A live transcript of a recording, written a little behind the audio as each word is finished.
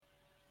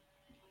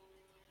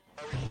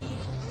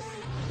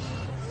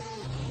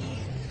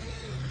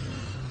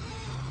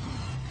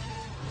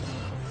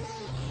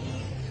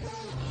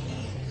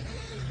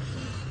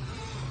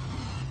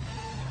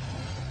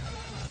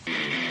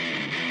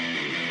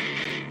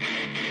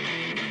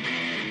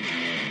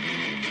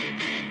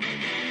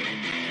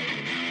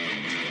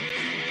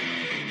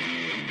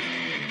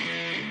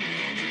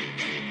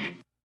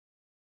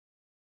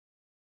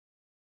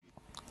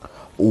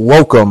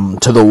Welcome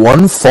to the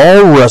One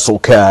Fall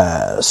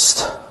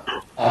WrestleCast.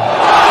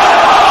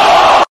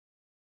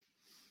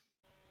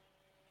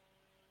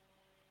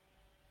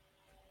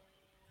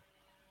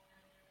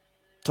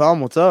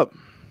 Tom, what's up?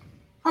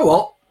 Hi,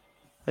 Walt.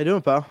 How you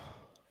doing, pal?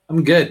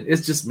 I'm good.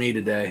 It's just me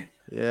today.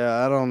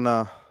 Yeah, I don't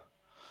know.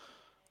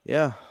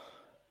 Yeah,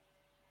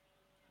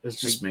 It's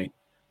just me.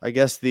 I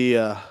guess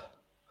the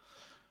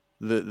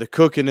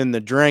cooking and the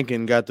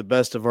drinking got the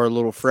best of our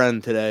little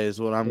friend today, is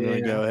what I'm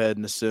going to go ahead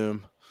and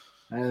assume.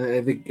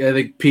 I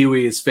think Pee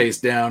Wee is face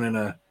down in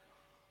a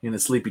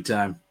sleepy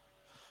time,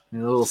 in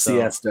a little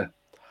siesta.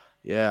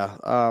 Yeah.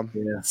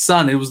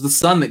 Sun. It was the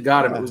sun that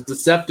got him. It was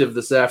deceptive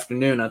this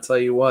afternoon. I'll tell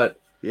you what.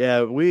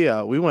 Yeah,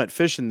 we went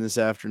fishing this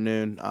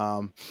afternoon.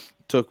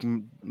 Took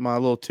my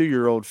little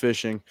 2-year-old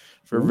fishing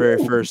for the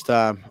very first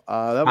time.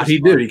 How'd he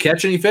do? Did he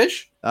catch any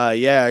fish?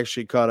 Yeah, I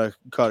actually caught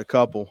a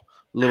couple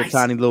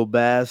tiny little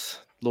bass,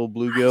 little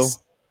bluegill.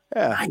 Nice.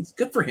 Yeah, nice.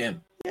 Good for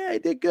him. Yeah, he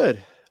did good.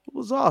 It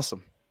was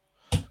awesome.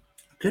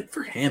 Good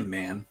for him,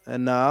 man.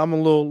 And I'm a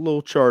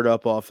little charred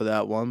up off of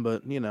that one,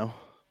 but you know.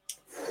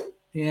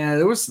 Yeah,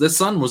 the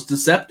sun was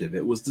deceptive.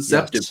 It was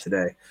deceptive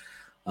today.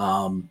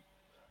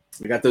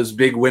 We got those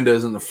big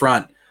windows in the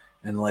front,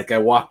 and like I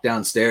walked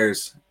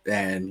downstairs,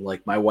 and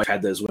like my wife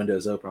had those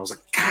windows open. I was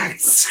like, God.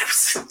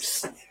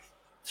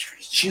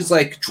 She's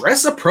like,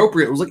 dress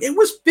appropriate. I was like, it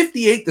was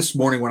 58 this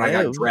morning when I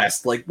got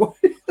dressed. Like, what?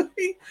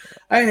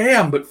 I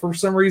am, but for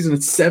some reason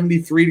it's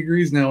 73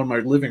 degrees now in my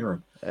living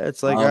room.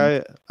 It's like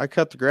I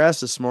cut the grass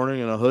this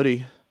morning in a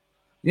hoodie.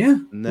 Yeah,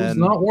 and then, it was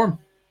not warm.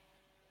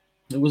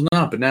 It was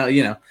not, but now,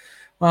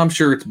 I'm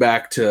sure it's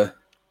back to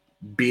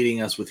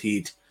beating us with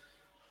heat.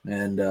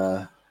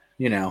 And,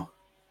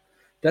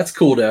 that's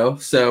cool, though.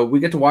 So we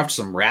get to watch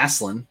some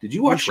wrestling. Did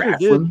you watch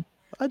wrestling?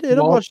 I did.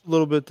 I watched a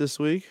little bit this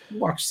week.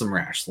 Watch some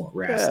wrestling.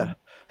 Yeah.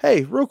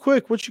 Hey, real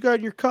quick, what you got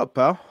in your cup,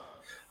 pal?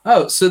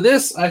 Oh, so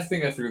this, I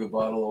think I threw the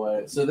bottle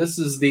away. So this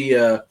is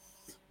the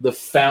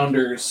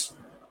Founders.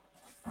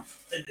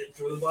 I did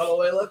throw the bottle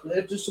away. Luckily,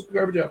 I just took the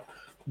garbage out.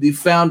 The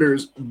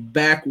Founders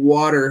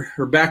Backwoods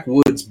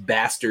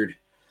Bastard.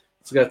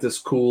 It's got this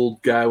cool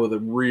guy with a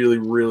really,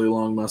 really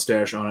long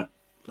mustache on it.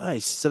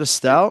 Nice. Is it a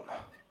stout?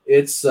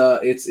 It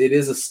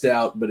is a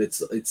stout, but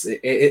it's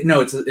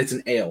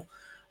an ale.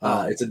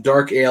 It's a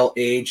dark ale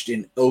aged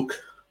in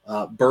oak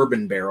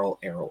bourbon barrel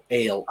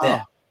ale.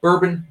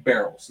 Bourbon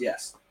barrels,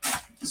 yes.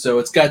 So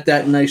it's got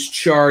that nice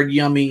charred,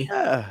 yummy,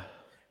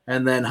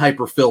 and then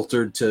hyper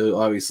filtered to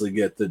obviously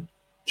get the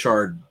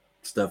charred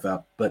stuff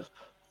out. But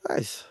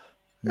nice.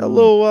 Got a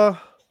little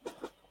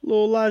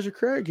Elijah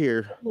Craig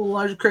here. A little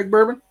Elijah Craig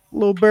bourbon. A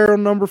little barrel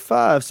number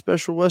 5,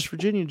 special West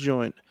Virginia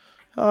joint.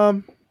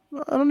 I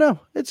don't know.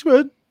 It's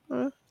good.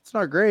 It's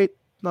not great.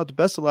 Not the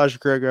best Elijah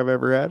Craig I've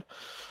ever had.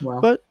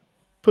 Wow. But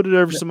put it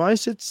over some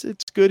ice. It's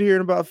good here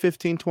in about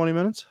 15, 20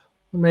 minutes.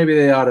 Maybe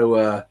they ought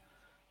to,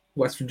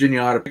 West Virginia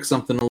ought to pick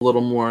something a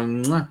little more.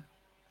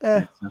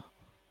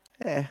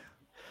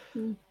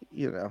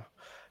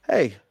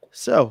 Hey,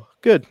 so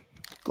good.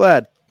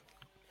 Glad.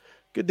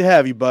 Good to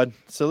have you, bud.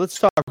 So let's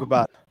talk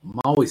about. I'm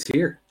always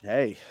here.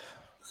 Hey.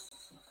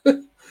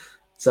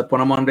 Except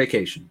when I'm on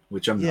vacation,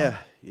 which I'm not.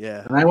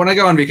 Yeah. And when I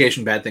go on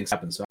vacation, bad things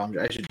happen, so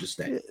I should just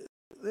stay.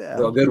 Yeah.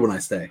 It's all good when I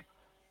stay.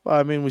 Well,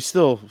 I mean, we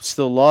still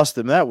lost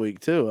him that week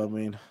too. I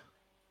mean,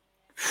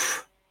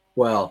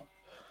 well,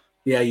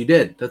 yeah, you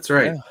did. That's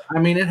right. Yeah. I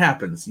mean, it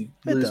happens. You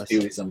lose Pee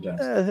Wee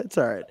sometimes. It's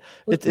all right.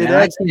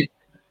 I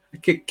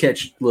can't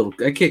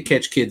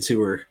catch kids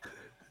who are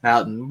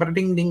out in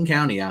Ding Ding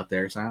County out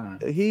there. So I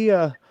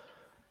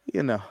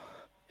don't know.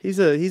 He's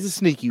a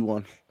sneaky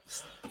one.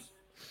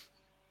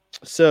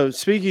 So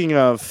speaking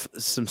of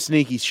some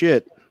sneaky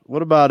shit,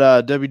 what about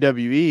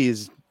WWE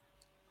is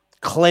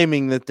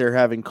claiming that they're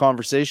having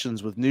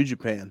conversations with New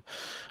Japan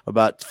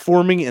about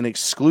forming an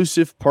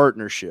exclusive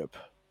partnership?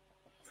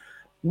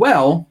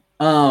 Well,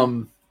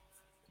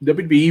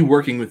 WWE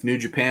working with New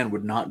Japan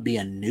would not be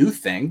a new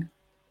thing.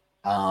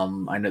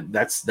 I know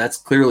that's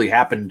clearly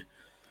happened.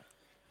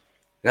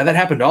 Yeah, that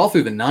happened all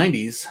through the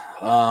 90s.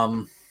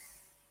 I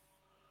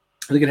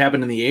think it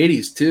happened in the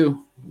 80s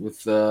too,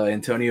 with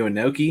Antonio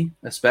Inoki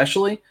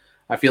especially.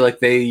 I feel like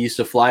they used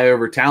to fly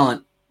over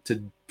talent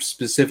to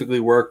specifically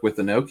work with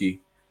Inoki.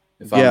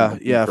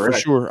 Yeah, for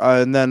sure.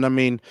 And then, I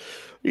mean,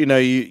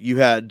 you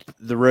had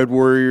the Road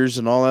Warriors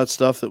and all that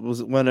stuff that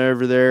went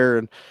over there,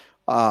 and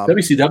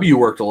WCW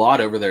worked a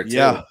lot over there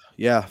too.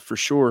 Yeah, for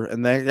sure.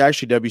 And they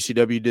actually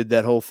WCW did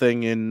that whole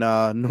thing in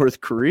North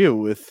Korea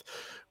with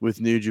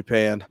New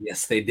Japan.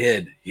 Yes, they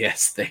did.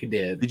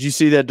 Did you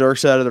see that Dark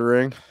Side of the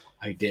Ring?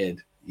 I did.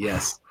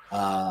 Yes.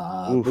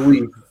 I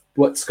believe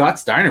Scott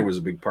Steiner was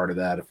a big part of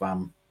that.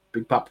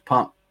 Big Papa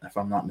Pump, if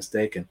I'm not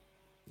mistaken.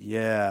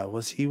 Yeah,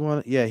 was he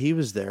one? Yeah, he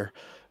was there.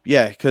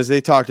 Yeah, because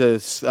they talked to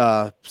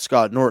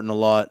Scott Norton a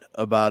lot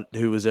about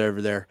who was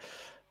over there.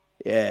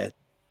 Yeah,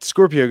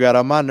 Scorpio got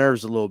on my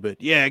nerves a little bit.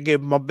 Yeah, I gave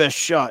him my best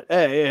shot.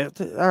 Hey, all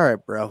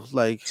right, bro.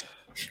 Like,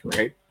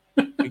 right?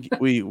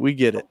 we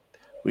get it.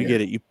 We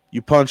get it.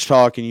 You punch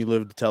talk and you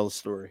live to tell the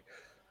story.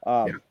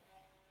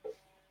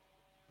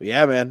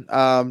 Yeah, man.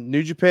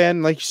 New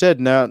Japan, like you said,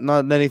 no,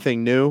 not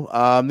anything new.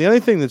 The only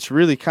thing that's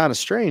really kind of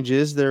strange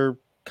is they're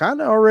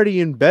kind of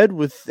already in bed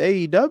with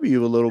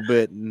AEW a little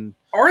bit, and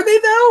Are they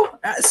though?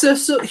 So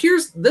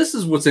this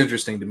is what's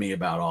interesting to me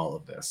about all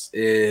of this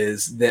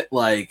is that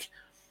like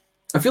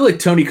I feel like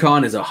Tony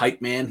Khan is a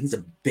hype man. He's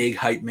a big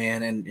hype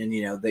man, and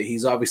you know that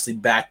he's obviously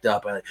backed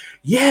up.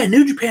 Yeah,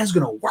 New Japan's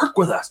gonna work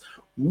with us.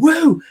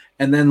 Woo!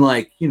 And then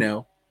like you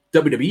know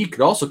WWE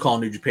could also call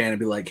New Japan and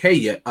be like, hey,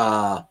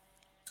 yeah,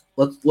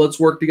 let's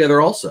work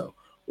together also,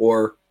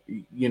 or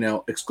you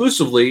know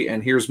exclusively,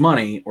 and here's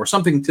money or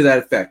something to that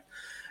effect.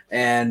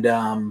 And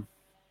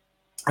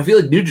I feel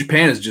like New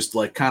Japan is just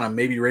like kind of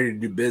maybe ready to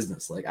do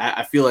business. Like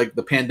I feel like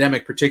the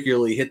pandemic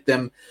particularly hit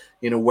them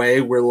in a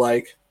way where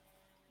like,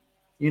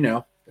 you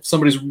know, if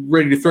somebody's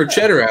ready to throw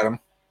cheddar at them,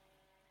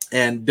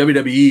 and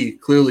WWE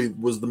clearly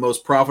was the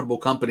most profitable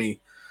company.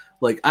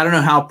 Like I don't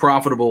know how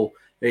profitable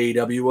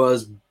AEW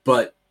was,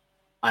 but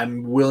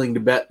I'm willing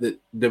to bet that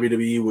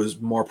WWE was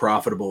more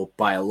profitable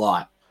by a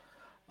lot.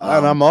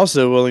 and I'm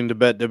also willing to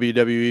bet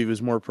WWE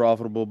was more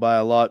profitable by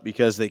a lot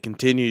because they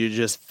continue to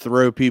just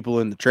throw people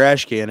in the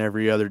trash can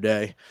every other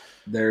day.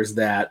 There's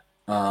that.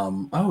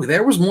 Oh,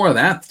 there was more of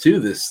that too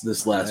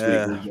this last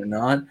week, was there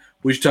not?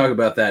 We should talk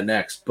about that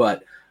next.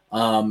 But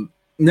no,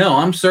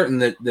 I'm certain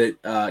that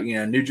you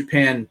know New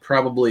Japan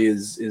probably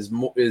is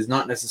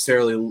not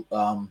necessarily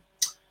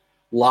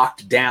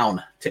locked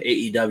down to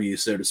AEW,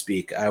 so to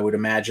speak. I would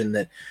imagine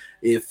that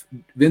if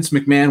Vince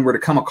McMahon were to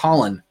come a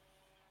calling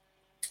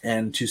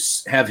and to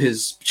have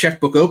his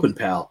checkbook open,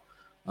 pal,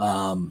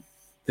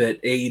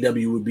 that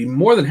AEW would be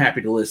more than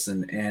happy to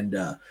listen. And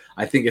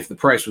I think if the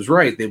price was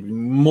right, they'd be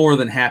more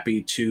than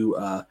happy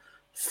to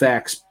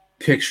fax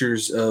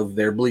pictures of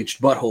their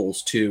bleached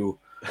buttholes to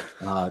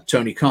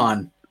Tony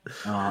Khan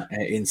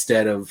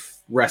instead of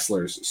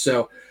wrestlers.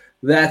 So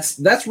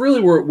that's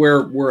really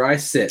where I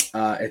sit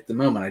at the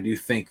moment. I do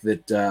think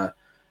that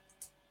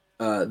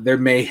there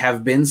may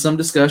have been some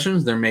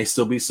discussions. There may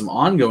still be some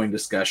ongoing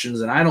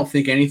discussions, and I don't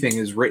think anything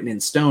is written in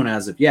stone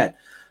as of yet.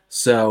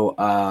 So,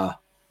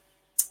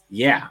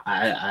 yeah,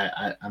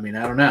 I mean,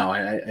 I don't know.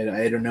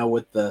 I don't know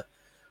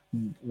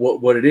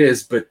what it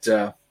is, but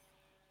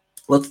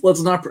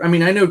let's not. I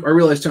mean, I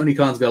realize Tony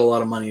Khan's got a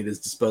lot of money at his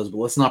disposal, but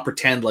let's not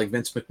pretend like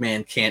Vince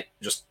McMahon can't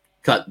just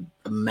cut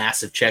a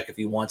massive check if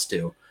he wants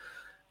to,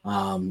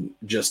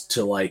 just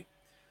to like,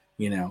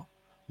 you know,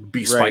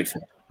 be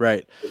spiteful.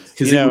 Right.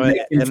 Because it would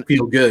make him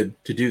feel good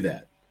to do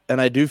that.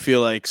 And I do feel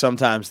like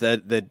sometimes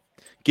that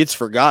gets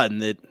forgotten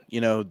that,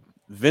 you know,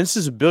 Vince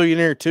is a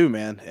billionaire too,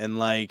 man. And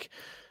like,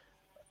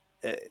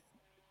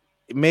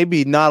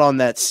 maybe not on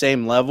that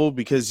same level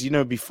because, you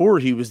know, before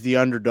he was the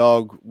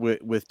underdog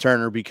with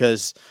Turner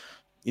because,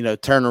 you know,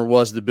 Turner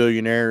was the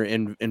billionaire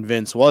and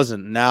Vince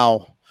wasn't.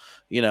 Now,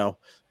 you know,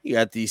 you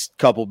got these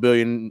couple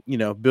billion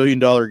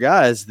dollar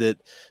guys that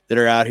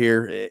are out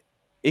here.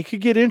 It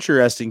could get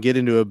interesting, get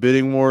into a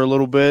bidding war a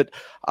little bit.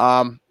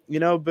 You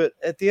know, but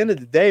at the end of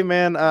the day,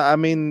 man, I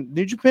mean,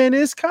 New Japan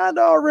is kind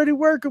of already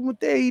working with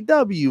the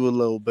AEW a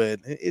little bit.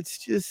 It's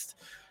just,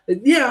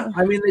 yeah,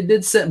 I mean, they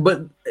did set,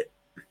 but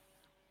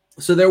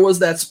so there was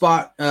that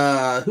spot.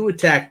 Who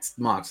attacked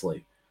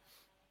Moxley?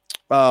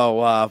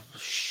 Oh,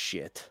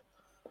 shit.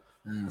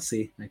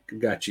 See, I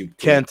got you.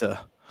 Kenta,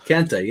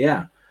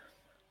 yeah.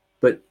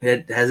 But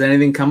has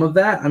anything come of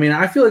that? I mean,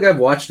 I feel like I've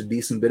watched a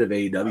decent bit of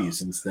AEW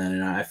since then,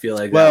 and I feel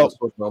like that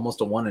was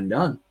almost a one and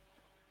done.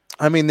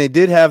 I mean, they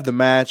did have the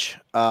match,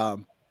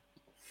 you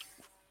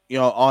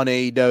know, on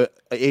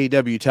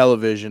AEW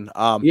television.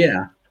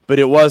 Yeah, but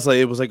it was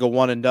like a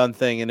one and done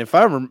thing. And if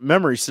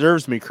memory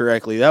serves me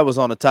correctly, that was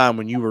on a time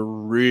when you were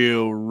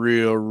real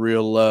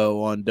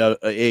low on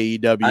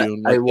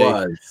AEW. I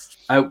was.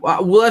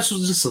 Well, that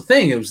was just the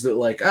thing. It was that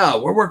like,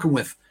 oh, we're working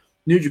with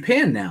New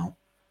Japan now.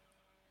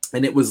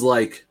 And it was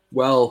like,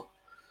 well,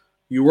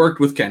 you worked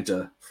with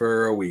Kenta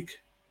for a week,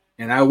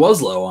 and I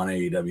was low on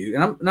AEW,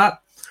 and I'm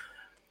not.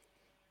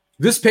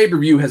 This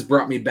pay-per-view has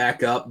brought me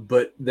back up,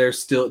 but there's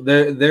still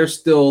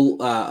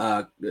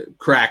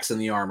cracks in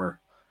the armor.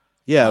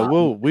 Yeah,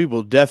 we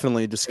will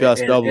definitely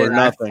discuss Double or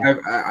Nothing.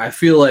 I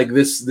feel like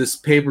this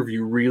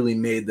pay-per-view really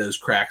made those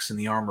cracks in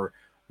the armor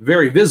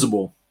very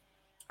visible,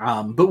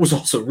 but was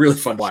also really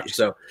fun to watch.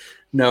 So.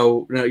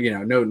 No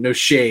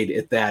shade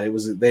at that. It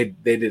was they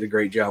did a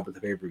great job with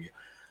the pay-per-view.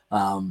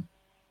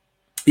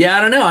 Yeah,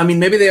 I don't know. I mean,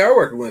 maybe they are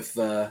working with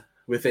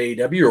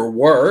AEW or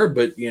were,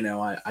 but you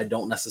know, I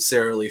don't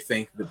necessarily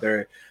think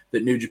that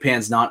New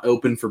Japan's not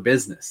open for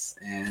business.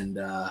 And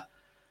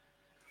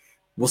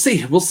we'll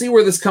see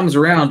where this comes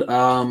around.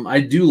 I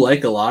do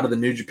like a lot of the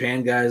New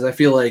Japan guys. I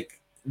feel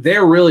like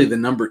they're really the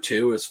number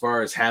 2 as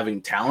far as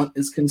having talent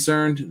is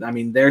concerned. I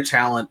mean, their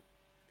talent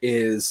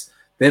is.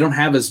 They don't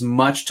have as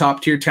much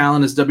top tier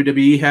talent as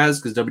WWE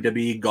has because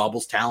WWE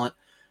gobbles talent,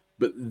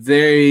 but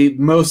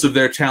most of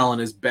their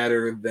talent is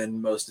better than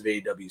most of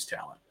AEW's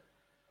talent.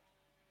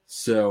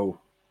 So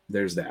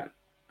there's that.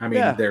 I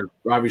mean, They're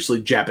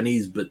obviously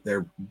Japanese, but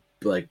they're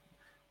like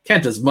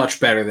Kenta's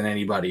much better than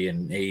anybody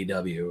in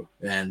AEW,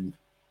 and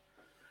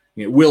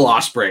Will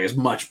Ospreay is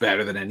much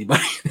better than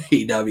anybody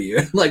in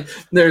AEW. Like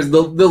there's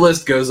the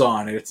list goes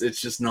on. It's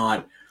just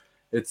not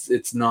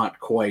it's not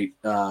quite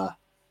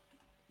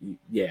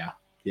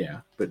yeah.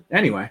 But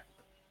anyway,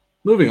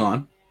 moving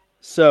on.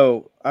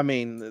 So I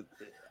mean,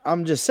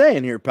 I'm just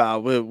saying here,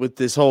 pal, with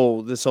this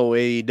whole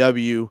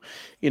AEW,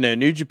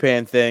 New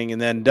Japan thing,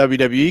 and then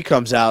WWE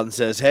comes out and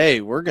says,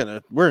 "Hey, we're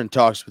in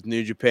talks with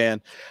New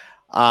Japan."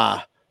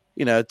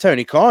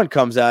 Tony Khan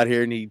comes out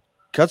here and he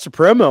cuts a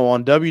promo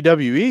on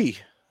WWE.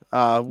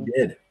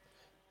 Did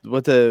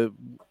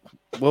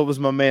what was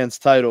my man's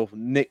title?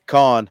 Nick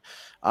Khan.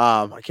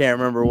 I can't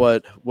remember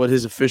what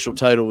his official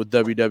title with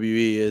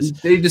WWE is.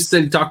 They just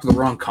said he talked to the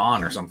wrong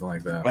Khan or something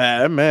like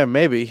that. Man,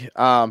 maybe.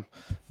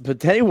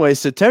 But anyway,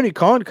 so Tony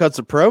Khan cuts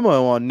a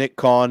promo on Nick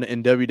Khan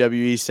in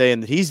WWE,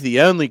 saying that he's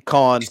the only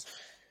Khan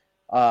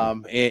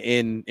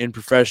in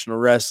professional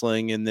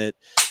wrestling, and that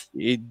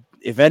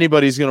if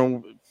anybody's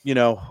gonna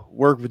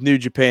work with New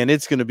Japan,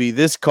 it's going to be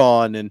this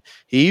Khan. And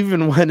he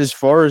even went as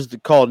far as to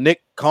call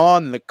Nick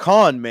Khan the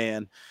Con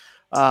Man.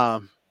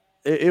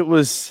 It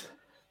was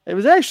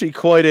actually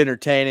quite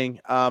entertaining.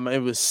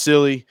 It was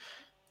silly.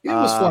 It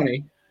was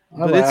funny.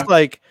 But it's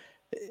like,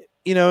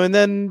 and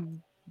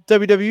then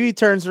WWE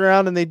turns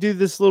around and they do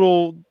this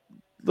little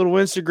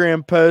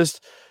Instagram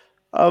post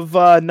of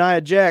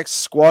Nia Jax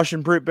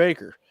squashing Britt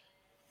Baker.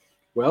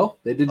 Well,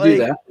 they did do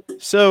that.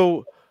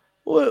 So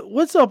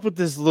what's up with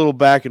this little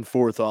back and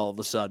forth all of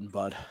a sudden,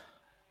 bud?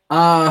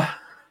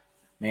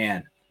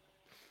 Man,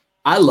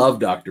 I love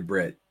Dr.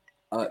 Britt.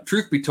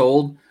 Truth be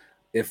told,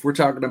 if we're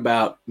talking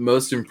about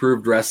most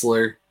improved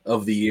wrestler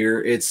of the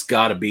year, it's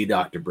got to be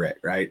Dr. Britt,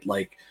 right?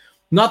 Like,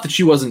 not that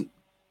she wasn't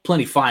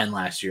plenty fine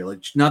last year, like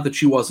not that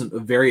she wasn't a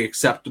very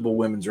acceptable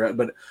women's wrestler,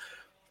 but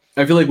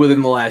I feel like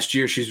within the last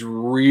year, she's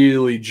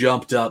really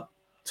jumped up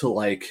to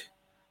like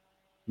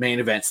main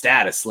event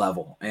status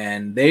level,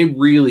 and they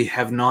really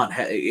have not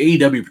had,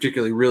 AEW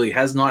particularly really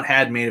has not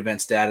had main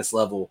event status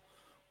level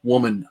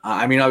woman.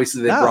 I mean,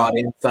 obviously they brought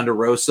in Thunder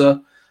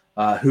Rosa,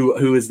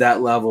 who is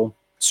that level,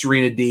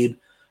 Serena Deeb,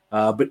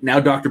 but now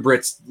Dr.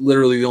 Britt's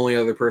literally the only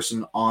other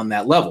person on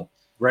that level,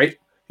 right?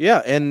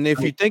 Yeah, and if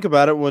you think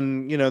about it,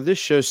 when this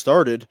show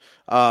started,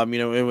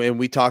 and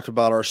we talked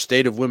about our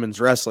state of women's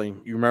wrestling.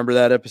 You remember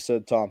that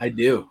episode, Tom? I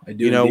do.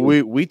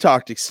 We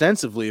talked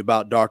extensively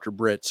about Dr.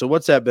 Britt. So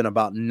what's that been,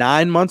 about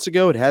 9 months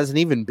ago? It hasn't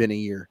even been a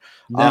year.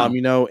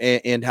 No.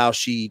 And how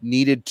she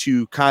needed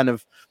to kind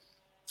of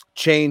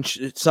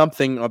change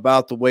something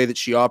about the way that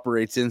she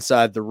operates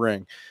inside the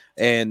ring,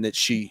 and that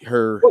she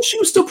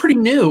was still pretty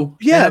new.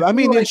 Yeah, I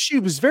mean, she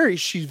was very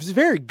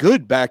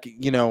good back,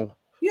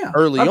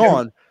 early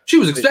on. She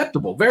was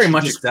acceptable, very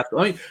much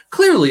acceptable. I mean,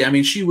 clearly,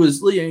 she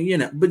was,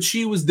 but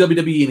she was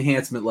WWE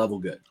enhancement level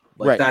good.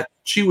 Like right. That,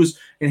 she was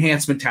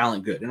enhancement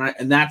talent good,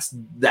 and that's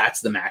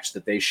the match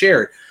that they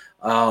shared.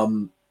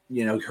 Her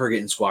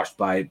getting squashed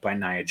by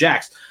Nia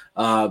Jax.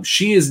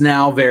 She is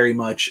now very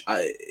much,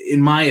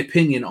 in my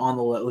opinion, on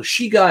the level.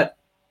 She got.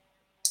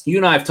 You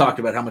and I have talked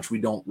about how much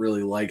we don't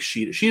really like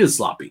Shida. She's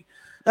sloppy.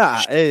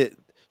 It's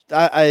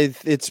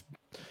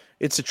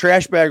a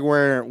trash bag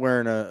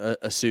wearing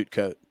a suit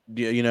coat.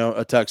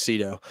 A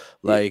tuxedo,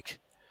 so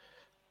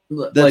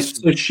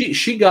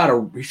she got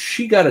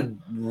a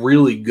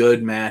really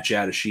good match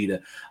out of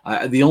Shida.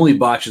 The only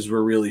botches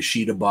were really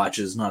Shida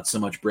botches, not so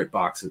much Britt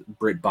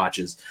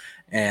botches,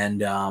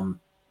 and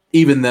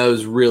even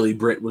those really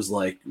Britt was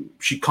like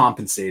she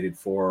compensated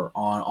for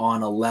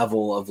on a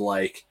level of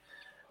like.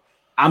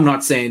 I'm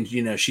not saying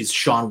she's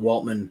Sean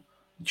Waltman.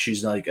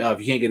 She's like, oh, if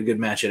you can't get a good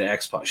match at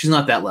X-Pac, she's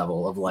not that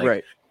level of like.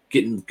 Right.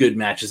 Getting good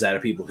matches out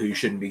of people who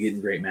shouldn't be getting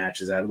great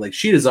matches out of. Like,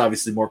 Sheeta's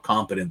obviously more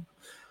competent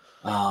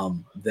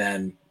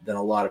than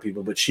a lot of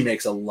people, but she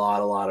makes a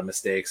lot of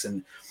mistakes.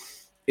 And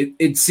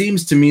it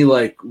seems to me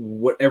like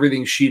what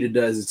everything Sheeta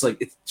does, it's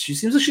like she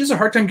seems like she has a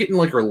hard time getting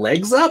like her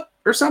legs up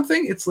or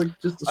something. It's like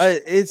just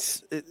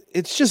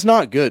it's just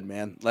not good,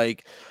 man.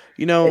 Like,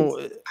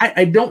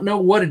 I don't know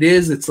what it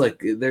is. It's like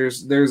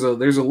there's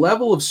a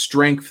level of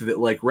strength that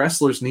like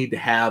wrestlers need to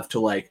have to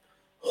like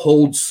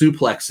hold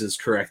suplexes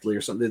correctly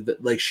or something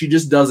that like she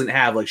just doesn't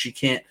have. Like she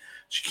can't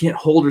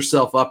hold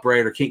herself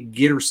upright or can't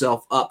get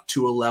herself up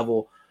to a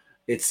level,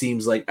 it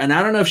seems like. And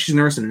I don't know if she's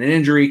nursing an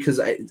injury, because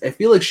I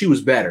feel like she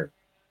was better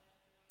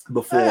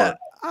before.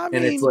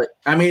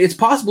 It's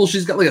possible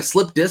she's got like a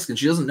slip disc and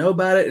she doesn't know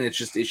about it, and it's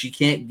just she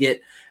can't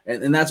get,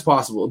 and that's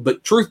possible.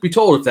 But truth be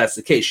told, if that's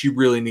the case, she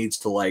really needs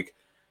to like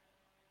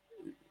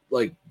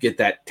get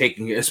that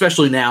taken,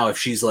 especially now if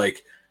she's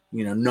like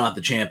not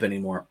the champ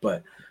anymore.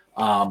 But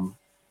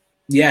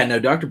yeah, no,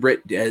 Dr.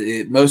 Britt,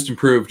 most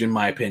improved in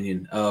my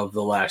opinion of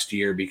the last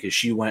year, because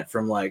she went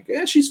from like,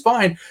 she's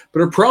fine, but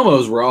her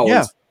promos were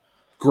always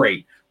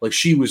great. Like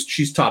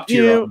she's top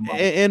tier.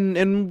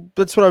 And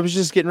that's what I was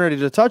just getting ready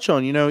to touch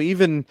on.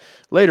 Even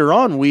later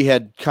on, we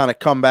had kind of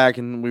come back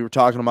and we were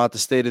talking about the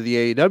state of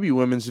the AEW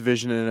women's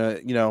division in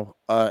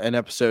an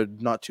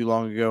episode not too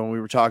long ago. And we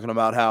were talking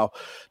about how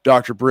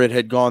Dr. Britt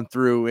had gone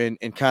through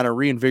and kind of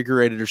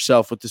reinvigorated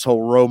herself with this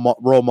whole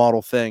role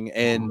model thing.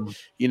 And,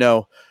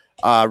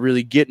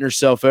 really getting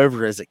herself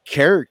over as a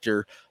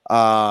character,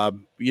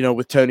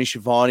 with Tony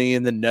Schiavone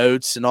and the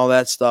notes and all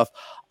that stuff.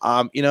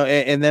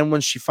 And then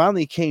when she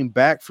finally came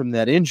back from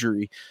that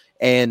injury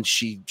and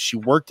she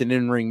worked an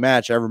in-ring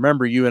match, I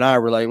remember you and I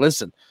were like,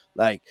 listen,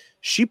 like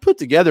she put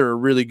together a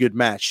really good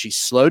match. She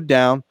slowed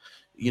down,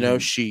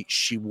 she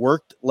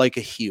worked like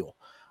a heel.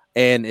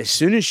 And as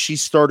soon as she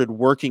started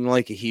working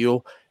like a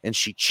heel and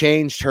she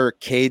changed her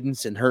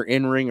cadence and her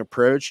in-ring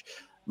approach,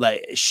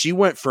 like she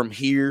went from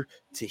here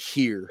to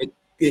here.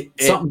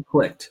 Something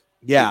clicked.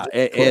 Yeah.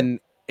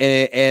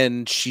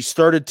 And she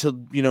started to,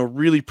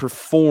 really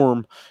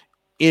perform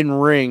in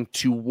ring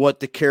to what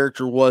the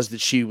character was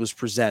that she was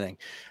presenting.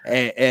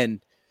 And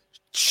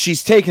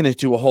she's taken it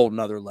to a whole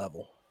nother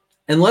level.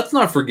 And let's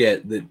not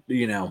forget that,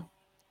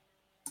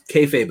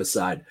 kayfabe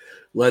aside,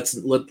 let's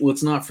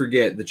not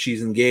forget that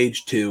she's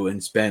engaged to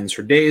and spends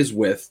her days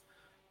with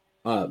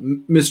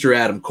Mr.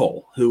 Adam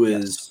Cole, who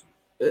is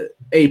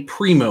a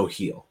primo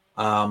heel.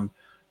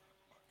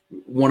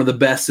 One of the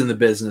best in the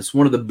business,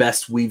 one of the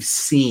best we've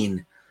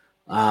seen,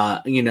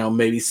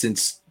 maybe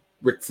since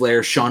Ric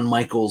Flair, Shawn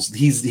Michaels.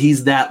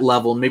 He's that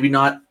level. Maybe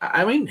not.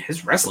 I mean,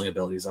 his wrestling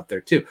ability is up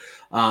there too.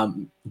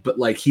 But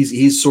like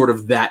he's sort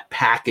of that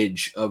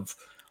package of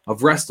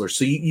wrestlers.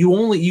 So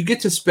you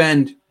get to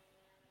spend,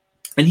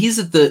 and he's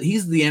the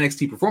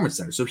NXT Performance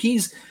Center. So he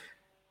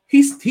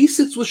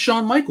sits with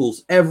Shawn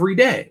Michaels every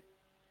day,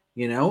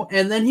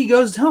 and then he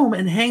goes home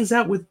and hangs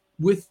out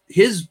with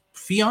his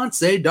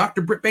fiance,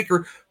 Dr. Britt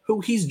Baker, who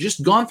he's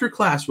just gone through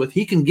class with.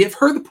 He can give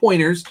her the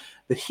pointers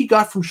that he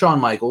got from Shawn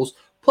Michaels,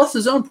 plus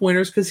his own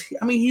pointers, because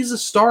he's a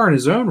star in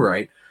his own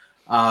right.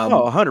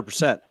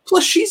 100%.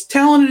 Plus, she's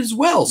talented as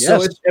well. Yes.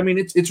 So it's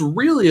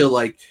really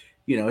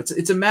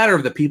it's a matter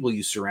of the people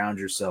you surround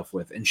yourself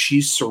with, and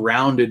she's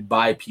surrounded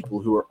by people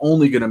who are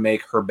only going to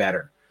make her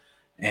better,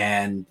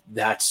 and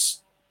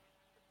it's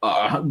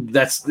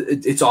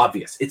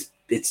obvious.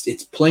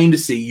 It's plain to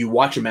see. You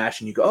watch a match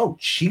and you go, oh,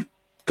 she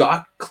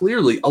got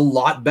clearly a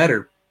lot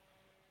better,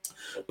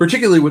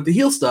 particularly with the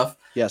heel stuff.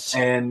 Yes.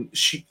 And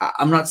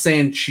I'm not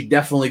saying she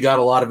definitely got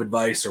a lot of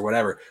advice or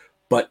whatever,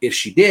 but if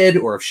she did,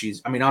 or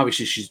if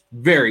obviously she's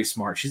very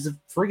smart. She's a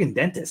friggin'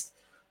 dentist.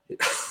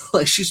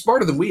 Like she's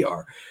smarter than we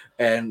are.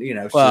 And,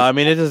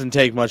 it doesn't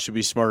take much to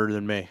be smarter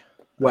than me.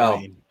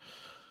 Well,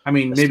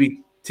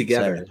 maybe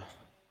together. Sad.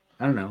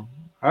 I don't know.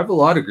 I have a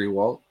law degree,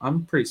 Walt.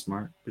 I'm pretty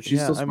smart, but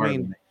she's still smarter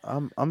than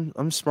me.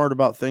 I'm smart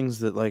about things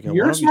that like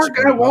you're a smart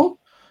guy, Walt.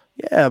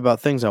 Yeah,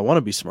 about things I want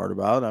to be smart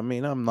about. I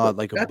mean, I'm not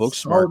like a book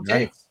smart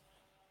guy.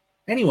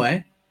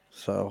 Anyway,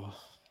 so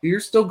you're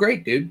still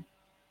great, dude.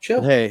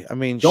 Chill. But hey,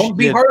 don't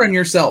be hard on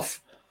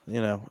yourself.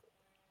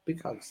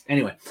 Because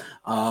anyway,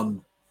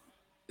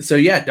 so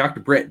yeah, Dr.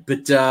 Britt.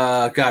 But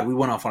God, we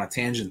went off on a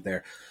tangent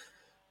there.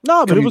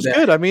 No, but it was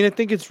good. I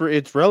think it's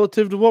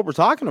relative to what we're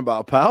talking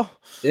about, pal.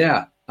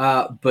 Yeah.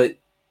 But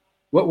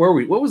what were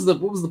we? What was the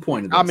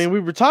point of this?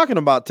 We were talking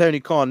about Tony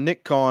Khan,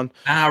 Nick Khan.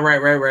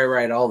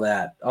 Right. All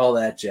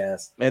that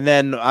jazz. And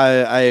then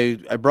I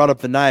brought up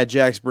the Nia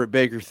Jax Britt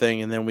Baker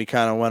thing, and then we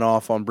kind of went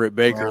off on Britt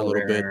Baker a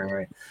little bit.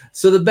 Right.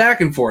 So the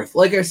back and forth,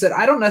 like I said,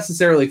 I don't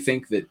necessarily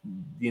think that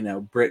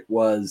Britt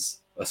was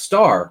a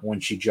star when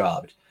she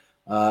jobbed.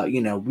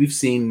 We've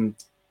seen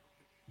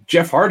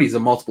Jeff Hardy's a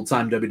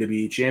multiple-time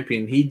WWE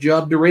champion. He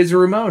jobbed to Razor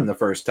Ramon the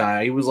first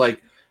time. He was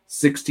like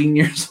 16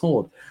 years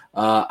old.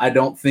 I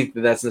don't think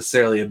that that's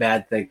necessarily a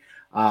bad thing.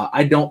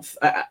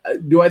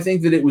 Do I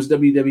think that it was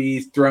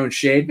WWE throwing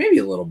shade? Maybe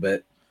a little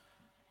bit.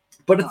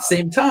 But at the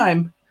same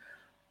time,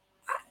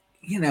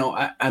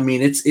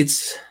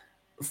 it's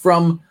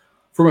from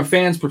a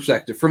fan's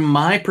perspective, from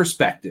my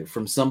perspective,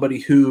 from somebody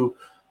who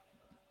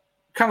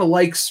kind of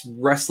likes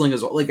wrestling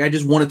as well. Like I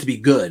just want it to be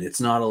good.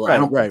 It's not I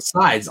don't like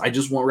sides. I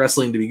just want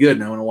wrestling to be good,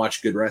 and I want to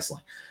watch good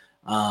wrestling.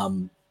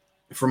 From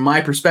my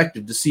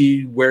perspective, to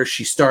see where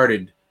she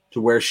started to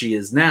where she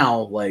is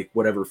now, like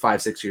whatever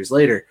 5-6 years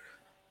later,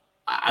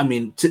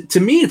 to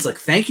me it's like,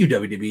 thank you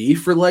WWE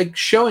for like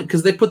showing,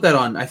 because they put that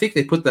on, I think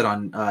they put that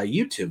on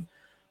YouTube.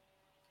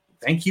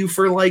 Thank you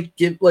for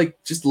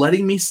just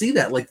letting me see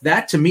that. Like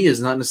that to me is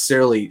not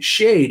necessarily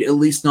shade, at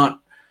least not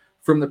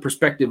from the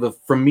perspective of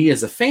from me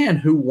as a fan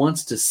who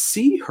wants to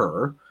see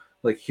her.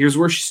 Like here's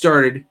where she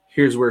started,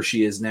 here's where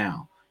she is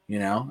now.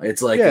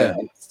 It's like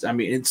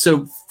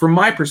so from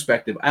my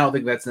perspective, I don't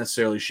think that's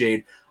necessarily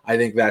shade. I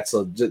think that's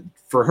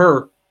for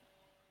her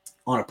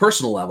on a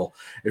personal level.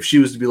 If she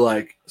was to be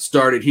like,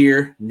 started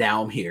here,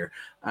 now I'm here.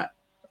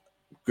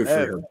 Good for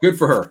her. Good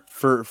for her.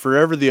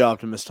 Forever the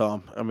optimist,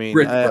 Tom.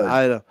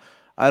 I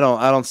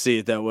don't see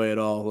it that way at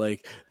all.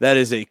 Like that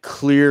is a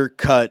clear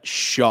cut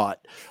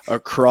shot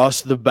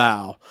across the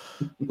bow.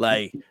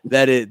 Like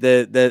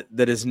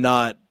that's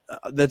not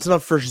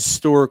for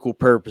historical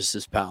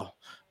purposes, pal.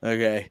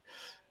 Okay.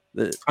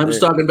 I'm just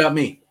talking about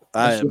me.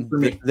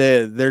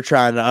 They're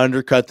trying to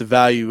undercut the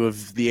value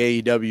of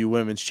the AEW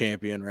Women's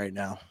Champion right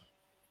now.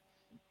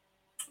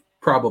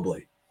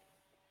 Probably.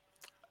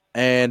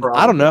 And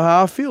I don't know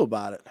how I feel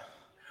about it.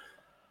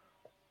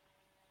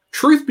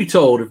 Truth be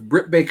told, if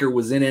Britt Baker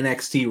was in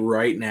NXT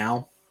right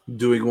now,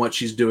 doing what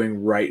she's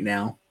doing right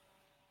now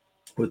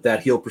with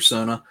that heel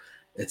persona,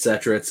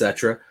 etc.,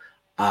 etc.,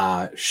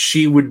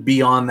 she would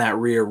be on that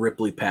Rhea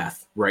Ripley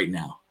path right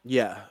now.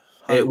 Yeah.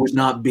 100%. It would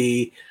not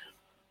be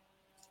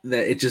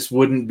that. It just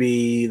wouldn't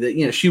be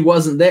that, she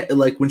wasn't there.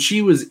 Like when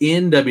she was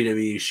in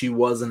WWE, she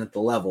wasn't at the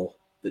level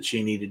that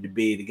she needed to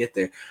be to get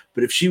there.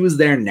 But if she was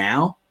there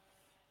now,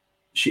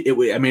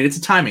 it's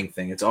a timing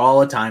thing. It's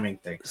all a timing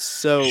thing.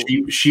 So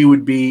she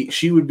would be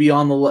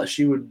on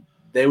the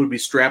they would be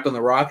strapping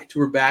the rocket to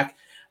her back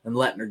and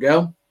letting her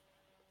go.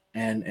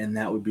 And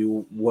that would be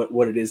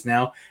what it is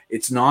now.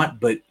 It's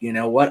not, but you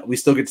know what? We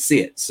still get to see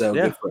it. So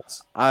yeah. Good for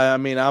us. I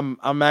mean,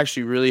 I'm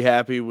actually really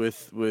happy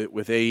with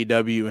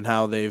AEW and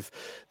how they've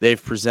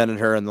presented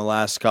her in the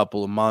last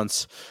couple of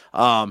months.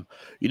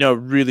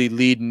 Really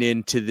leading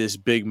into this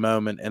big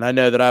moment. And I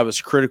know that I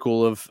was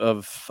critical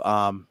of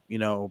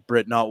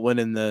Britt not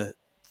winning the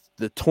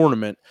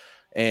tournament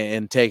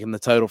and taking the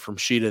title from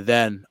Sheeta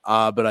then.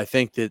 But I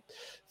think that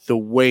the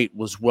wait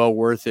was well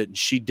worth it, and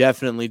she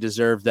definitely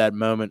deserved that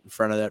moment in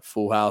front of that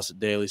full house at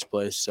Daly's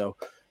Place. So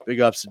big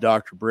ups to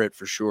Dr. Britt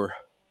for sure.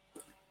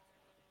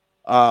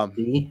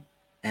 DMD.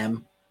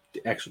 I'm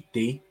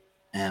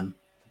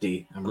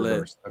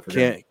reversed.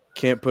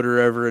 Can't put her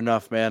over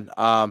enough, man.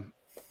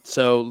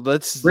 So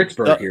let's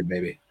Bricksburg here,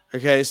 baby.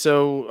 Okay,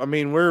 so I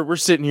mean, we're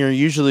sitting here.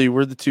 Usually,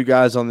 we're the two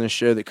guys on this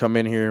show that come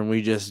in here and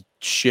we just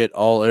shit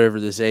all over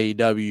this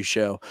AEW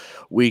show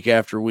week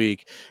after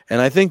week.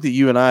 And I think that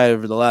you and I,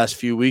 over the last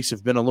few weeks,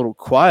 have been a little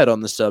quiet on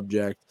the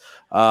subject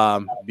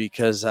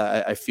because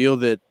I feel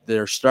that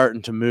they're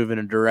starting to move in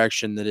a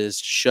direction that is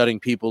shutting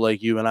people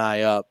like you and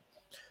I up.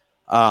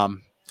 I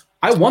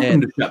want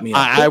them to shut me up.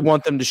 I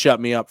want them to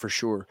shut me up for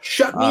sure.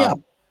 Shut me up.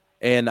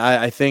 And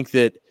I think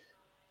that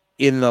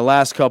in the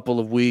last couple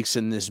of weeks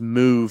in this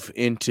move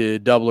into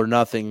Double or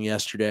Nothing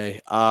yesterday,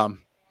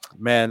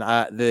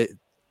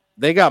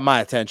 they got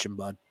my attention,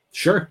 bud.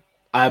 Sure.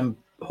 I'm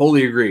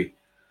wholly agree.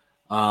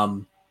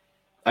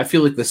 I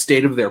feel like the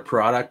state of their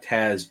product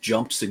has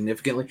jumped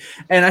significantly.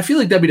 And I feel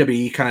like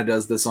WWE kind of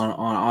does this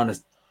on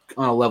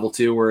a level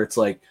too, where it's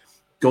like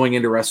going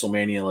into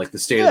WrestleMania, like the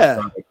state of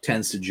the product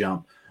tends to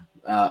jump.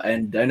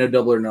 And I know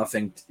Double or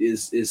Nothing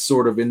is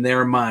sort of in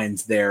their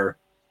minds their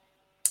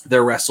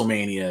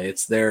WrestleMania.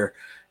 It's their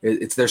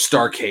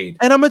Starrcade.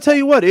 And I'm gonna tell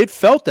you what, it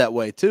felt that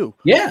way too.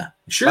 Yeah,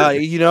 sure.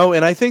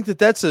 And I think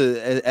that's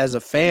as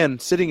a fan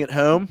sitting at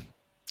home,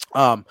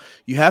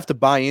 you have to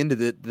buy into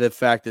the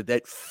fact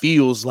that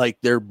feels like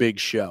their big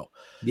show.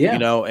 Yeah.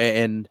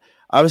 And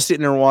I was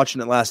sitting there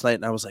watching it last night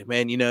and I was like,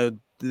 man,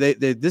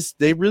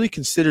 they really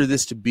consider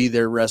this to be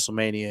their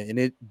WrestleMania, and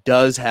it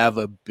does have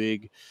a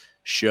big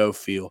show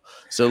feel.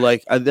 So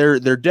like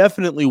they're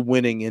definitely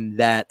winning in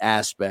that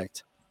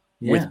aspect.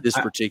 Yeah, with this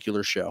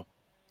particular show.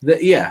 I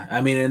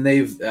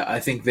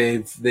think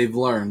they've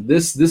learned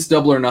this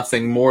Double or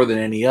Nothing more than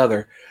any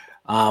other.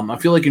 I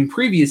feel like in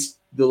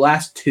the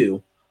last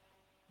two,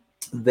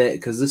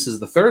 because this is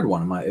the third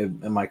one.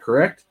 Am I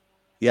correct?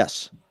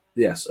 Yes.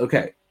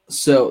 Okay.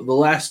 So the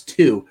last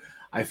two,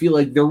 I feel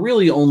like their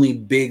really only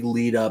big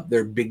lead up,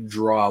 their big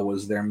draw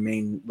was their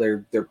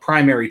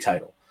primary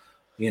title.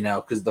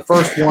 Because the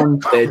first one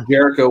they had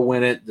Jericho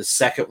win it. The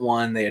second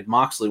one they had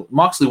Moxley.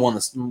 Moxley won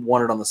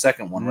it on the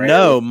second one, right?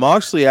 No,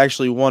 Moxley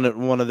actually won it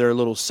one of their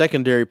little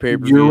secondary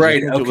pay-per-views. You're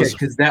right. Okay,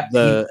 because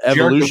the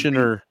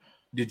Evolution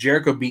did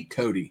Jericho beat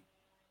Cody?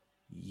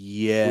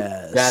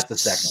 Yes, that's the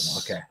second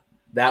one. Okay,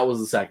 that was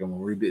the second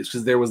one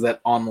because there was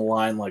that on the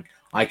line like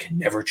I can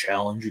never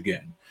challenge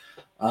again,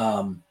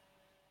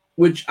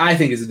 which I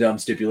think is a dumb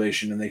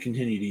stipulation, and they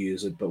continue to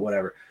use it, but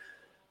whatever.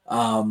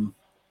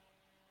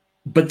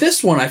 But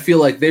this one, I feel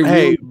like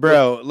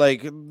bro,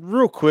 like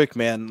real quick,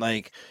 man,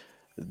 like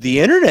the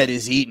internet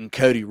is eating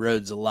Cody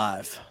Rhodes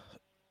alive.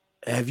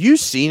 Have you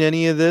seen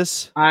any of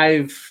this?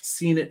 I've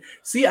seen it.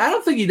 See, I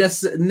don't think he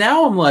does.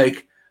 Now I'm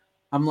like,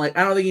 I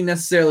don't think he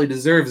necessarily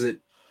deserves it.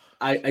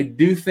 I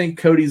do think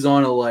Cody's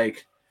on a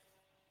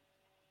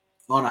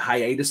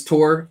hiatus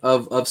tour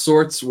of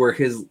sorts where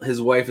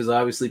his wife is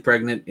obviously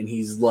pregnant and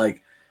he's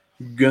like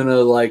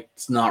gonna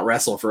not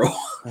wrestle for a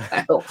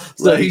while.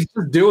 So he's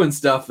just doing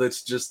stuff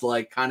that's just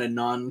kind of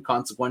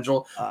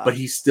non-consequential, but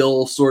he's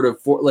still sort of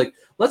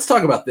let's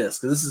talk about this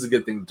because this is a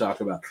good thing to talk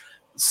about.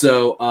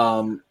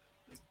 So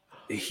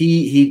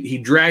he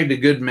dragged a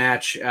good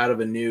match out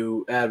of a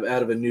new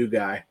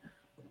guy,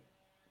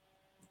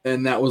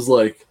 and that was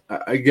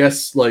I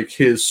guess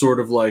his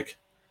sort of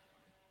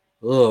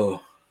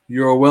oh,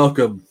 you're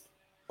welcome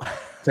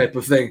type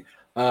of thing.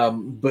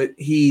 But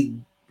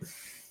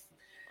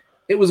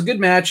it was a good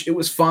match. It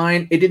was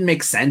fine. It didn't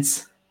make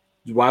sense.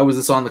 Why was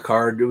this on the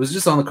card? It was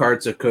just on the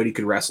card so Cody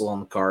could wrestle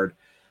on the card.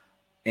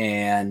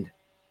 And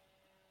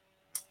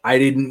I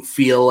didn't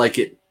feel like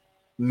it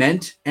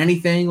meant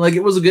anything.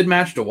 It was a good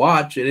match to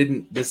watch. I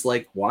didn't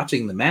dislike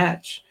watching the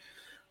match.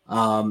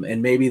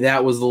 And maybe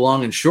that was the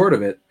long and short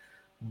of it,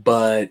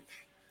 but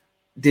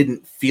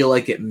didn't feel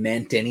like it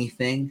meant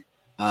anything.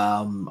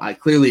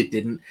 Clearly it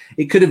didn't.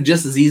 It could have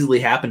just as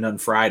easily happened on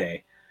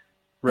Friday.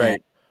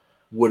 Right.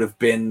 Would have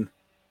been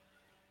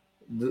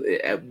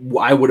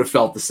I would have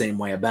felt the same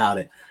way about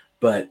it.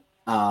 But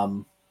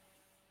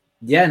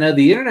yeah, no,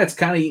 the internet's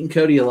kind of eating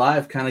Cody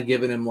alive, kind of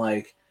giving him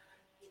like,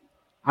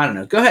 I don't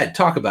know. Go ahead,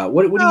 talk about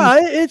what do you?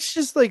 It's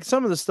just like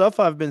some of the stuff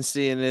I've been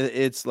seeing.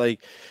 It's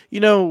like,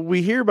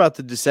 we hear about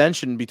the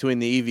dissension between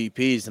the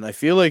EVPs, and I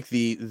feel like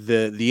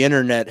the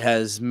internet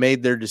has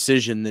made their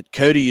decision that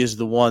Cody is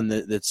the one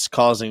that's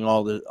causing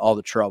all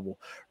the trouble,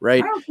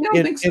 right? I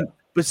don't think so.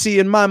 But see,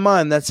 in my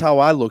mind, that's how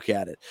I look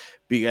at it,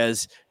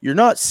 because you're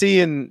not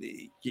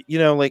seeing,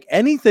 like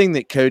anything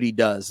that Cody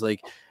does, like,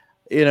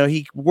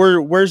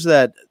 where's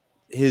that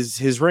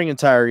his ring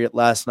attire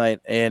last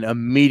night, and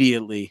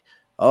immediately,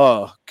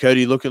 oh,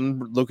 Cody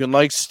looking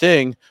like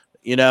Sting,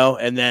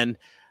 and then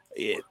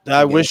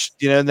I wish,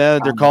 now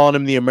they're calling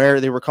him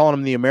they were calling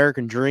him the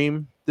American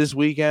Dream this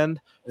weekend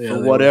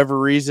for whatever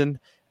reason.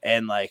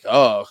 And like,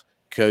 oh,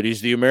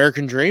 Cody's the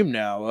American Dream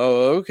now.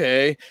 Oh,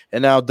 okay.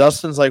 And now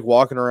Dustin's like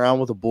walking around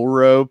with a bull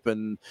rope,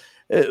 and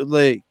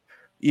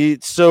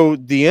so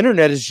the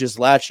internet is just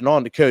latching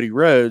on to Cody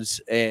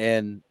Rhodes,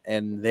 and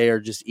they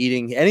are just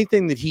eating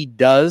anything that he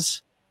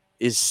does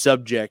is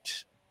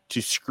subject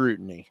to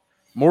scrutiny.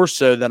 More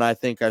so than I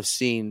think I've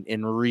seen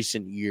in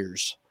recent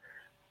years.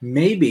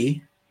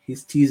 Maybe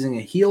he's teasing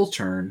a heel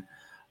turn,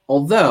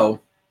 although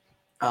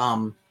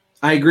I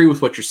agree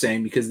with what you're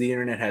saying, because the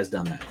internet has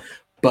done that.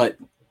 But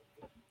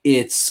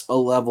it's a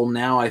level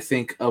now, I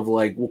think, of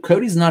like, well,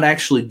 Cody's not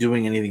actually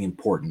doing anything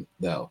important,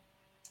 though.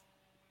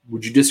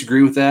 Would you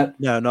disagree with that?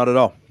 No, not at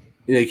all.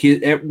 Like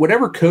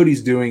whatever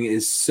Cody's doing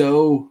is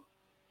so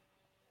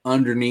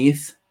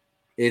underneath.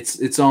 It's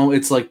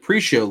like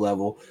pre-show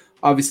level.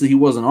 Obviously, he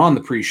wasn't on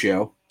the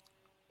pre-show,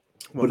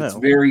 but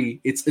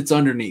it's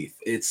underneath.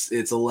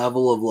 It's a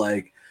level of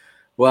like,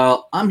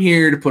 well, I'm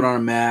here to put on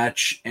a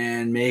match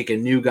and make a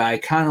new guy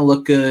kind of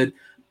look good,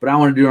 but I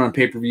want to do it on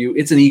pay-per-view.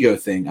 It's an ego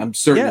thing. I'm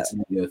certain it's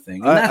an ego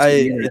thing.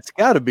 And it's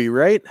got to be,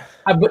 right?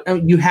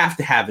 But you have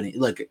to have it.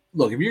 Like,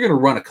 look, if you're going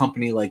to run a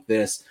company like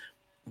this,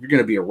 if you're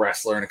going to be a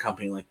wrestler in a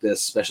company like this,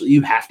 especially,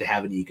 you have to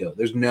have an ego.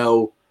 There's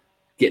no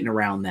getting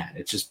around that.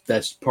 It's just,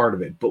 that's part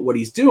of it. But what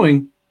he's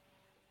doing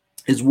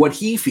is what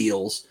he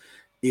feels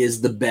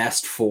is the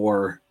best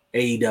for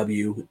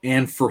AEW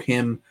and for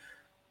him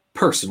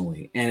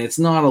personally. And it's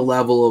not a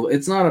level of,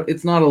 it's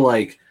not a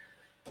like,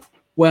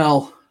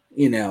 well,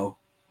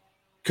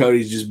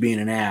 Cody's just being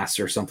an ass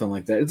or something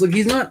like that. It's like,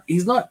 he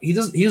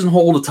doesn't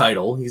hold a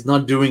title. He's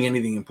not doing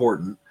anything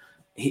important.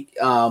 He's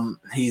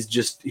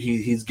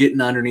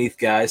getting underneath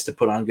guys to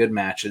put on good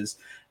matches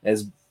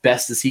as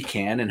best as he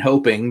can, and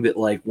hoping that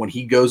like when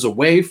he goes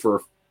away for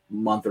a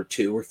month or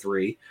 2 or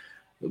 3,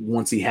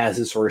 once he has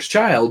his first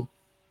child,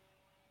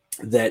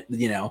 that,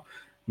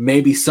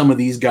 maybe some of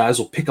these guys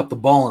will pick up the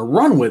ball and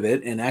run with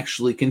it and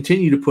actually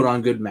continue to put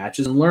on good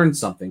matches and learn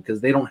something, because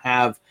they don't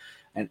have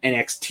an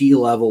NXT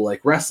level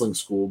like wrestling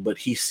school, but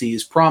he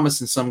sees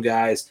promise in some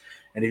guys.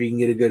 And if he can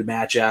get a good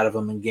match out of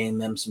them and gain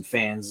them some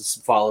fans and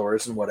some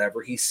followers and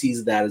whatever, he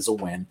sees that as a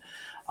win.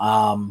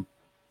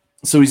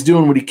 So he's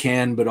doing what he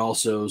can, but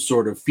also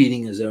sort of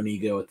feeding his own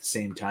ego at the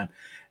same time.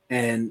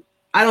 And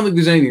I don't think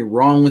there's anything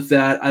wrong with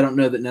that. I don't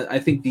know that. I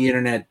think the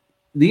internet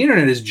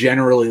is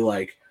generally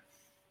like,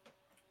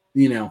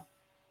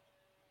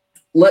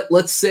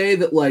 let's say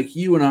that like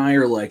you and I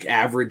are like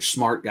average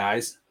smart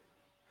guys.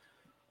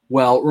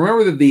 Well,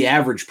 remember that the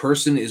average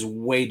person is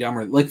way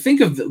dumber. Like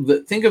think of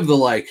the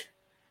like,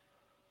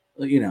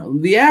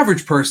 the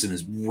average person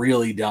is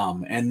really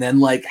dumb, and then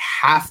like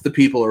half the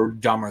people are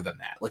dumber than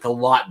that, like a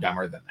lot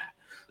dumber than that.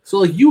 So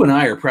like you and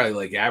I are probably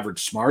like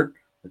average smart,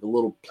 like a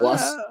little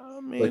plus.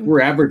 Like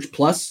we're average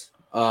plus.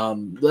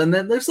 And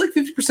then there's like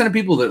 50% of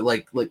people that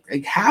like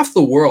half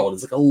the world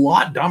is like a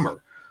lot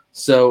dumber.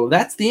 So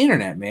that's the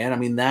internet, man. I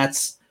mean,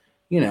 that's,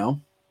 they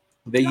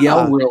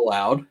yell real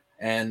loud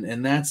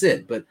and that's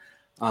it. But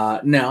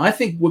no, I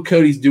think what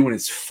Cody's doing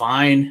is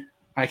fine.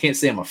 I can't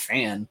say I'm a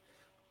fan,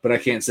 but I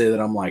can't say that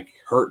I'm like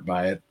hurt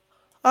by it.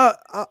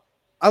 I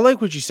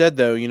like what you said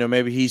though.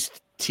 Maybe he's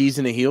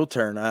teasing a heel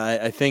turn.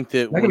 I think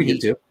that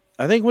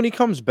when he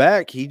comes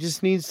back, he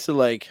just needs to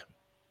like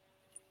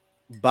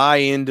buy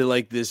into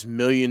like this $1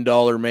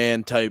 million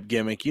man type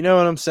gimmick. You know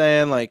what I'm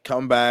saying? Like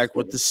come back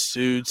with the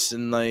suits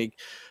and like,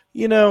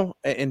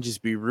 and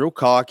just be real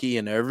cocky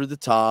and over the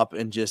top,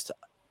 and just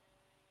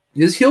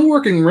his heel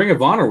work in Ring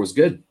of Honor was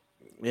good.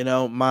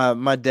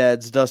 My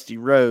dad's Dusty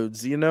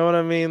Rhodes. You know what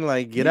I mean?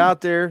 Like get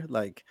out there.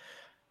 Like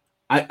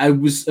I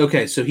was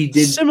okay. So he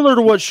did similar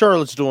to what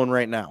Charlotte's doing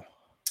right now.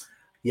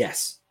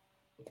 Yes,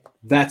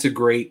 that's a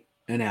great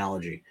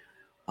analogy.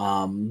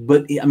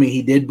 But I mean,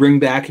 he did bring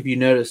back, if you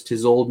noticed,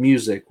 his old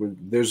music where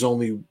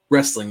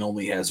wrestling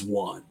only has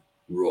one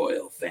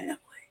royal family.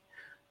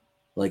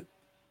 Like,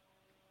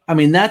 I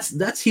mean,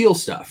 that's heel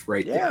stuff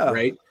right there,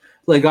 right?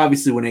 Like,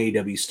 obviously, when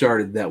AEW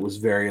started, that was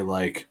very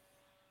like,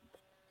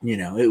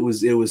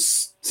 it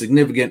was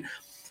significant.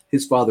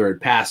 His father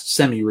had passed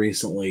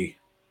semi-recently.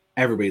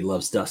 Everybody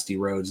loves Dusty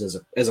Rhodes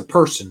as a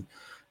person,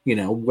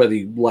 whether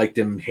you liked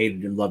him,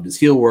 hated him, loved his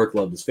heel work,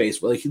 loved his face.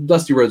 But like,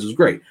 Dusty Rhodes was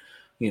great.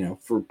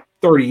 for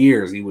 30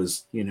 years he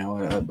was,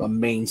 a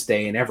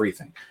mainstay in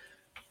everything.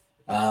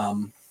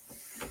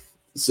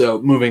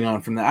 So moving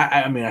on from that,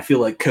 I feel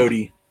like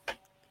Cody,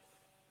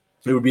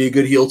 it would be a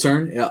good heel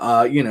turn.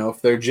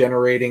 If they're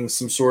generating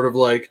some sort of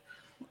like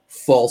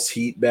false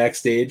heat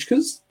backstage,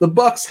 because the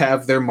Bucks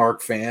have their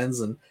Mark fans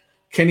and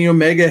Kenny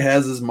Omega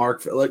has his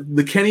Mark. Like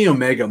the Kenny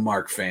Omega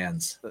Mark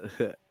fans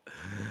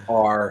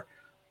are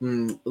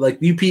like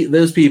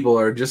those people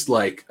are just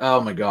like, oh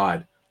my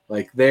god,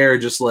 like they're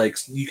just like,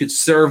 you could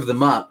serve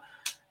them up,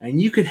 and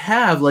you could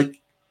have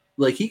like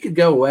he could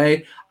go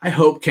away. I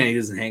hope Kenny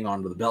doesn't hang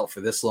on to the belt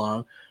for this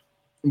long.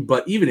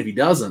 But even if he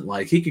doesn't,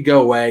 like he could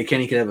go away,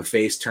 Kenny could have a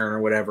face turn or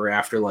whatever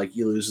after like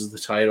he loses the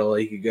title.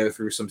 He could go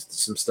through some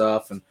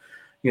stuff and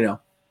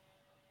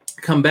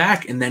come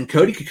back, and then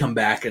Cody could come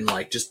back and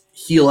like just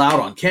heel out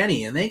on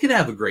Kenny, and they could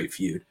have a great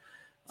feud.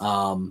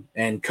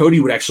 And Cody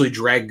would actually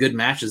drag good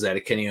matches out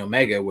of Kenny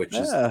Omega, which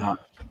is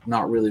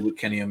not really what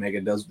Kenny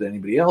Omega does with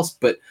anybody else.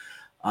 But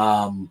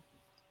so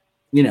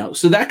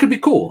that could be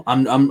cool.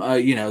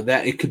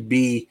 That it could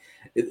be.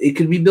 It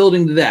could be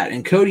building to that,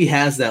 and Cody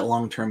has that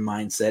long-term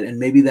mindset, and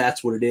maybe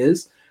that's what it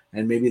is,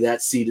 and maybe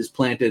that seed is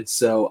planted.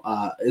 So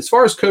as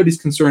far as Cody's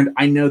concerned,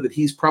 I know that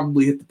he's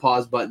probably hit the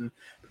pause button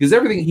because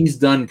everything he's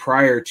done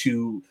prior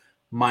to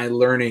my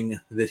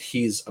learning that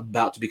he's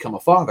about to become a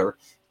father,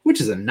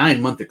 which is a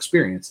 9-month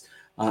experience,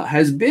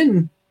 has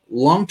been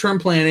long-term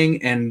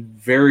planning and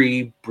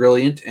very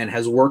brilliant and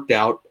has worked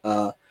out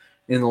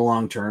in the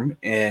long term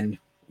and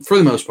for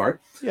the most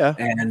part. Yeah.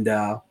 And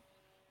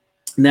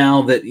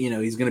now that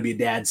he's going to be a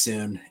dad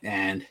soon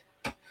and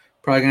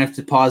probably going to have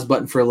to pause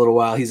button for a little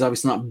while, he's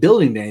obviously not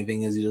building to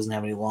anything as he doesn't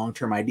have any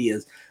long-term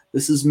ideas.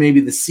 This is maybe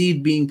the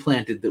seed being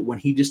planted that when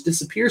he just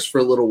disappears for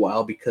a little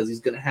while because he's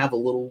going to have a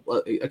little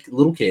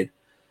kid,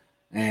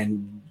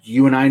 and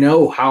you and I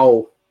know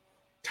how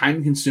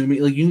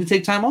time-consuming. Like you need to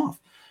take time off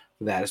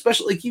for that,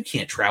 especially like you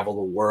can't travel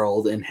the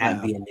world and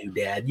be a new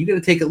dad. You got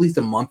to take at least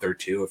a month or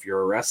two if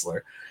you're a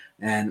wrestler,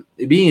 and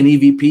being an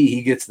EVP,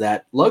 he gets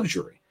that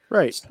luxury.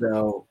 Right.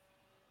 So.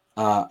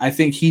 I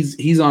think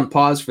he's on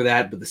pause for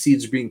that, but the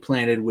seeds are being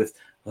planted with,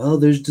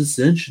 there's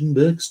dissension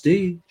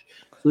backstage,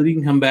 so that he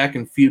can come back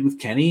and feud with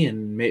Kenny,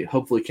 and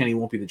hopefully Kenny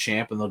won't be the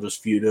champ, and they'll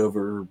just feud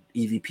over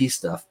EVP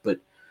stuff. But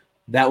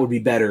that would be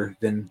better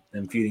than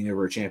them feuding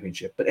over a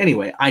championship. But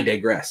anyway, I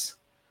digress.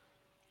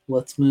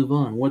 Let's move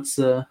on. What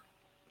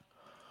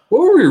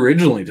were we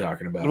originally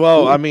talking about?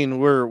 Well, I mean,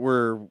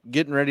 we're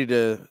getting ready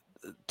to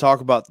talk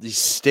about the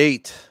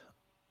state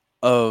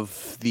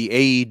of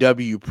the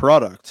AEW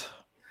product.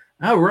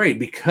 Oh, right,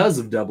 because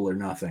of Double or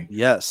Nothing.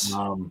 Yes.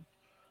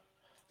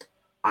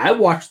 I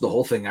watched the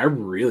whole thing. I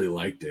really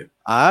liked it.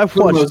 I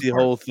watched the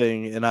whole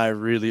thing, and I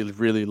really,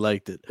 really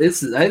liked it.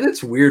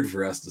 It's weird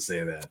for us to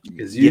say that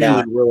because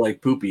usually we're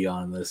like poopy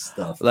on this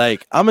stuff.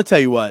 Like, I'm gonna tell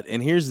you what,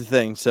 and here's the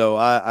thing. So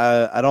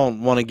I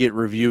don't want to get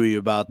reviewy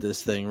about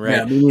this thing, right?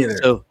 Yeah, me neither.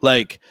 So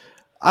like,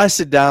 I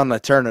sit down and I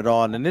turn it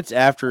on, and it's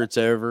after it's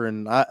over,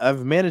 and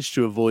I've managed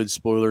to avoid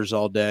spoilers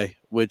all day,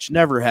 which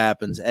never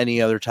happens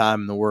any other time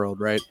in the world,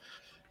 right?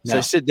 So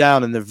I sit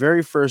down, and the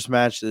very first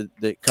match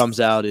that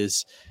comes out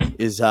is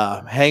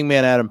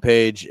Hangman Adam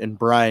Page and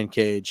Brian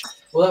Cage.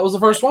 Well, that was the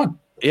first one.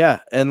 Yeah,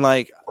 and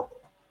like,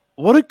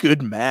 what a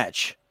good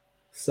match.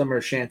 Summer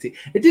Shanty.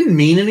 It didn't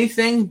mean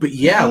anything, but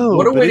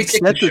what a way to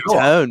kick the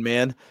tone,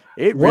 man.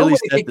 It really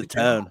set the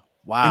tone.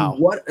 Wow.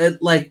 And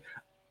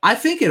I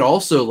think it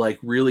also like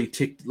really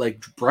ticked.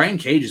 Like Brian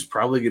Cage is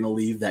probably going to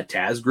leave that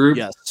Taz group.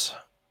 Yes.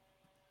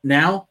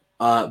 Now.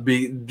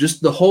 Be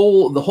just the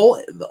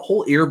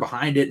whole ear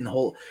behind it and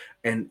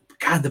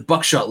God, the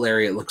buckshot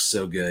lariat looks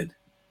so good.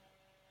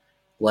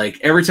 Like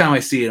every time I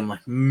see it, I'm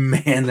like,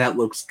 man, that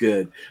looks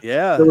good.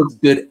 Yeah, it looks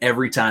good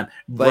every time.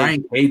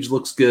 Brian Cage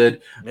looks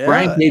good. Yeah.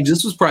 Brian Cage,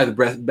 this was probably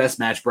the best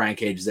match Brian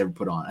Cage has ever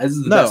put on.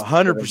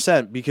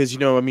 100%. Because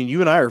I mean,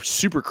 you and I are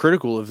super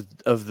critical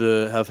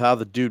of how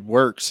the dude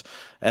works,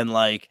 and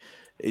like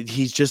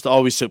he's just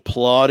always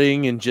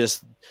applauding and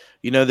just.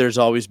 There's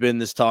always been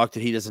this talk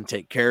that he doesn't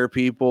take care of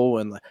people,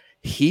 and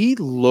he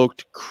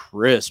looked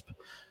crisp.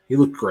 He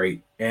looked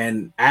great.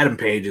 And Adam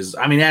Page is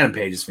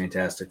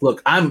fantastic.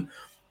 Look, I'm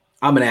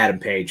an Adam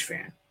Page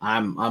fan.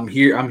 I'm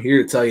here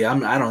to tell you,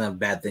 I don't have a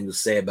bad thing to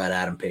say about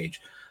Adam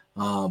Page.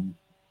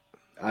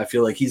 I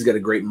feel like he's got a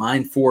great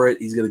mind for it.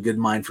 He's got a good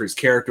mind for his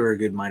character, a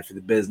good mind for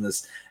the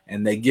business,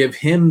 and they give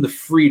him the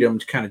freedom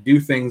to kind of do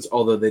things,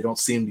 although they don't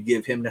seem to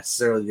give him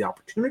necessarily the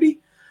opportunity.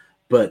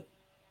 But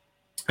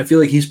I feel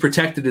like he's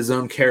protected his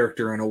own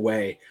character in a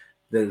way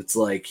that it's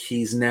like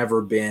he's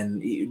never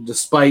been,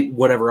 despite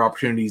whatever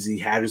opportunities he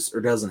has or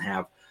doesn't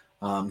have,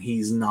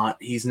 he's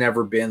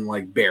never been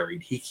like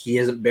buried. He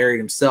hasn't buried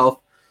himself.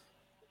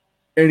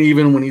 And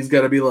even when he's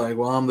got to be like,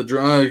 well, I'm the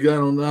drug,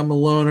 I'm a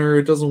loner,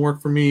 it doesn't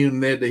work for me,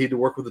 and they had to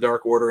work with the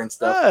Dark Order and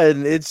stuff.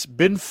 And it's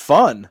been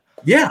fun.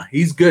 Yeah,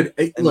 he's good.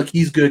 Look,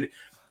 he's good.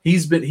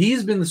 He's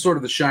been the sort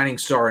of the shining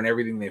star in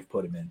everything they've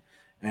put him in,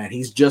 and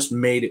he's just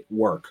made it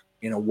work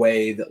in a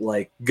way that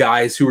like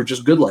guys who are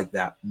just good like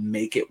that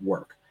make it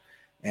work.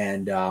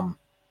 And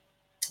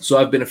So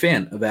I've been a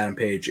fan of Adam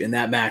Page, and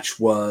that match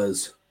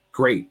was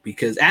great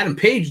because Adam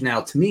Page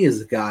now to me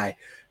is a guy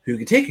who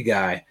can take a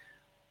guy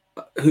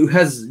who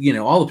has,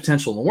 all the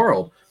potential in the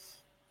world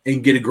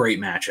and get a great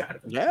match out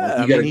of it.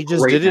 Yeah, he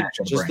just did it.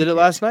 Just did it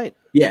last night.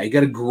 Yeah, he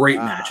got a great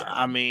match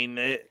out of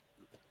it.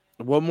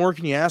 What more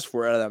can you ask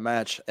for out of that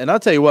match? And I'll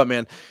tell you what,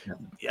 man,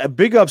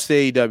 big ups to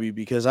AEW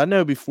because I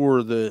know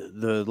before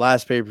the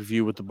last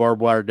pay-per-view with the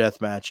barbed wire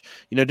death match,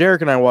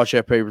 Derek and I watched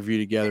that pay-per-view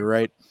together,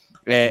 right?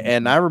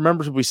 And I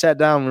remember we sat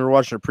down, we were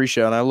watching a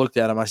pre-show, and I looked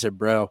at him, I said,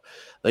 bro,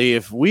 like,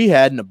 if we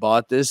hadn't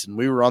bought this and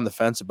we were on the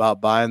fence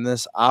about buying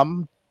this,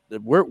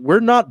 we're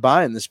not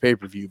buying this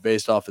pay-per-view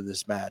based off of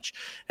this match.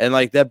 And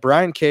like that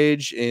Brian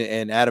Cage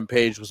and Adam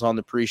Page was on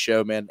the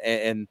pre-show, man,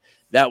 and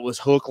that was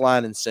hook,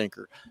 line, and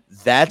sinker.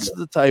 That's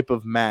the type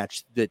of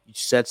match that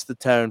sets the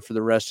tone for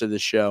the rest of the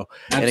show.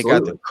 Absolutely. And it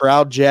got the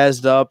crowd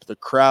jazzed up. The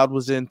crowd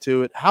was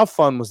into it. How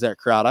fun was that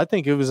crowd? I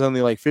think it was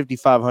only like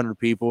 5,500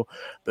 people,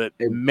 but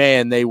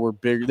man, they were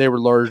big. They were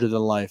larger than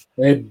life.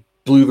 They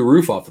blew the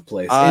roof off the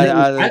place.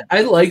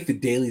 I like the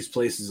Daily's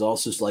place is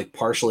also like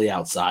partially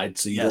outside,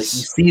 so you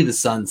see the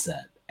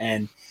sunset,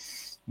 and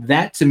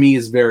that to me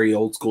is very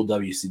old school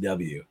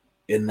WCW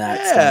in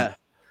that sense.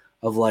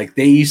 Of like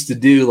they used to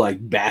do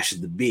like Bash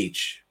at the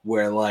Beach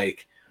where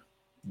like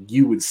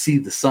you would see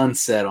the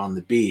sunset on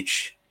the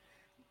beach,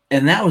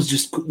 and that was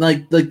just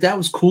like that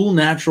was cool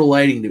natural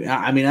lighting to me.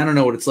 I mean, I don't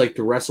know what it's like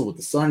to wrestle with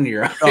the sun in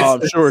your eyes. Oh,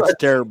 I'm sure it's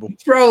terrible.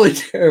 It's probably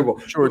terrible.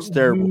 I'm sure it's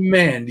terrible.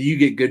 Man, do you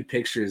get good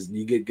pictures and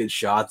you get good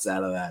shots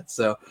out of that.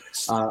 So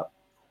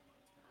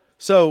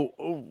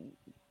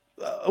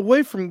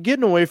away from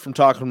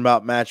talking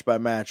about match by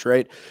match,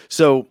 right?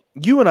 So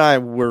you and I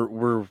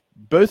were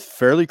both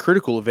fairly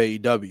critical of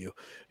AEW,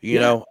 you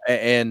know,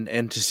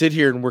 and to sit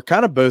here and we're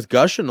kind of both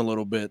gushing a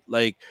little bit,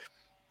 like,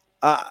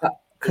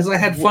 because I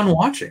had fun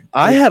watching.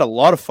 I had a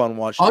lot of fun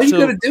watching. All you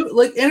gotta do,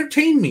 like,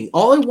 entertain me.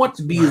 All I want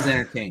to be is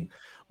entertained.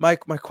 My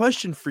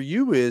question for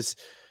you is,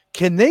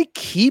 can they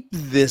keep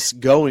this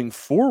going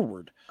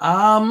forward?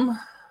 Can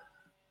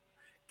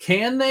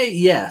they?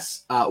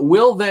 Yes.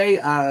 Will they?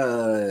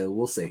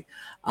 We'll see.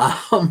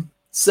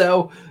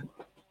 So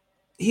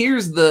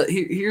here's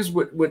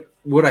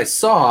what I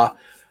saw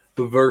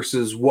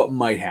versus what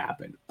might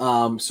happen.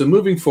 So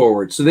moving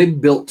forward, so they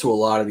built to a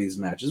lot of these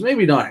matches.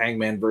 Maybe not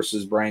Hangman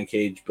versus Brian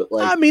Cage, but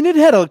like, I mean, it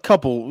had a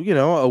couple,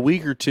 a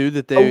week or two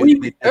that a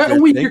week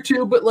or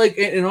two, but like,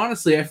 and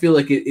honestly, I feel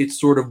like it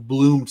sort of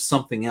bloomed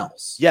something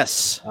else.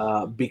 Yes.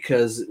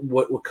 Because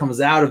what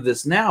comes out of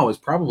this now is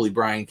probably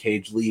Brian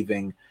Cage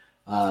leaving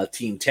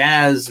Team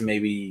Taz,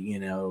 maybe,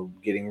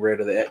 getting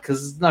rid of that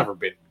because it's never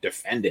been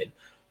defended,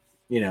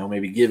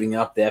 maybe giving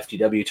up the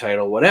FTW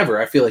title,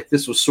 whatever. I feel like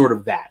this was sort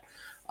of that.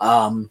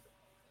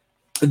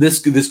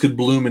 This could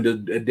bloom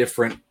into a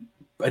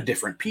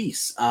different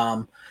piece.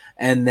 And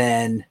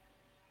then,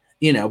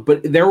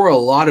 but there was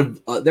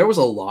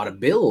a lot of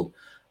build.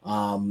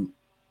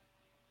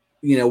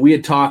 We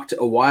had talked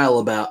a while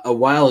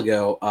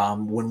ago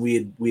when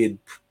we had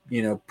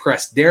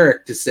pressed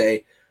Derek to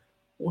say,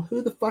 well,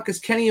 who the fuck is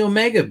Kenny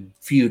Omega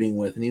feuding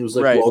with? And he was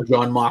like, right. Well,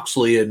 John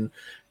Moxley and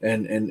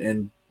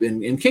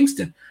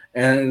Kingston.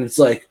 And it's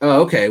like,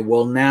 oh, okay,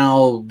 well,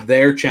 now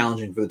they're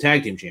challenging for the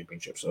tag team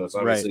championship. So it's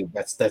obviously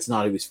that's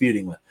not who he was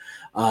feuding with.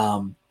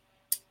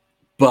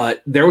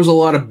 But there was a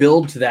lot of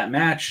build to that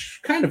match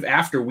kind of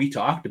after we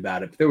talked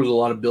about it. But there was a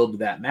lot of build to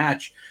that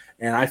match.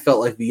 And I felt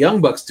like the Young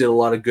Bucks did a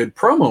lot of good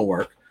promo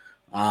work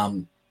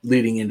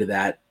leading into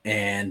that.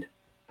 And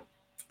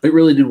it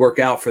really did work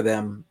out for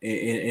them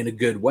in a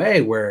good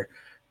way where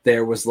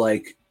there was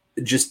like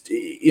just,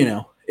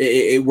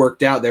 it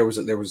worked out. There was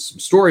some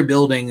story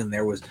building and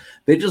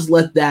they just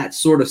let that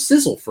sort of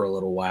sizzle for a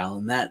little while.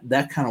 And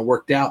that kind of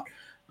worked out.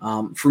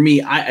 For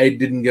me, I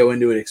didn't go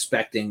into it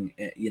expecting,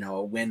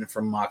 a win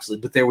from Moxley,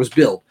 but there was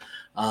build.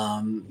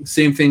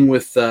 Same thing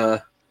with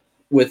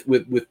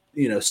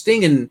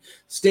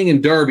Sting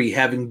and Darby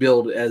having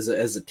build as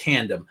a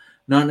tandem,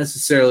 not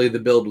necessarily the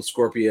build with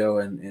Scorpio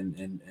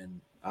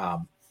and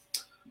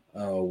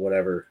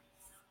whatever.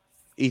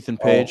 Ethan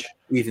Page.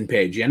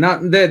 Yeah,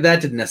 not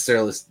that didn't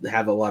necessarily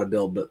have a lot of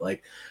build, but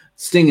like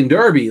Sting and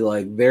Darby,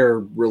 like their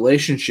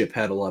relationship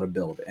had a lot of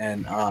build,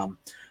 and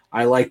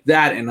I liked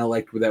that, and I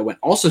liked where that went.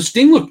 Also,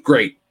 Sting looked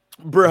great,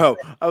 bro.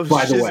 I was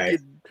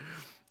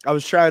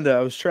trying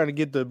to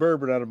get the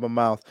bourbon out of my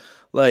mouth.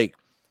 Like,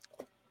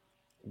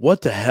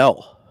 what the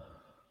hell?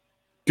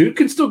 Dude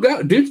can still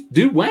go.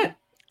 Dude went.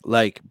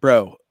 Like,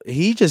 bro,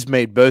 he just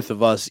made both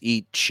of us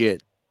eat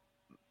shit.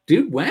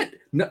 Dude went.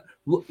 No,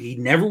 look, he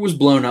never was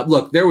blown up.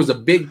 Look, there was a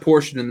big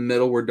portion in the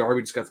middle where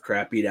Darby just got the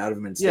crap beat out of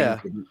him and Sting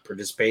couldn't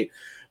participate.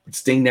 But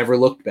Sting never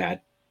looked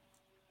bad.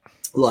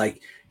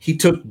 Like, he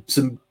took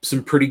some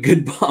pretty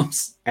good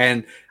bumps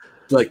and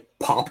like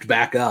popped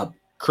back up.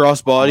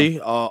 Crossbody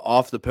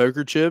off the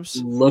poker chips.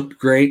 Looked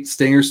great.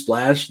 Stinger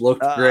splash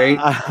looked great.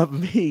 I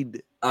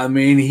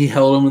mean, he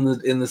held him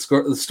in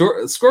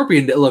the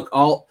Scorpion. Look,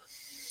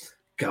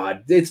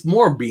 God, it's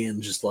more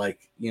being just like,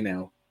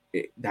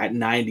 that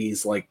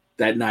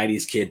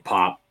 90s kid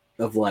pop.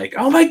 of like,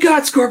 oh my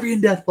god,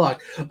 Scorpion Deathlock,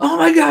 oh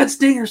my god,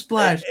 Stinger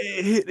Splash.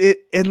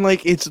 And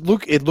like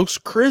it looks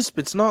crisp.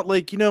 It's not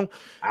like, the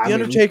I mean,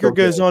 Undertaker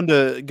it's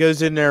okay.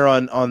 goes in there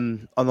on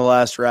the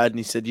last ride, and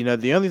he said,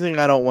 the only thing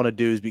I don't want to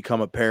do is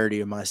become a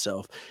parody of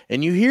myself.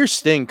 And you hear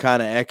Sting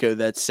kind of echo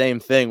that same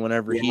thing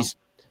whenever Yeah.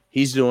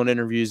 he's doing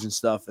interviews and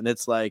stuff, and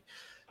it's like,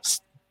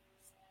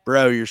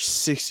 bro, you're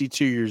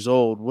 62 years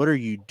old. What are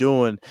you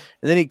doing?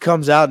 And then he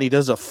comes out and he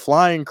does a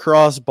flying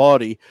cross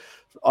body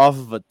off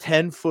of a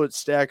 10-foot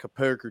stack of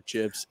poker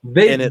chips.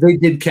 They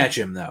did catch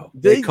him though.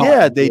 They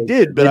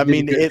did, but I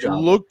mean, a good it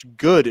job. looked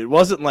good. It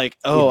wasn't like,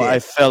 oh, did. I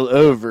fell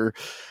over.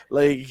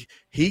 Like,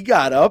 he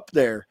got up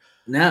there.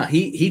 No,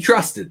 he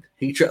trusted.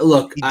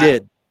 Look, He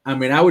did. I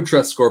mean, I would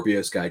trust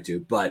Scorpio Sky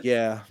too, but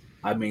Yeah.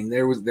 I mean,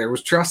 there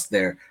was trust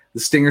there. The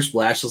Stinger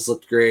Splashes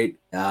looked great.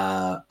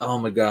 Oh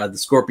my god, the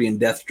Scorpion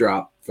Death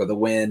Drop for the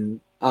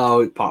win. Oh,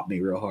 it popped me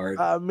real hard.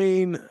 I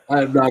mean,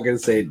 I'm not gonna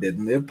say it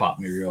didn't. It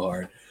popped me real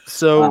hard.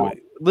 so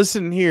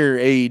listen here,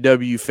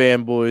 AEW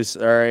fanboys.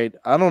 All right,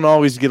 I don't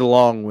always get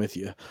along with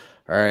you.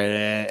 All right,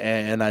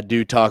 and I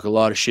do talk a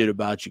lot of shit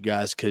about you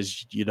guys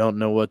because you don't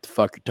know what the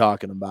fuck you're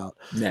talking about.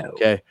 No.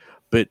 Okay,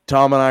 but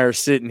Tom and I are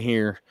sitting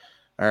here,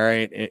 all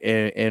right,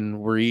 and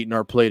we're eating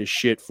our plate of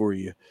shit for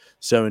you.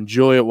 So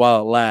enjoy it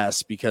while it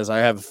lasts, because I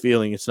have a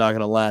feeling it's not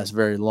going to last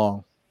very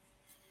long.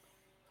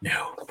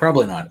 No,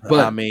 probably not. But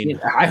I mean,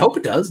 I hope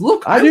it does.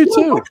 Look, I do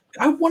too.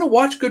 I want to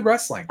watch good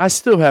wrestling. I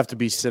still have to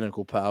be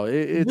cynical, pal.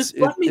 Just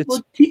let me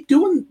keep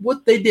doing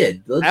what they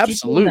did. Let's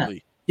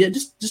absolutely. Yeah,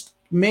 just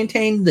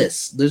maintain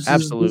this. This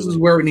is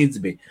where it needs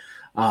to be.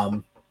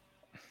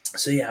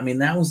 So yeah, I mean,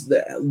 that was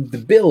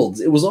the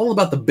builds. It was all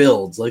about the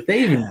builds. Like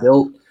they even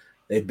built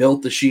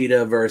the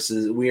Sheeta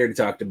versus, we already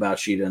talked about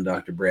Sheeta and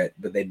Dr. Britt,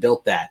 but they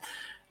built that.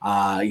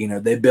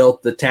 They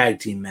built the tag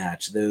team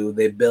match.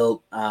 They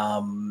built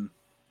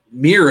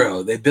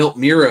Miro. They built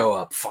Miro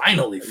up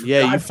finally.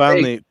 Yeah, you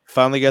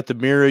finally got the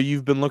Miro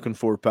you've been looking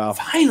for, pal.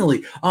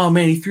 Finally. Oh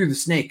man, he threw the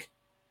snake.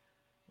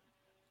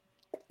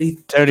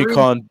 Tony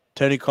Khan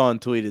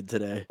tweeted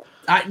today.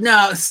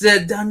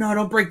 Said no,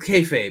 don't break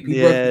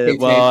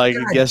kayfabe.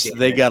 I guess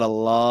they got a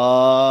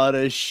lot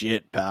of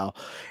shit, pal.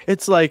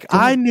 It's like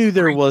I knew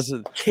there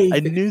wasn't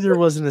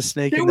a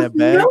snake in that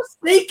bag. No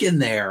snake in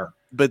there.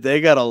 But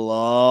they got a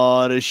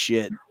lot of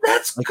shit.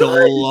 That's like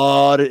good. A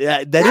lot of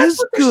that is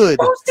what good.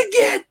 Supposed to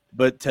get.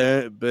 But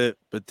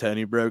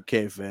Tony broke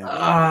kayfabe.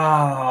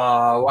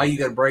 Why you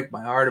gotta break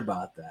my heart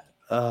about that?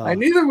 I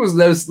knew there was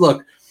those.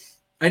 Look,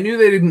 I knew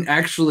they didn't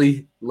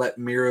actually let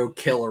Miro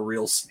kill a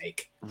real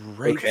snake.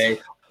 Right. Okay.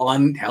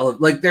 On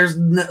like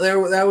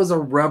that was a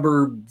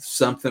rubber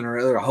something or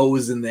other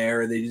hose in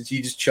there.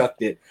 He just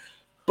chucked it.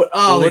 But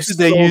what did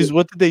they use?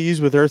 What did they use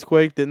with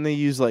Earthquake? Didn't they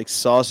use like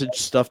sausage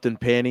stuffed in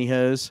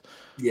pantyhose?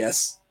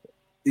 Yes.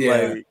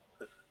 Yeah.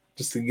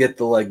 Just to get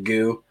the like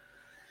goo.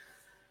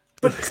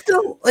 But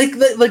still, like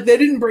they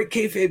didn't break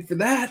kayfabe for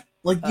that.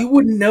 Like you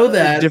wouldn't know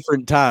that.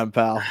 Different time,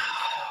 pal. Oh man,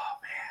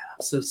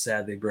 I'm so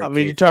sad they broke. I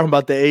mean, you're talking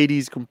about the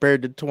 '80s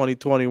compared to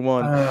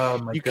 2021. Oh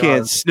my you God.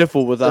 Can't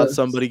sniffle without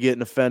somebody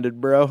getting offended,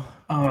 bro.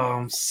 Oh,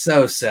 I'm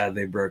so sad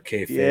they broke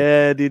kayfabe.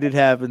 Yeah, dude, it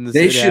happens.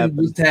 They should have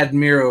just had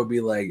Miro be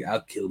like,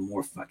 "I'll kill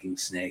more fucking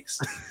snakes."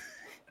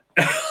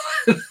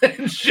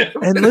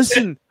 And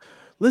listen.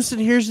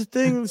 Here's the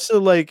thing. So,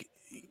 like,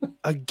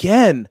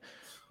 again,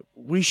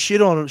 we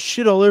shit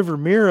all over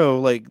Miro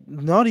like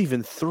not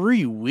even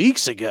 3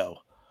 weeks ago.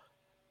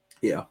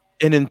 Yeah.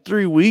 And in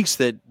 3 weeks,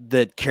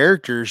 that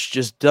character's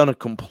just done a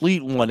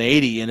complete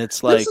 180, and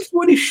it's like this is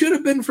what he should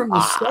have been from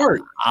the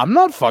start. I'm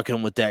not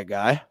fucking with that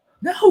guy.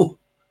 No,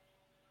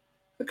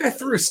 that guy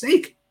threw a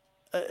snake.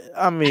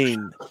 I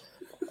mean,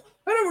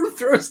 I don't want to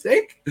throw a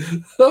snake.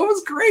 That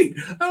was great.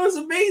 That was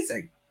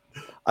amazing.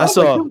 I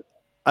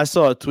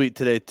saw a tweet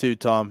today too,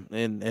 Tom,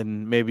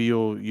 and maybe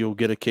you'll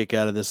get a kick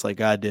out of this like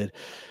I did.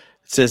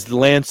 It says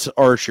Lance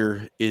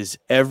Archer is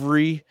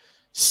every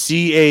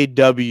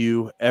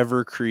CAW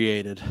ever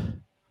created.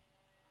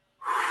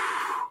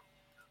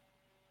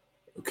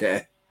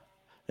 Okay.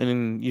 And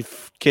in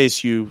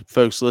case you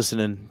folks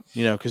listening,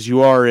 because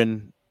you are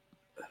in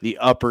the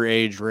upper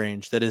age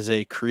range, that is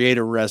a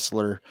creator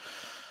wrestler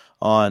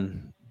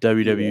on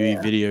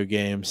WWE video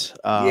games.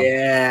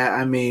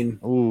 I mean,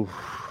 ooh.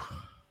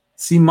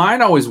 See,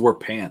 mine always wore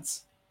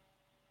pants.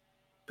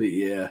 But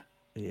yeah.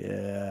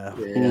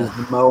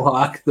 The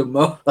Mohawk.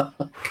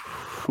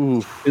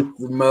 Oof. It's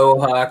the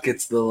Mohawk.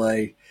 It's the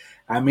like.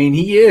 I mean,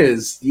 he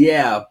is,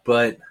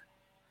 but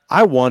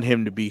I want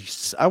him to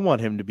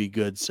be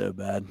good so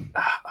bad.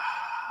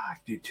 I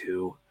do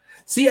too.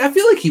 See, I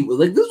feel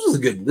like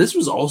this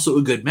was also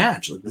a good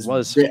match. Like this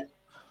was.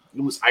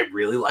 I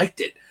really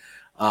liked it.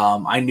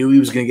 I knew he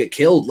was going to get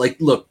killed. Like,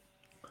 look,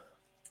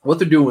 what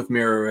they're doing with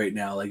Miro right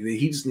now, like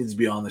he just needs to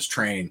be on this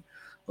train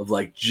of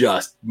like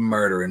just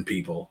murdering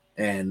people.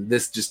 And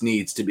this just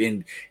needs to be.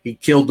 And he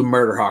killed the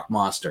Murder Hawk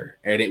monster,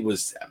 and it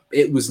was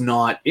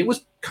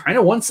kind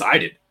of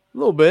one-sided. A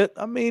little bit.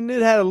 I mean,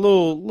 it had a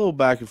little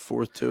back and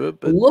forth to it,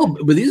 but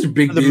but these are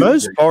big. For the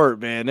most part,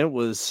 man, it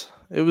was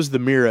It was the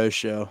Miro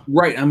show.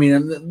 Right. I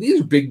mean,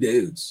 these are big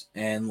dudes,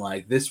 and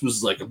like this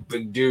was like a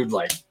big dude,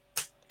 like,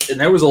 and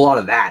there was a lot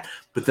of that.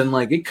 But then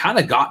like it kind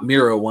of got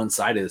Miro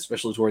one-sided,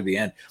 especially toward the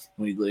end.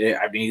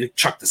 He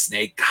chucked the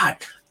snake. God,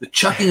 the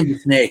chucking of the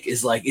snake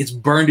is like it's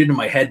burned into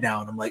my head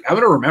now, and I'm like, I'm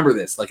gonna remember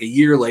this like a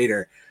year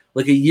later,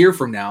 like a year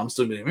from now. I'm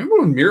still gonna remember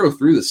when Miro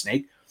threw the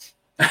snake.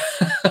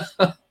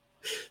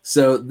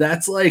 So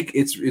that's like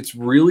it's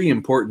really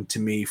important to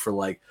me for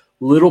like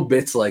little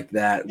bits like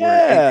that.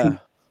 Yeah.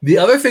 The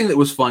other thing that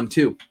was fun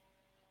too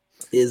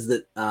is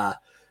that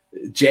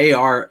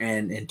JR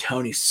and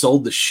Tony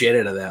sold the shit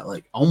out of that.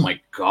 Like, oh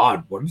my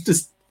God, what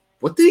did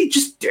he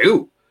just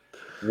do?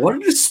 What a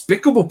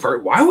despicable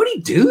person. Why would he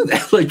do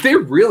that? Like, they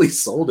really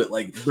sold it.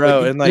 Like,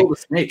 bro, like and like the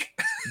snake.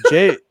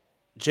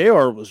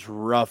 JR was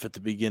rough at the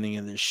beginning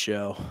of this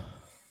show.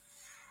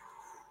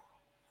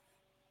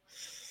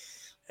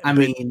 I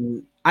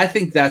mean, I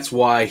think that's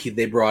why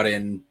they brought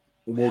in,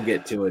 we'll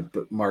get to it,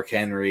 but Mark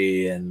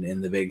Henry and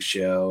in the Big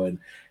Show, and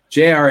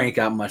JR ain't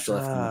got much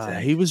left in the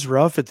tank. He was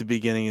rough at the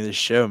beginning of this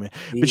show, man.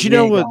 But you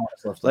know what?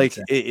 Like,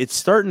 it's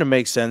starting to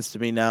make sense to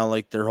me now,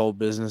 like their whole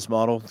business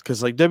model.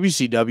 Because like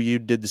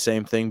WCW did the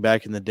same thing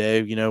back in the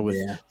day, you know, with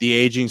the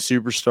aging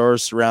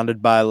superstars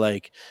surrounded by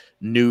like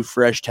new,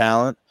 fresh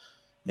talent.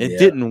 It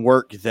didn't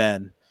work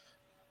then.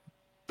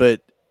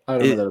 But I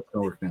don't know that it's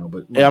going to work now.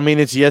 But I mean,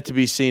 it's yet to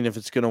be seen if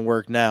it's going to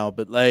work now.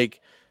 But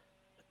like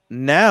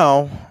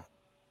now,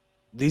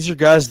 these are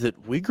guys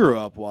that we grew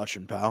up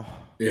watching, pal.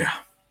 Yeah.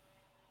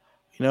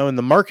 You know, and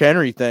the Mark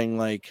Henry thing,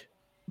 like,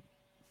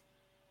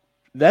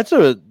 that's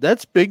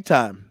big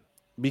time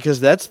because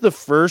that's the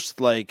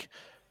first like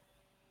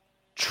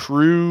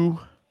true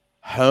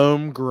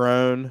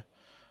homegrown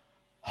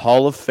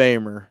Hall of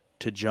Famer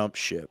to jump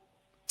ship.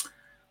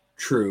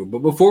 True, but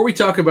before we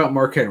talk about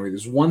Mark Henry,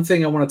 there's one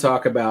thing I want to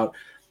talk about.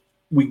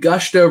 We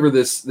gushed over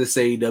this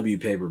AEW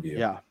pay-per-view.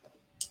 Yeah,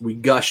 we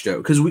gushed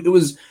over because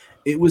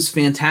it was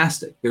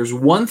fantastic. There's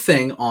one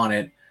thing on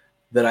it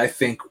that I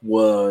think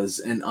was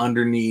an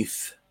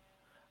underneath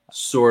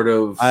sort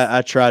of.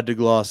 I tried to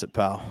gloss it,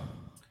 pal.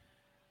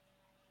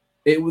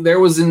 There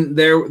was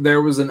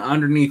an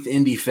underneath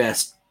Indie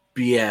Fest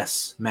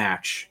BS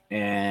match,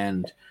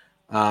 and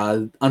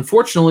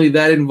unfortunately,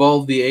 that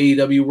involved the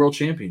AEW World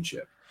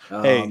Championship.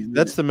 Hey,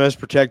 that's the most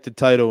protected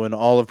title in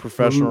all of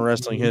professional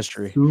wrestling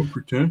history. So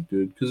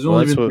protected because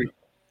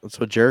that's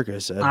what Jericho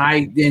said.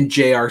 And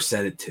JR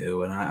said it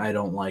too, and I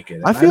don't like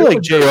it. I feel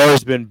like JR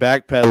has been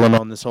backpedaling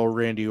on this whole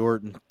Randy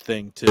Orton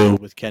thing too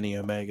with Kenny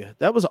Omega.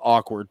 That was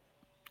awkward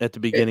at the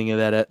beginning of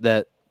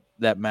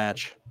that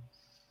match.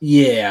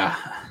 Yeah.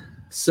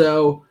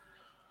 So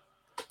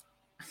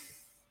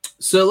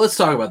let's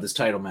talk about this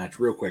title match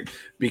real quick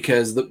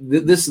because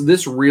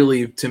this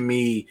really to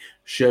me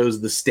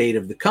shows the state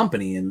of the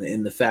company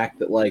in the fact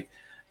that like,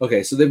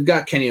 okay, so they've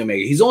got Kenny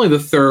Omega. He's only the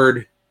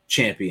third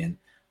champion.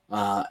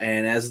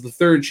 And as the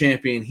third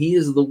champion, he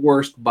is the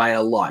worst by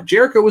a lot.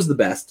 Jericho was the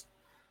best.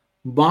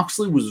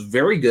 Moxley was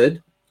very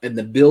good, and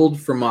the build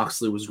for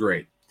Moxley was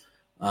great.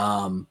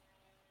 But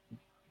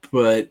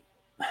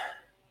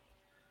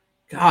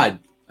God,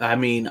 I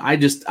mean, I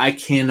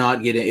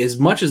cannot get it. As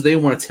much as they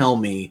want to tell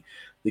me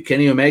that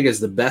Kenny Omega is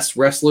the best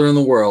wrestler in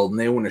the world, and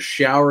they want to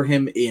shower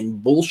him in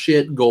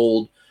bullshit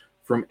gold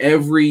from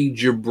every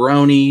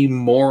jabroni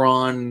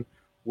moron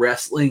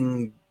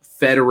wrestling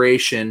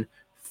federation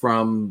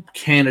from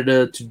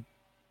Canada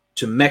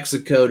to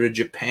Mexico to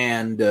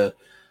Japan to,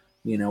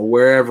 you know,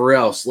 wherever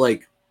else.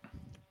 Like,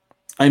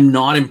 I'm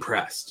not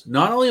impressed.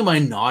 Not only am I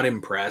not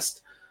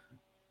impressed,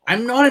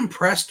 I'm not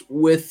impressed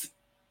with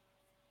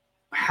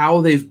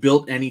how they've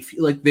built any,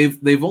 like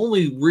they've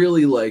only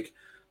really like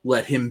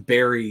let him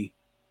bury,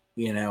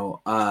 you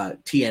know,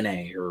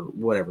 TNA or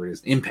whatever it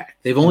is,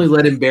 Impact. They've only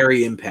let him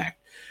bury Impact.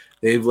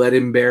 They've let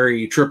him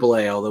bury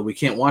AAA, although we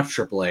can't watch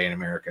AAA in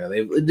America.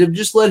 They've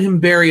just let him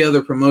bury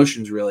other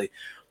promotions, really.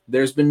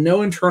 There's been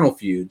no internal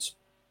feuds.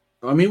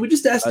 I mean, we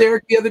just asked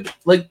Derek the other,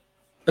 like,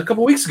 a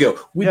couple weeks ago.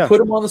 We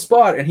put him on the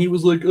spot, and he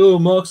was like, oh,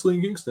 Moxley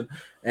and Kingston.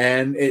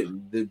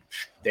 And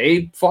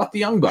they fought the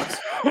Young Bucks.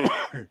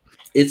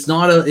 It's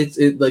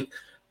like,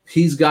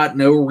 he's got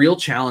no real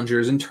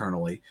challengers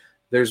internally.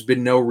 There's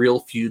been no real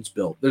feuds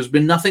built. There's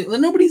been nothing.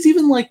 Nobody's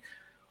even like,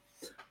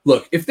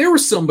 look, if there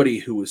was somebody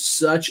who was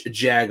such a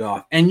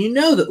jagoff, and you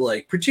know that,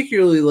 like,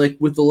 particularly like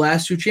with the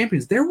last two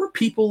champions, there were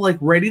people like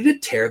ready to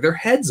tear their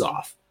heads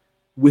off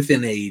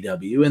within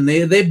AEW, and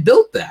they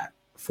built that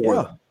for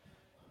them.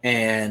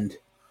 And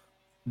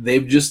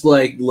they've just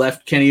like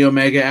left Kenny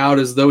Omega out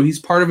as though he's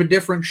part of a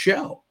different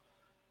show.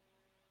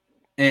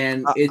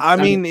 And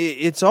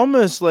it's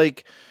almost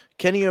like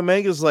Kenny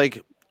Omega's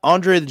like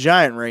Andre the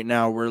Giant right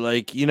now, where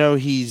like, you know,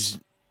 he's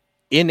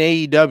in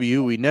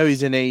AEW. We know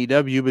he's in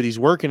AEW, but he's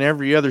working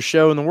every other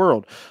show in the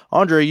world.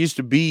 Andre used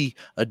to be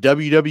a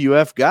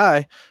WWF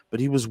guy, but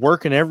he was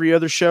working every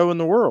other show in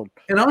the world.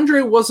 And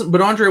Andre wasn't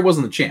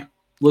the champ.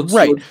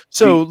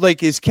 So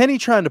like, is Kenny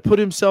trying to put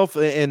himself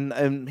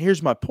and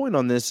here's my point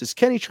on this, is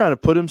Kenny trying to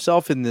put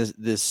himself in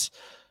this,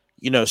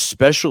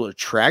 special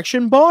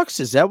attraction box?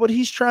 Is that what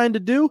he's trying to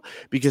do?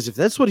 Because if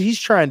that's what he's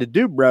trying to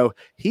do, bro,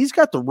 he's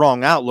got the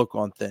wrong outlook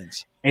on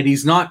things. And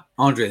he's not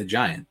Andre the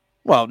Giant.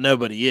 Well,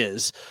 nobody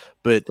is,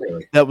 but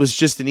Clearly. that was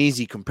just an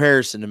easy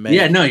comparison to make.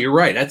 Yeah, no, you're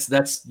right.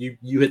 That's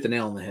you hit the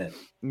nail on the head.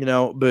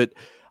 But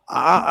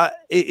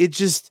it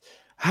just,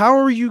 how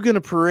are you going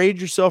to parade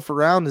yourself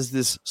around as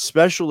this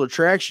special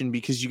attraction?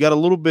 Because you've got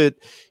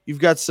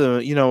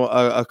some,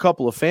 a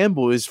couple of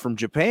fanboys from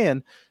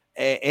Japan,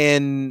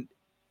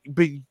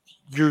 but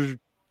you're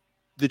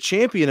the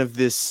champion of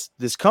this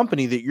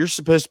company that you're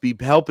supposed to be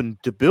helping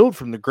to build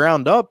from the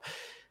ground up,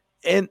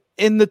 and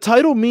the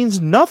title means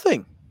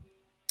nothing.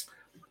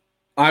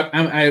 I'm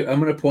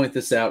going to point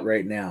this out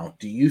right now.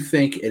 Do you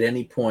think at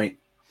any point,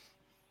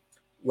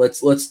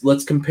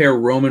 let's compare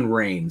Roman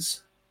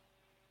Reigns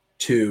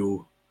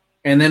to,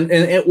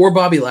 or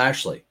Bobby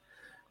Lashley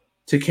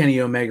to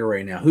Kenny Omega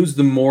right now? Who's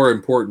the more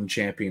important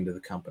champion to the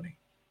company?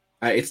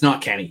 It's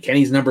not Kenny.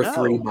 Kenny's number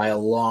 3 by a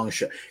long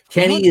shot.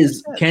 Kenny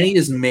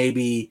is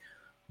maybe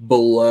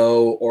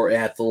below or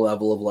at the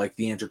level of like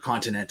the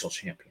Intercontinental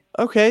Champion.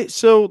 Okay,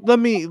 so let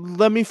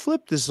me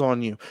flip this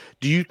on you.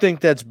 Do you think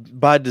that's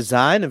by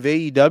design of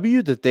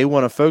AEW, that they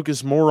want to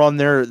focus more on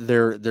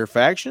their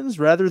factions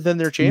rather than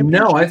their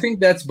championship? No, I think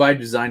that's by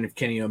design of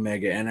Kenny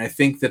Omega, and I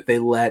think that they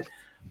let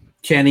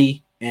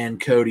Kenny and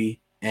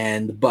Cody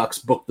and the Bucks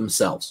book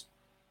themselves.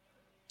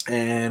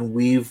 And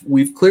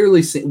we've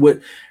clearly seen what,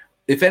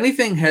 if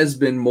anything has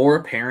been more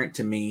apparent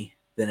to me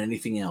than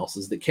anything else,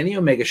 is that Kenny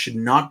Omega should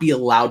not be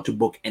allowed to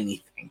book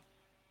anything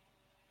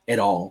at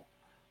all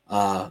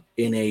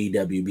in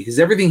AEW, because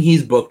everything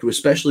he's booked,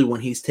 especially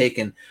when he's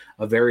taken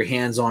a very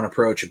hands-on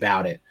approach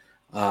about it,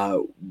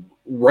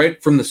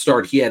 right from the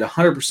start, he had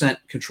 100%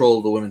 control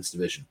of the women's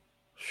division.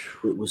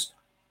 It was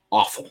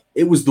awful.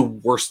 It was the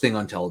worst thing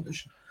on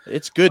television.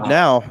 It's good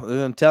now.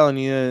 I'm telling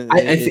you.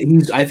 I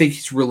think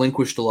he's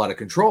relinquished a lot of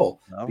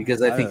control,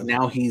 because I think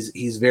now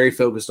he's very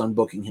focused on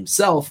booking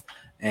himself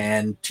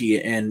and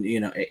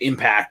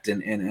Impact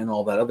and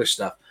all that other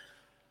stuff.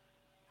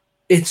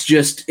 It's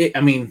just,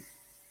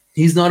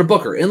 he's not a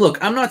booker. And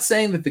look, I'm not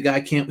saying that the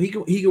guy can't. He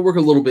can work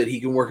a little bit.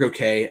 He can work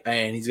okay,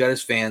 and he's got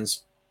his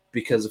fans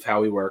because of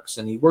how he works,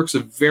 and he works a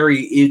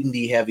very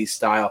indie heavy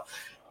style.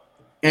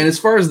 And as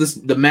far as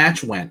the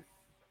match went,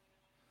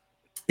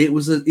 it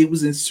was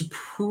a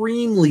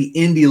supremely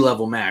indie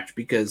level match,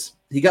 because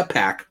he got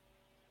Pac,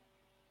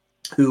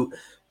 who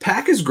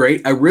Pac is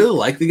great. I really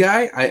like the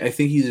guy. I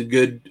think he's a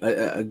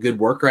good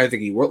worker. I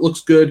think he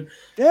looks good.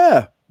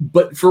 Yeah.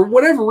 But for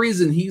whatever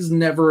reason, he's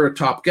never a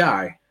top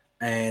guy.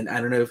 And I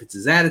don't know if it's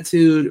his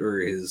attitude or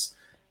his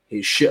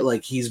shit.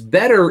 Like, he's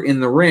better in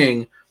the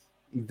ring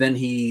than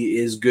he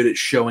is good at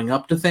showing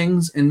up to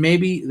things. And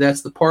maybe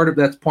that's part of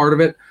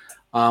it.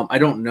 I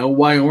don't know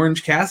why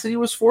Orange Cassidy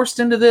was forced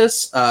into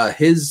this.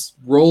 His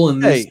role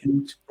in this. Hey,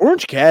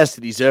 Orange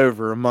Cassidy's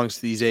over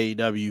amongst these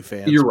AEW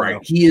fans. You're right.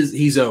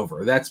 He's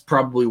over. That's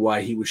probably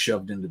why he was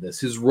shoved into this.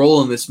 His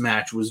role in this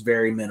match was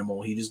very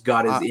minimal. He just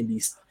got his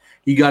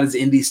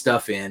indie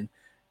stuff in.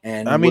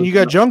 And you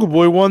got Jungle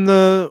Boy won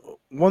the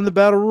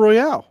Battle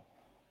Royale.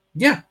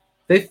 Yeah,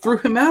 they threw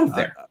him out of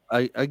there.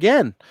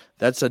 Again,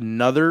 that's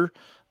another.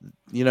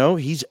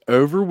 He's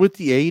over with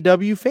the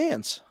AEW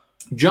fans.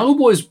 Jungle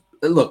Boy's.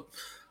 Look,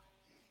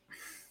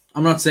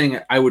 I'm not saying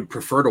I would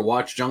prefer to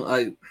watch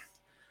Jungle.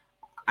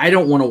 I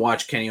don't want to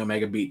watch Kenny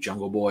Omega beat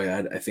Jungle Boy.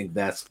 I think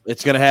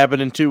it's going to happen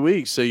in 2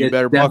 weeks, so you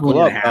better buckle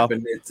up.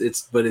 Happen.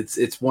 It's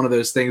one of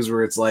those things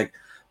where it's like,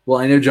 well,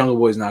 I know Jungle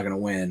Boy's not going to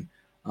win,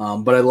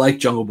 but I like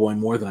Jungle Boy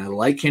more than I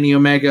like Kenny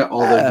Omega.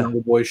 Although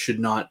Jungle Boy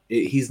should not,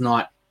 he's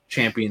not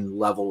champion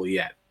level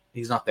yet.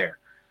 He's not there.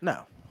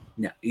 No,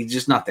 he's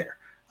just not there.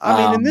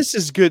 And this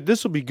is good.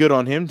 This will be good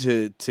on him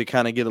to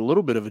kind of get a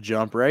little bit of a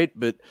jump, right?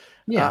 But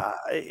yeah,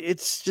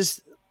 it's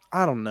just,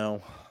 I don't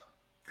know.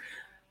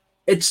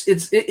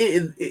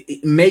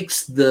 It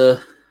makes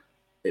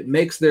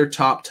their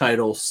top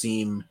title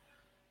seem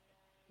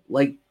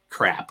like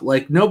crap.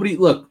 Like,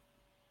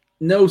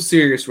 no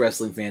serious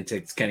wrestling fan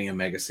takes Kenny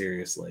Omega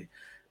seriously,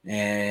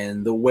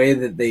 and the way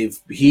that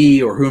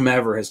he or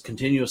whomever has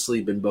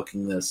continuously been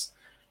booking this,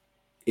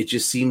 it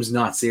just seems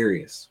not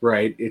serious,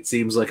 right? It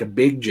seems like a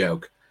big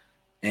joke.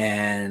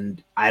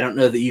 And I don't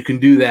know that you can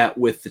do that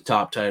with the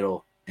top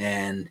title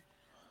and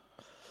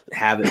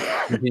have it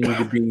continue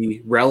to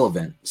be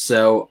relevant.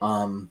 So,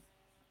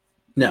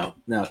 no,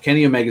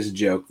 Kenny Omega's a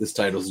joke. This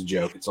title's a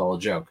joke. It's all a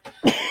joke.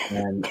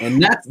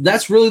 And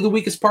that's really the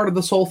weakest part of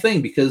this whole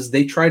thing, because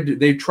they tried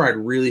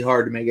really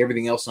hard to make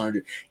everything else on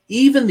it.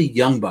 Even the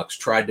Young Bucks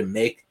tried to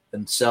make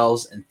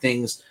themselves and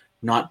things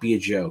not be a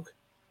joke.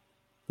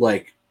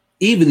 Like,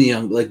 even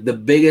the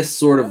biggest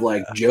sort of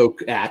like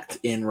joke act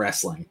in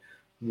wrestling,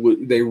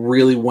 they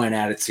really went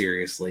at it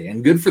seriously,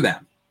 and good for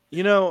them.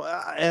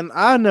 And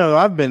I know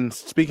I've been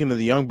speaking to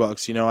the Young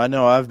Bucks. I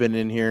know I've been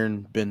in here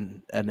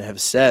and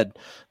have said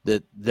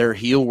that their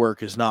heel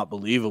work is not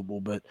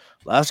believable, but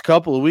last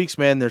couple of weeks,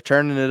 man, they're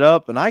turning it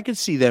up, and I could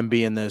see them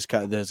being those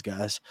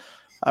guys.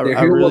 Their I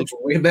hair really, looks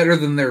way better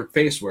than their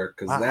face work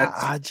because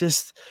I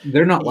just,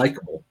 they're not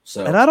likable.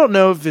 So and I don't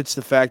know if it's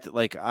the fact that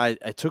like I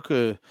took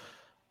a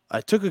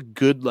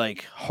good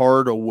like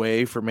hard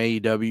away from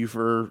AEW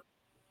for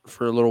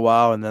a little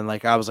while, and then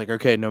like I was like,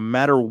 okay, no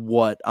matter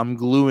what, I'm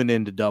gluing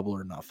into Double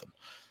or Nothing.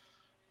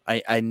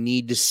 I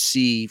need to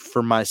see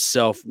for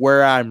myself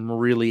where I'm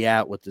really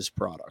at with this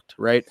product,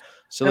 right?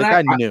 So and like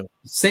I knew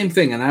same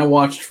thing, and I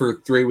watched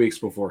for 3 weeks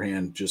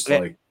beforehand, just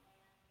like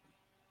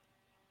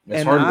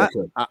as and hard as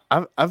I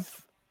could.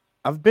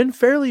 I've been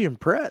fairly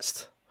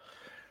impressed.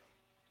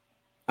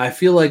 I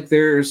feel like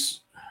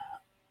there's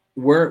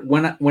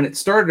when it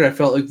started, I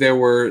felt like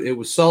it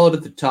was solid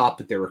at the top,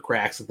 but there were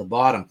cracks at the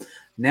bottom.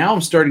 Now I'm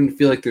starting to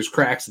feel like there's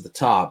cracks at the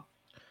top,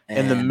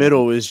 And the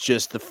middle is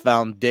just the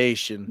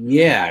foundation.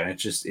 Yeah, and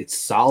it's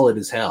solid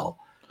as hell.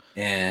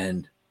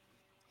 And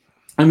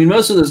I mean,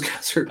 most of those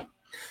guys are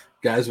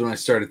guys when I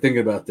started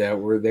thinking about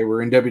that they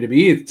were in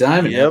WWE at the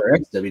time, and now they're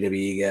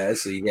ex-WWE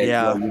guys. So you got you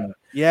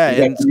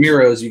got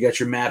your Miros, you got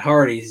your Matt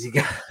Hardys, you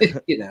got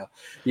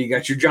you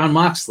got your John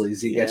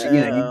Moxleys, you got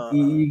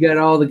you got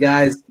all the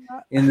guys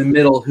in the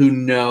middle who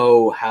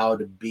know how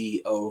to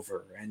be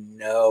over and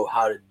know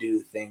how to do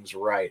things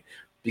right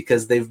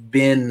because they've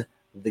been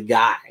the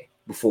guy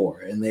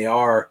before and they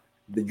are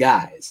the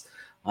guys.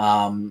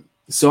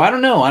 So I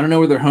don't know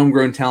where their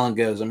homegrown talent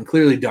goes. I mean,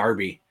 clearly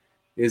Darby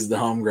is the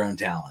homegrown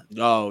talent.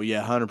 Oh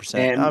yeah,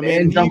 100%. I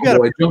mean,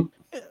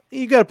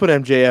 you got to put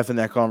MJF in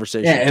that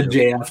conversation. Yeah,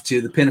 MJF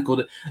too. The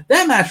pinnacle.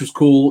 That match was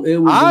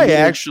cool. I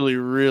actually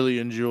really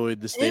enjoyed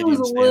the Stadium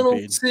Stampede.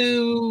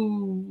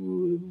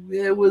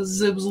 It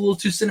was a little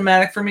too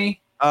cinematic for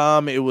me.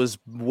 It was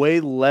way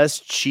less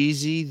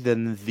cheesy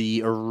than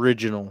the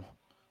original.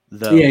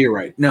 Though. Yeah, you're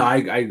right. No,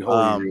 I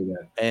wholly agree with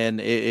that. And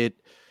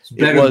it's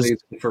better than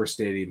the first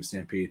Stadium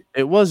Stampede.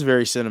 It was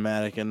very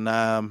cinematic, and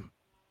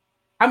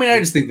I mean, I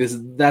just think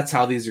that's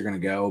how these are going to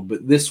go.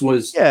 But this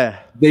was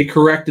they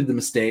corrected the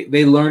mistake.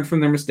 They learned from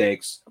their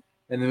mistakes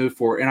and they moved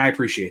forward, and I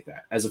appreciate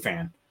that as a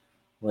fan.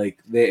 Like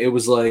it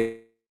was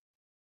like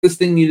this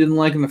thing you didn't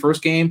like in the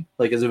first game,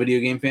 like as a video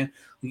game fan.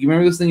 You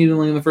remember this thing you didn't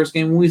like in the first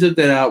game? When we took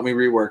that out, we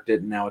reworked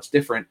it, and now it's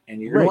different, and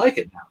you're gonna like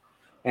it now.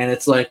 And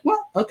it's like,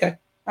 well, okay,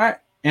 all right,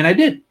 and I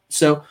did.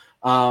 So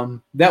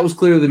that was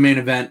clearly the main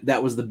event.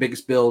 That was the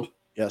biggest build.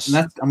 Yes,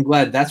 and I'm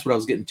glad that's what I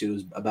was getting to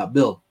is about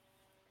build.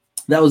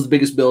 That was the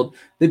biggest build.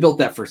 They built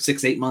that for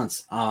 6-8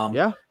 months.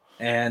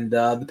 And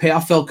the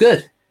payoff felt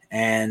good.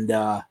 And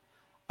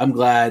I'm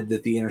glad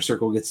that the Inner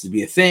Circle gets to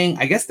be a thing.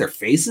 I guess they're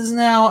faces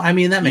now. I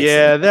mean, that makes sense.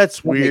 Yeah,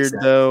 that's weird,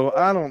 though.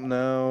 I don't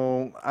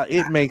know.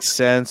 It makes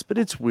sense, but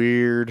it's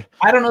weird.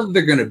 I don't know that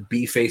they're going to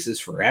be faces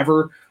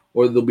forever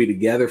or they'll be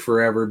together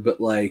forever.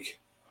 But, like,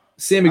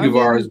 Sammy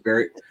Guevara is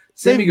very...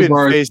 Sammy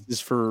Guevara faces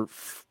for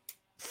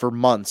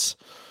months.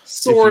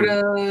 Sort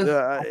of.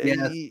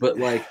 But,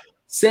 like...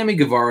 Sammy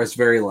Guevara is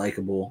very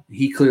likable.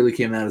 He clearly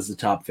came out as the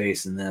top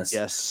face in this.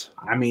 Yes.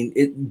 I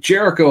mean,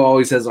 Jericho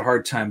always has a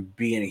hard time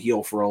being a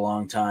heel for a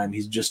long time.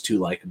 He's just too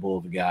likable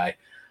of a guy.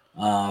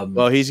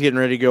 Well, he's getting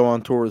ready to go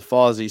on tour with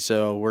Fozzy,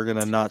 so we're going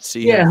to not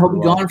see him. Yeah, he'll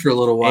be gone for a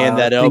little while. And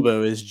that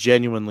elbow is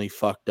genuinely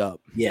fucked up.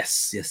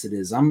 Yes, it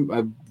is.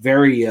 I'm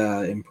very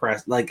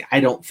impressed. Like, I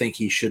don't think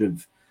he should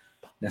have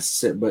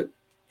necessarily, but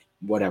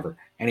whatever.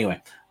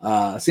 Anyway,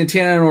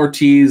 Santana and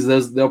Ortiz,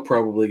 they'll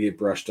probably get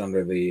brushed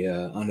under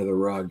the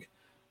rug.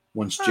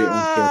 Once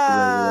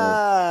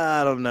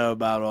I don't know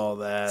about all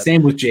that.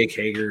 Same with Jake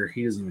Hager.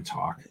 He doesn't even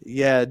talk.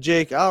 Yeah,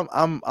 Jake.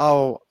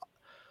 I'll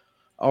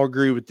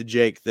agree with the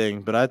Jake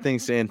thing, but I think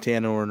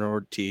Santana and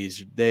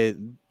Ortiz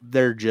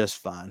they're just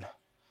fine.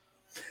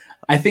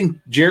 I think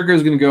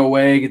Jericho's going to go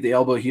away, get the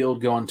elbow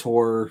healed, go on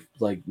tour,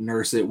 like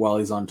nurse it while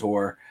he's on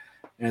tour,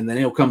 and then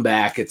he'll come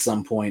back at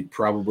some point,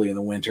 probably in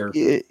the winter.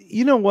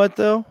 You know what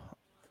though,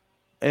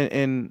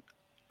 and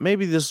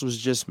maybe this was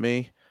just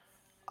me.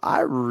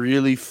 I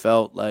really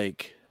felt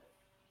like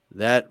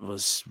that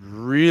was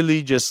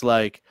really just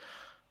like,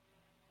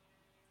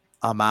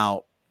 I'm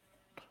out.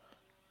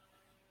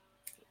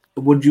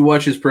 Would you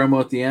watch his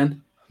promo at the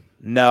end?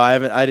 No, I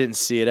haven't. I didn't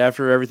see it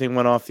after everything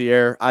went off the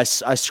air. I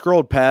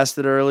scrolled past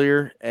it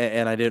earlier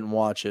and I didn't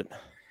watch it.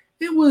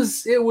 It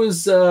was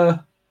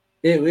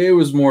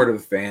more to the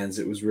fans.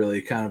 It was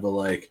really kind of a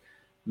like,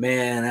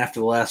 man, after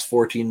the last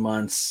 14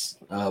 months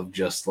of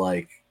just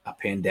like a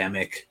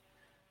pandemic,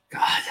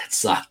 God, that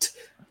sucked.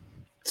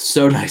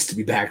 So nice to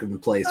be back in the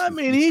place. I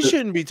mean, he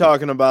shouldn't be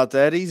talking about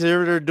that. He's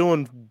over there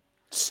doing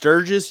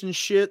Sturgis and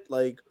shit.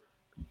 Like,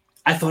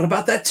 I thought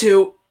about that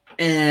too,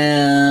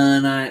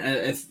 and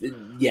I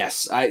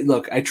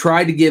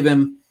tried to give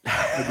him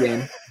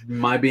again,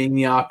 my being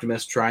the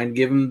optimist, trying to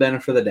give him the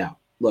benefit of the doubt.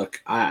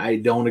 Look, I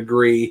don't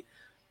agree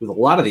with a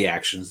lot of the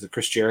actions that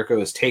Chris Jericho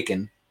has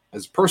taken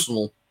as a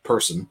personal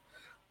person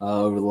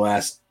over the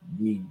last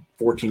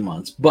 14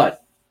 months,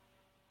 but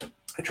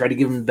I tried to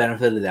give him the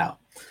benefit of the doubt.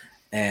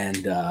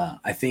 And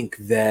I think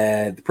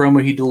that the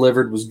promo he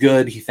delivered was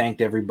good. He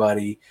thanked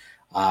everybody.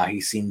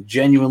 He seemed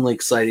genuinely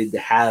excited to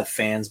have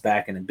fans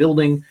back in the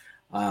building.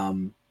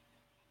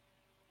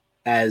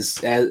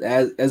 as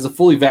a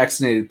fully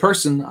vaccinated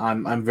person,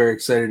 I'm very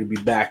excited to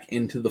be back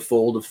into the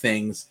fold of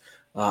things.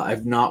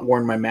 I've not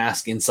worn my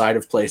mask inside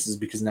of places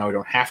because now I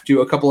don't have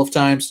to a couple of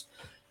times.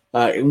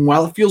 And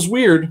while it feels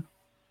weird,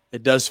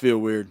 It does feel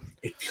weird.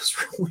 it feels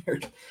real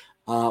weird.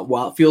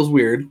 While it feels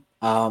weird,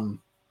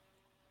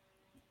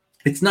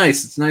 it's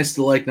nice. It's nice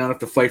to like not have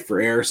to fight for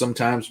air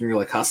sometimes when you're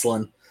like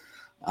hustling,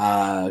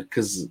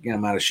 because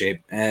I'm out of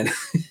shape, and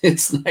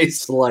it's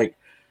nice to like.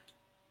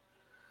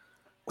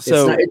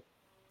 So,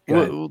 Go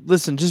ahead.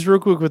 listen, just real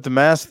quick with the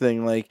mask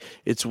thing, like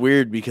it's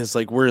weird because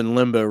like we're in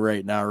limbo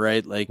right now,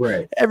 right? Like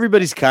Right.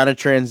 everybody's kind of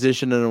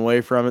transitioning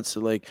away from it. So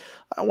like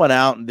I went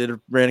out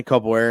and ran a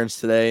couple errands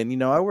today,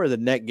 and I wear the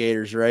neck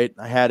gaiters, right?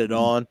 I had it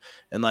on,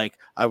 and like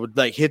I would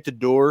like hit the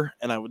door,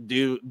 and I would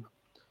do,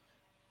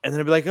 and then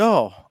I'd be like,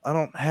 oh, I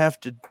don't have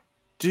to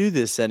do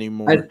this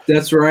anymore.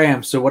 That's where I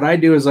am. So what I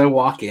do is I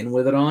walk in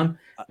with it on,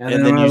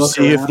 and then I you look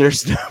see if around,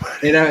 there's no.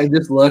 and I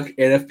just look,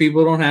 and if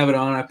people don't have it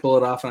on, I pull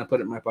it off and I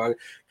put it in my pocket.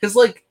 Because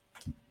like,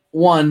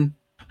 one,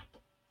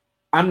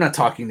 I'm not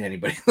talking to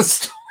anybody in the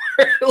store.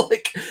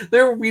 Like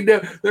there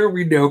will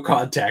be no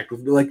contact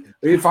with me. Like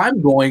if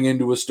I'm going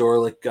into a store,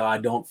 like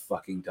God, don't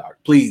fucking talk,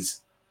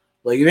 please.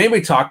 Like if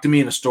anybody talked to me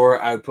in a store,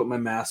 I would put my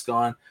mask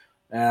on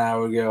and I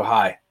would go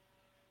hi,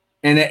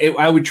 and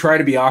I would try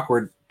to be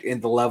awkward in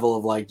the level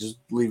of like just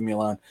leave me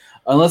alone.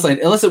 Unless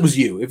it was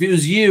you. If it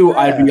was you,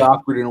 I'd be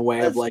awkward in a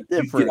way of like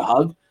you get a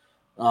hug.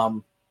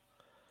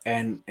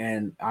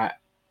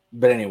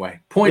 But anyway,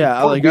 point.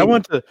 Yeah, point like I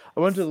went to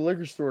the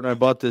liquor store and I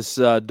bought this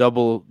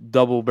double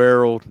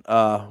barreled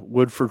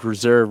Woodford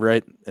Reserve,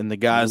 right? And the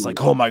guy's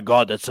like, "Oh my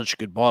god, that's such a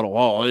good bottle!"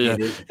 Oh yeah,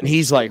 and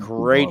he's like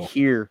right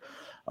here.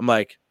 I'm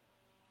like,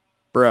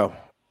 bro,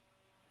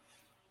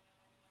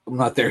 I'm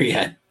not there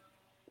yet.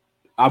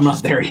 I'm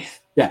not there yet.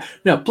 Yeah,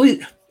 no,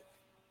 please.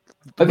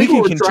 We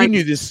can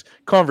continue this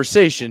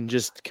conversation.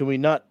 Just can we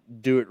not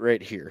do it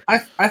right here?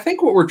 I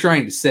think what we're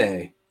trying to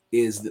say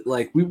is that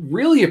like we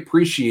really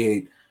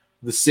appreciate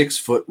the 6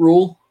 foot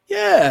rule.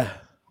 Yeah.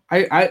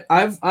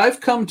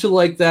 I've come to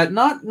like that,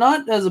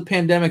 not as a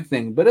pandemic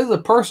thing, but as a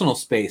personal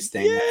space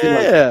thing.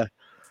 Yeah.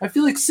 I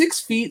feel like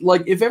 6 feet,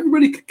 like if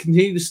everybody could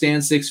continue to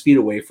stand 6 feet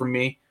away from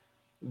me,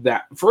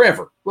 that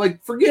forever.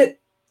 Like forget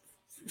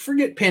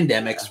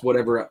pandemics,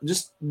 whatever.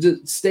 Just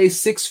stay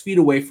 6 feet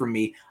away from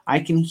me. I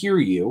can hear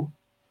you.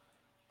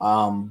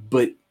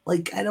 But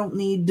like I don't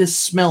need to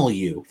smell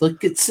you. Like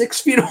get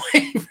 6 feet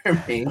away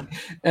from me.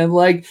 And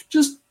like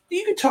just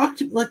you can talk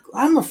to like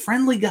I'm a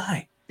friendly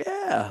guy.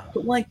 Yeah.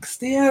 But like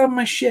stay out of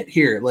my shit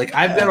here. Like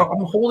I'm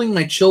holding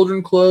my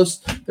children close.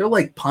 They're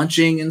like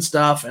punching and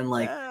stuff, and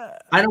like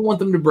I don't want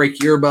them to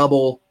break your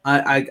bubble.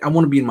 I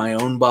want to be in my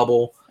own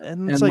bubble.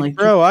 And it's like,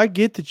 bro, I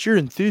get that you're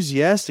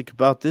enthusiastic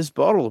about this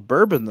bottle of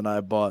bourbon that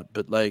I bought,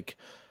 but like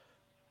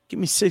give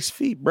me 6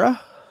 feet, bro.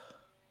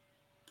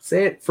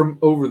 Say it from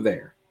over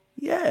there.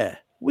 Yeah.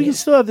 We can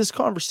still have this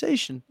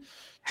conversation.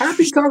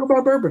 Happy to talk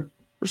about bourbon.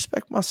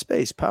 Respect my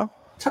space, pal.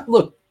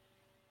 Look,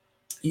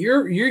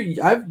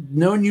 I've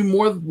known you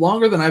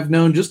longer than I've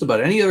known just about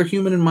any other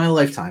human in my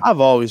lifetime. I've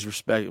always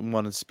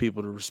wanted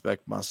people to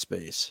respect my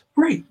space.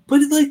 Right.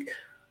 But like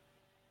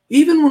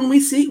even when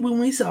we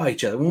saw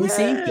each other, when we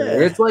see each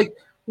other, it's like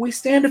we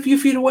stand a few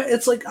feet away.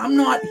 It's like I'm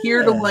not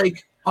here to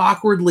like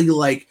awkwardly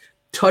like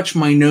touch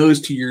my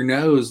nose to your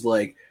nose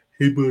like,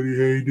 hey buddy,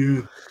 how you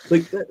doing?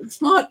 Like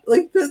it's not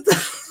like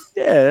that.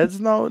 Yeah, that's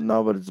not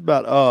what it's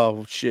about.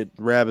 Oh shit,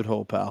 rabbit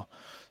hole, pal.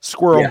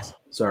 Squirrel. Yes,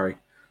 sorry.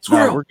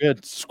 Squirrel. No, we're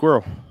good.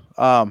 Squirrel.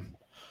 But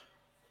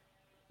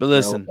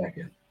listen,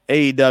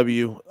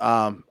 AEW,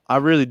 I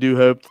really do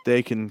hope that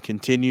they can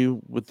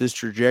continue with this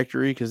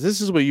trajectory because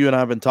this is what you and I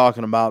have been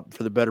talking about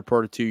for the better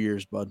part of 2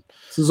 years, bud.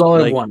 This is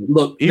all I want.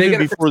 Look, even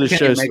before the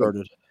show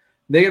started.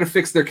 They got to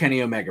fix their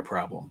Kenny Omega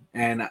problem,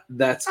 and I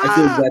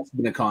feel like that's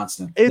been a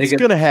constant. It's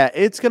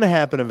gonna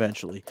happen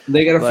eventually.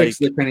 They got to fix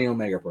their Kenny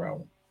Omega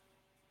problem.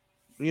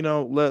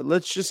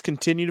 Let's just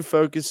continue to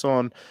focus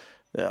on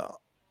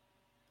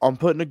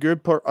putting a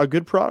good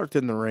product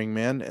in the ring,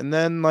 man, and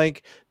then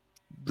like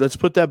let's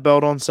put that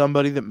belt on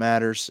somebody that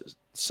matters,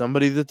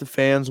 somebody that the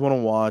fans want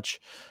to watch,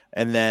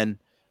 and then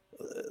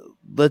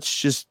let's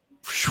just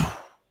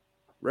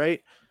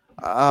right.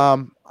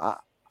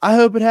 I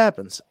hope it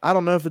happens. I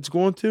don't know if it's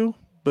going to,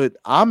 but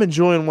I'm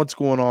enjoying what's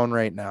going on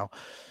right now.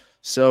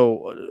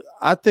 So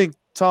I think,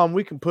 Tom,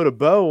 we can put a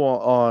bow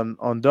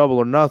on Double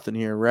or Nothing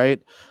here, right?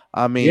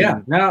 I mean,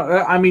 yeah.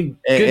 Now, I mean,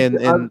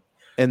 and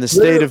the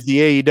state of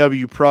the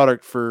AEW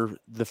product for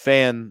the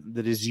fan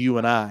that is you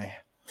and I.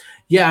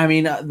 Yeah, I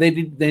mean, they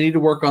need to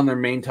work on their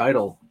main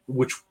title,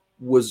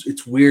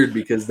 it's weird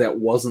because that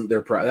wasn't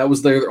their problem. That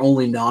was their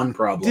only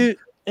non-problem. Dude,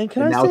 and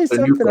can I say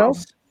something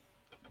else?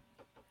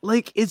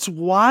 Like, it's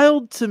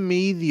wild to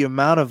me the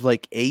amount of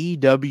like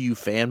AEW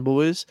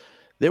fanboys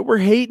that were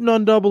hating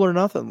on Double or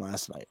Nothing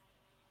last night.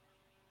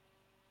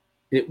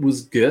 It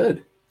was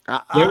good.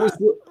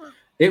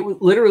 It was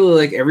literally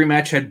like every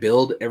match had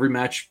build. Every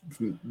match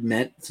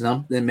meant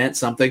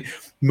something.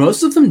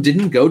 Most of them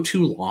didn't go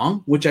too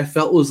long, which I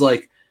felt was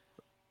like.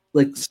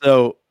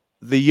 So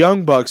the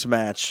Young Bucks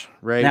match,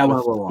 right? That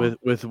went a little long.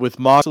 With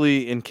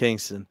Moxley and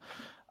Kingston.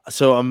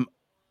 So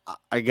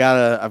I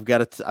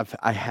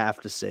have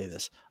to say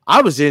this.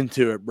 I was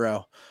into it,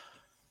 bro.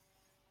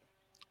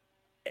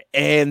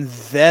 And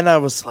then I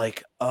was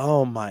like,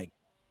 oh my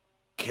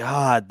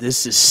God,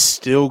 this is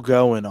still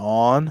going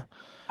on.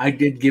 I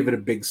did give it a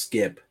big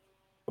skip.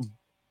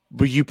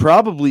 But you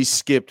probably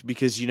skipped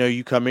because,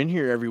 you come in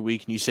here every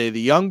week and you say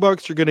the Young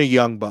Bucks are going to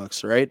Young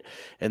Bucks, right?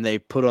 And they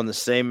put on the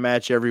same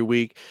match every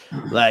week.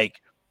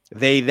 Like,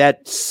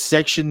 that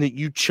section that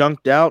you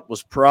chunked out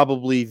was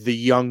probably the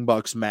Young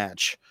Bucks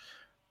match.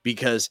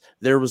 Because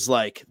there was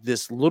like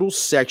this little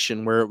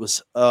section where it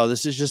was, oh,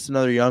 this is just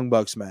another Young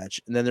Bucks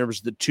match. And then there was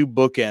the two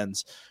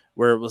bookends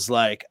where it was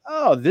like,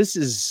 oh, this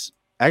is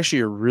actually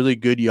a really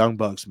good Young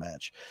Bucks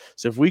match.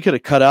 So if we could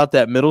have cut out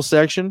that middle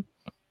section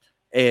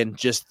and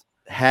just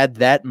had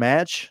that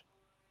match,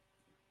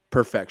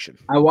 perfection.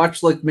 I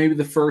watched like maybe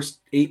the first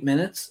 8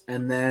 minutes,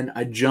 and then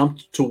I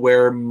jumped to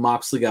where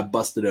Moxley got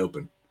busted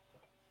open.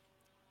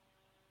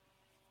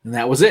 And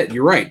that was it.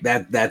 You're right.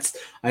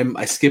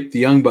 I skipped the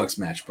Young Bucks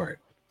match part.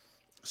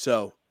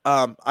 So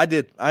I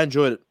did. I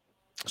enjoyed it.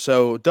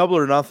 So Double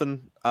or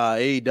Nothing,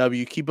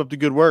 AEW, keep up the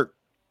good work.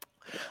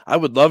 I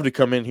would love to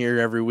come in here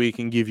every week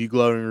and give you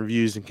glowing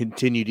reviews and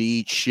continue to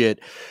eat shit,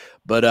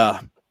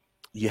 but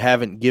you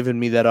haven't given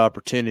me that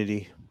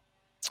opportunity.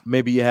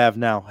 Maybe you have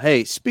now.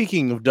 Hey,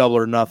 speaking of Double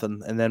or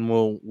Nothing, and then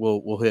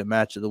we'll hit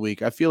match of the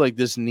week. I feel like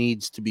this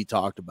needs to be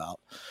talked about.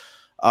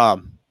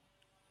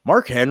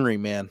 Mark Henry,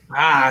 man.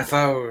 I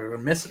thought we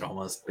would miss it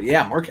almost, but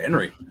yeah, Mark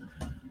Henry.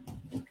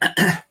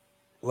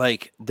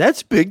 Like,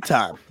 that's big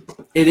time.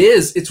 It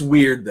is. It's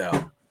weird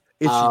though.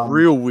 It's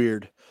real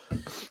weird.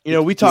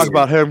 We talk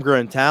about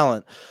homegrown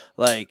talent.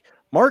 Like,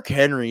 Mark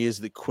Henry is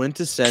the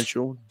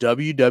quintessential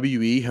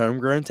WWE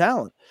homegrown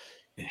talent.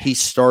 He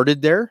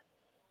started there.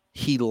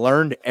 He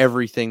learned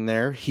everything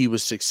there. He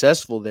was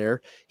successful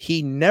there.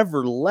 He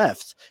never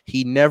left.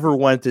 He never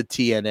went to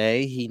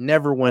TNA. He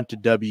never went to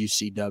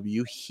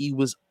WCW. He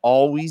was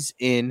always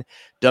in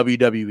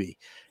WWE.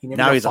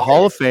 Now he's a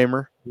Hall of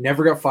Famer.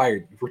 Never got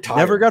fired. Retired.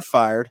 Never got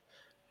fired.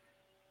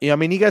 Yeah, I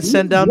mean, he got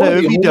sent down to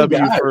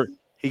OVW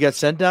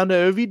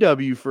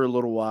for a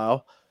little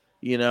while,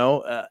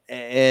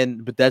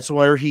 but that's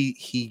where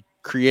he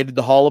created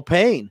the Hall of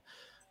Pain.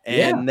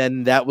 And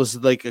then that was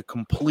like a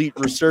complete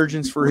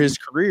resurgence for his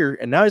career.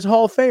 And now he's a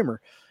Hall of Famer.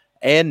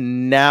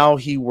 And now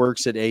he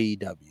works at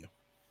AEW.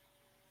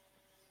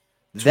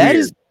 That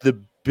is the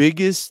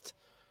biggest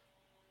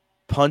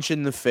punch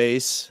in the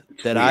face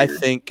that I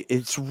think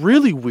it's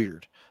really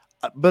weird.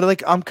 But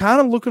like, I'm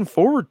kind of looking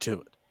forward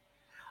to it.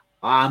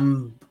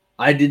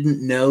 I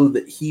didn't know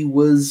that he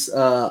was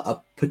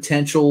a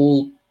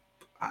potential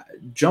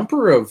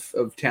jumper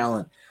of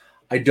talent.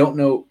 I don't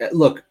know.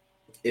 Look,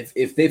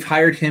 if they've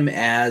hired him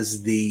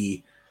as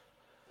the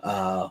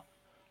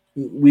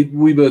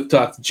we both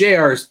talked,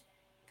 JR's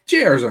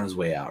on his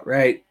way out,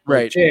 right?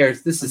 Right.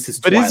 JR's, this is his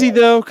But twilight. is he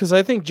though? Because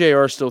I think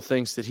JR still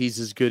thinks that he's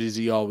as good as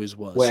he always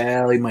was.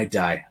 Well, he might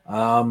die.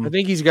 I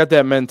think he's got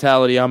that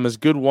mentality. I'm as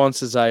good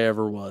once as I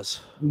ever was.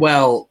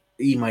 Well,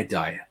 he might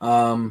die.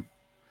 I'm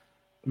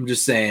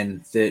just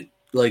saying that,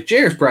 like,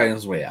 JR's probably on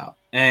his way out,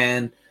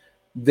 and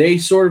they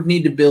sort of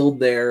need to build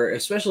their,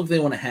 especially if they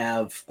want to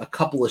have a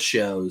couple of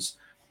shows,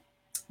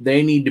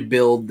 they need to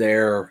build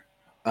their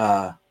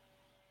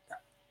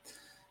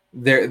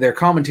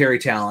commentary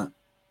talent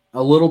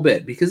a little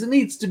bit, because it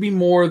needs to be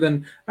more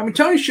than, I mean,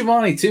 Tony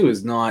Schiavone too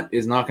is not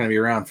going to be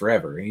around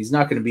forever. He's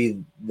not going to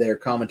be their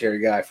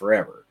commentary guy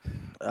forever.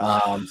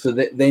 So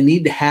they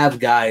need to have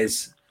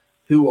guys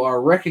who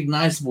are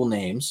recognizable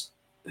names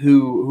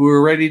who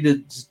are ready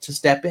to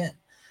step in.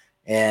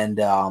 And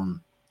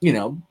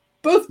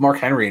both Mark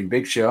Henry and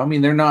Big Show, I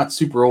mean, they're not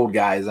super old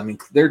guys. I mean,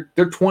 they're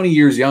 20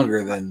 years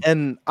younger than.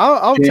 And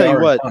I'll tell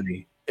you what,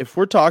 Tony. If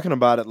we're talking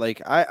about it,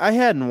 like I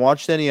hadn't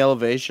watched any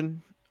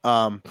Elevation,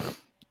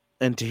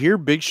 and to hear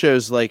Big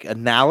Show's like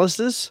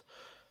analysis,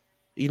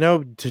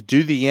 to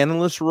do the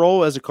analyst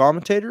role as a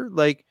commentator,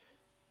 like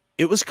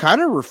it was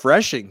kind of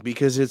refreshing,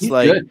 because it's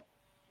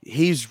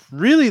he's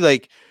really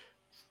like,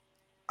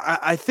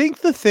 I think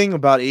the thing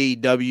about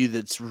AEW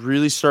that's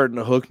really starting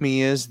to hook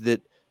me is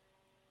that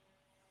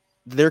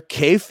they're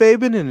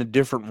kayfabing in a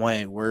different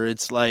way, where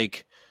it's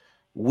like,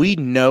 we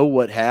know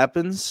what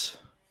happens,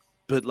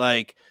 but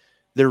like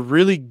they're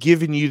really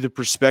giving you the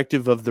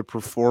perspective of the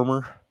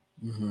performer.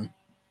 Mm-hmm.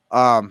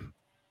 I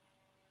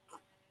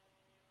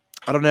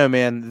don't know,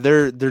 man.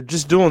 They're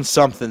just doing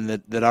something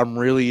that I'm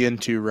really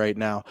into right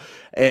now,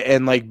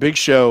 and like Big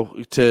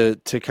Show, to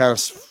kind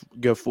of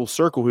go full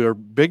circle here.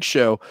 Big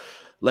Show,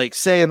 like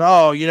saying,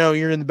 "Oh,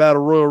 you're in the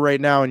Battle Royal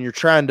right now, and you're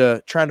trying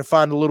to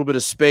find a little bit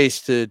of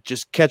space to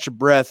just catch a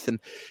breath." And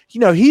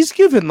he's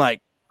given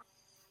like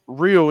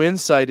real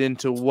insight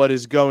into what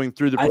is going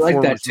through the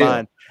performer's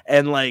mind.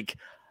 And like,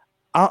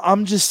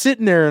 I'm just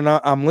sitting there and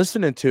I'm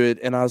listening to it,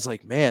 and I was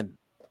like, man,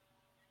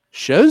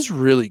 Show's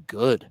really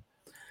good.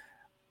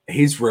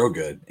 He's real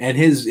good, and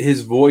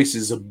his voice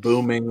is a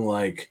booming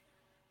like.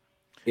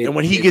 And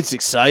when he gets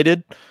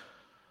excited,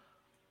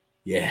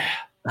 Yeah.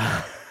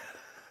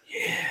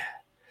 Yeah.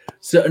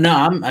 So no,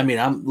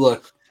 I'm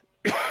look,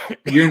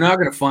 you're not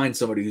gonna find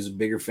somebody who's a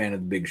bigger fan of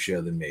the Big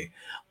Show than me.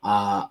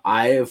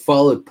 I have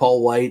followed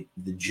Paul White,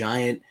 the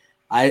Giant.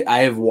 I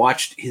have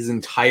watched his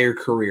entire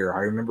career. I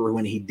remember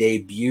when he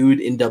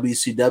debuted in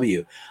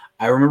WCW.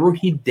 I remember when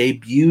he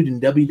debuted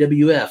in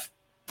WWF.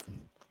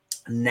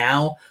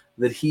 Now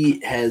that he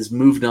has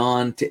moved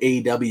on to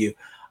AEW,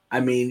 I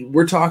mean,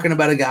 we're talking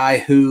about a guy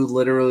who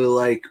literally,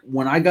 like,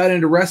 when I got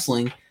into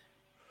wrestling,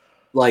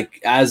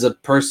 like as a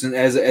person,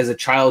 as a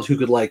child who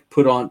could like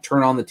turn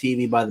on the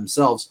TV by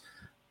themselves,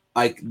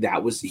 like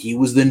he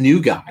was the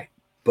new guy,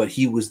 but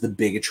he was the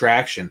big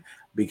attraction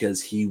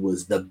because he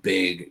was the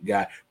big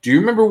guy. Do you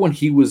remember when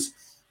he was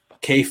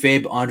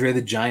kayfabe Andre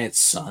the Giant's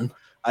son?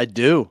 I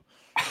do.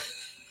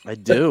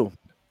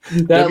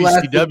 That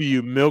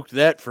WCW milked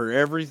that for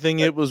everything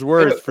it was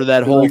worth for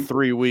that whole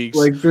 3 weeks.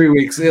 Like 3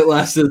 weeks. It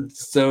lasted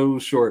so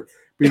short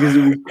because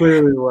it was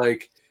clearly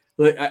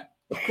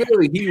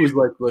clearly he was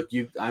like, look,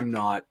 I'm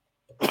not.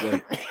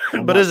 Like,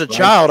 but as a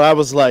child, I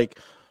was like,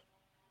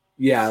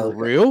 yeah, for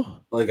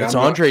real? Like, it's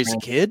Andre's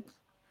kid?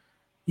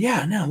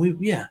 Yeah, no,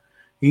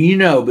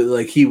 but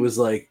like he was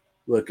like,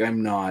 look,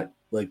 I'm not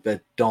like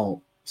that.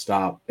 Don't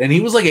stop. And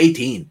he was like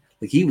 18.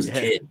 Like he was a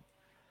kid.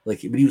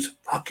 Like, but he was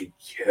fucking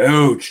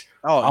huge.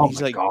 Oh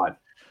he's my like God.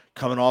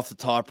 Coming off the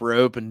top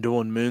rope and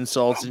doing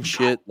moonsaults and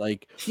shit.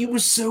 Like, he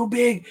was so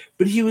big,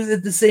 but he was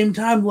at the same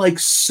time like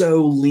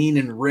so lean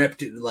and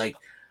ripped. Like,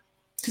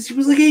 because he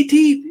was like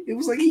 18. It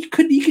was like he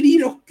could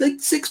eat like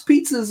 6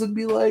 pizzas and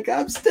be like,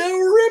 I'm still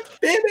ripped,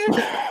 baby.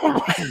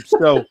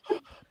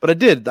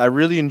 But I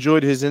really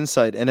enjoyed his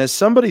insight. And as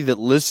somebody that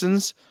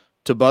listens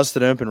to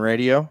Busted Open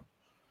Radio,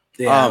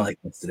 I like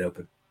Busted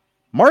Open.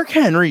 Mark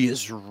Henry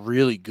is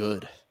really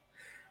good.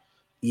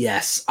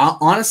 Yes,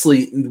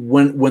 honestly,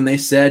 when they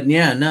said,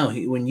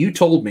 when you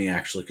told me,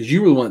 actually, because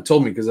you were the one that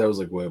told me, because I was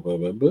like, what?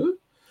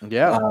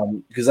 Yeah,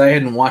 because I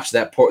hadn't watched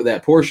that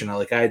portion.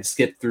 I had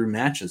skipped through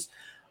matches,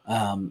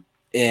 and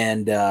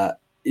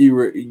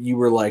you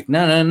were like,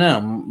 no,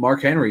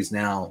 Mark Henry's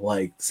now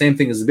like same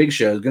thing as the Big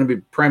Show is going to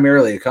be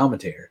primarily a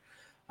commentator.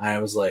 I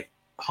was like,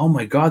 oh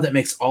my God, that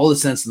makes all the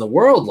sense in the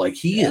world. Like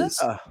he is.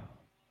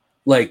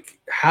 Like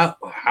how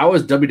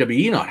has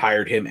WWE not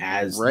hired him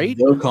as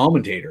the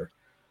commentator?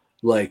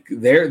 Like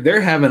they're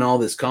having all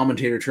this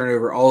commentator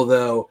turnover,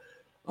 although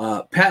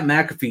Pat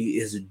McAfee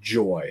is a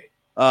joy.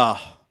 I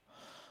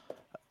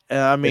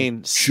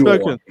mean, so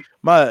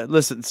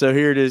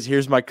here it is.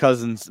 Here's my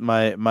cousin's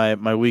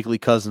my weekly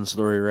cousin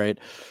story, right?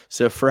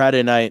 So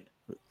Friday night,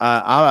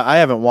 I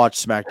haven't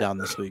watched SmackDown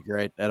this week,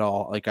 right, at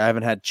all. Like I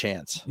haven't had a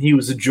chance. He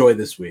was a joy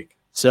this week.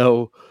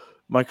 So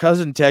my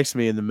cousin texts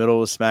me in the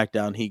middle of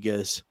SmackDown. He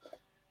goes,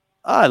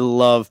 I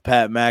love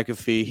Pat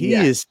McAfee. He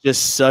is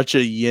just such a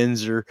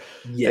yinzer.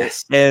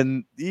 Yes.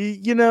 And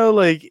you know,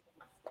 like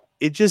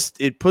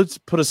it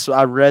put us.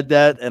 I read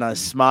that and I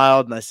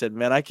smiled and I said,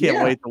 man, I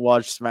can't wait to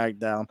watch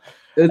SmackDown.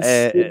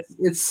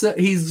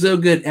 He's so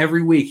good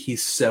every week.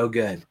 He's so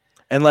good.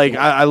 And like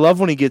I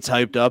love when he gets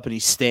hyped up and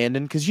he's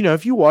standing, because you know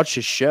if you watch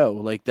his show,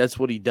 like that's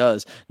what he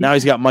does. Now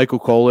he's got Michael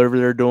Cole over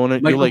there doing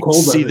it. You like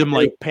see them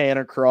like pan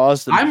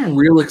across. I'm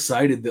real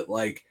excited that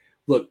like.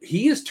 Look,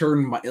 he has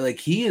turned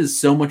he is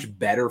so much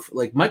better.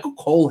 Like Michael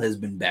Cole has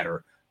been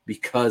better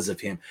because of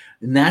him,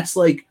 and that's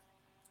like.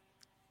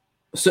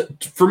 So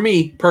for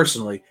me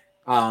personally,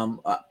 I'm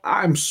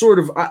I'm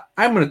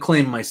going to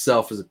claim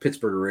myself as a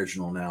Pittsburgh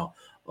original now.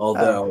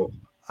 Although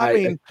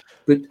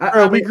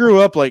we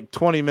grew up like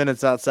 20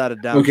 minutes outside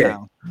of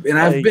downtown, and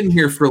I've been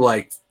here for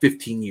like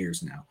 15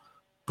 years now.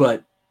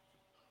 But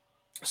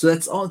so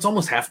that's all. It's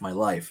almost half my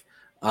life.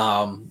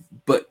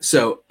 But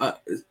so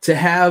to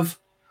have.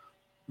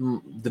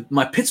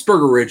 My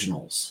Pittsburgh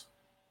originals,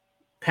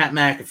 Pat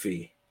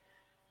McAfee,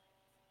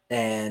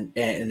 and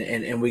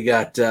we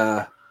got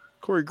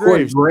Corey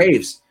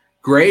Graves.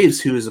 Graves,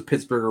 who is a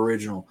Pittsburgh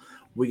original.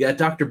 We got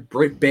Dr.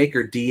 Britt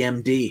Baker,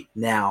 DMD,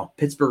 now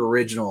Pittsburgh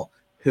original,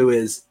 who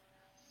is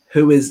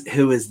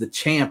the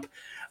champ.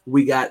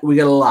 We got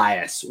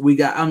Elias. We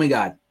got, oh my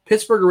God,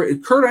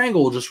 Pittsburgh. Kurt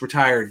Angle just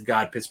retired.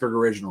 God, Pittsburgh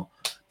original.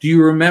 Do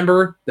you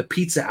remember the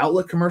Pizza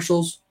Outlet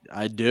commercials?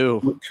 I do.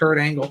 With Kurt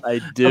Angle,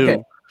 I do.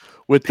 Okay.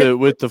 With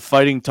the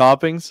fighting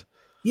toppings?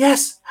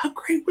 Yes. How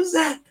great was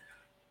that?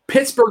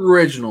 Pittsburgh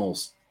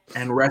originals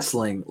and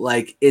wrestling,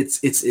 like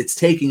it's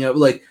taking up,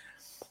 like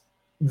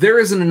there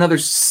isn't another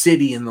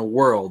city in the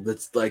world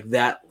that's like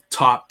that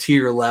top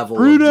tier level.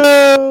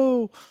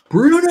 Bruno.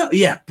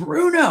 Yeah,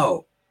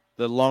 Bruno.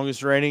 The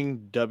longest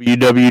reigning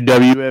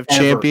WWF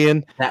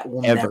champion that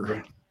will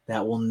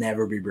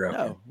never be broken.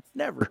 No,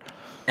 never.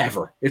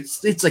 Ever.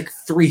 It's like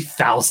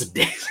 3,000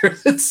 days.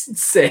 It's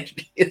insane.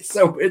 It's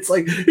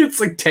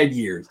like 10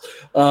 years.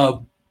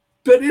 But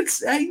that's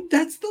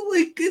the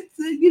like it's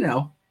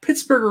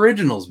Pittsburgh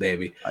originals,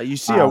 baby. You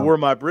see, I wore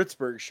my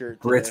Britsburg shirt.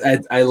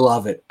 Brits, I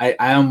love it.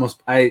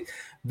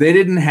 They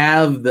didn't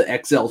have the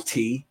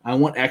XLT. I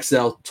want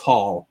XL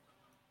tall,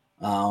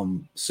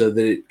 so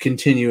that it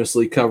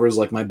continuously covers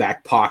like my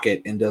back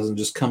pocket and doesn't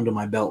just come to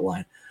my belt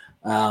line.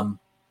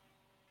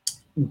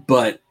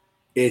 but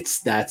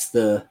that's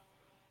the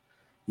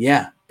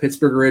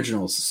Pittsburgh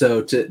Originals.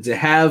 So to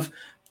have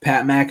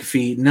Pat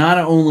McAfee not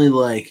only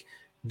like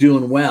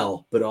doing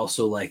well, but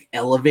also like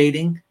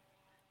elevating,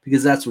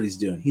 because that's what he's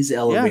doing. He's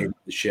elevating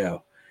the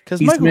show.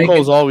 Because Michael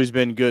Cole's always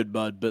been good,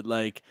 bud, but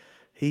like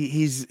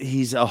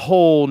he's a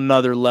whole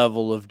nother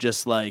level of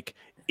just like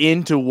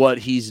into what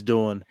he's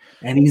doing,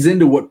 and he's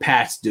into what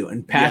Pat's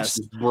doing. Pat's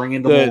just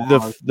bringing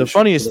the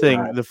funniest thing.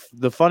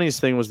 The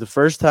funniest thing was the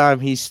first time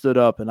he stood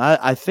up, and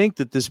I think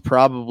that this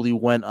probably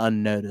went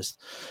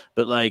unnoticed,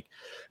 but like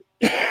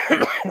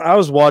I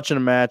was watching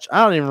a match.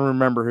 I don't even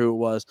remember who it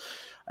was,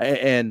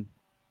 and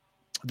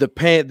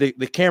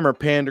the camera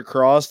panned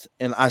across,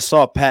 and I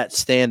saw Pat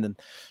standing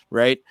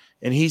right,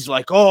 and he's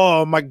like,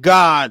 "Oh my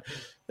God,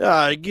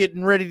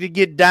 getting ready to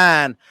get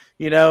down,"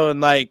 and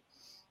like.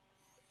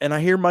 And I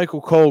hear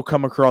Michael Cole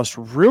come across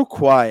real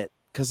quiet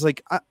because,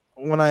 like,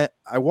 when I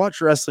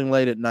watch wrestling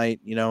late at night,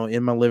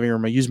 in my living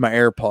room, I use my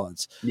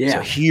AirPods. Yeah. So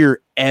I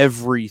hear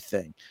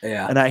everything.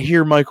 Yeah. And I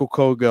hear Michael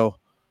Cole go,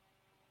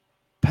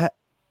 Pat,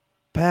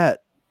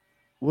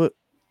 what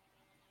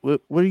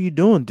are you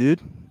doing,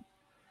 dude?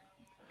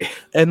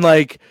 And,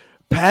 like,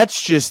 Pat's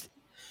just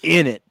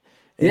in it.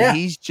 And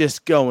he's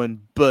just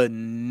going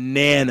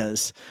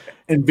bananas.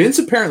 And Vince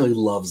apparently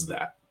loves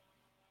that.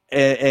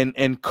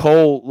 And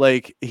Cole,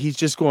 like, he's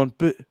just going,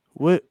 but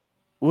what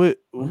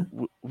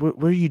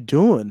are you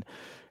doing?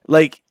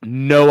 Like,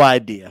 no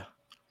idea.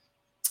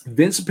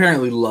 Vince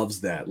apparently loves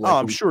that. Like,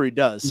 I'm sure he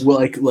does.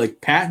 Well, like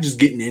Pat just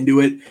getting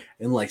into it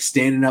and like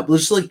standing up,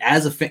 just like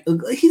as a fan.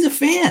 Like, he's a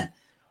fan.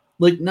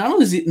 Like not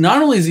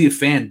only is he a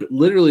fan, but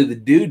literally the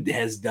dude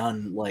has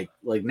done like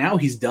now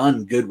he's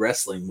done good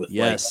wrestling with.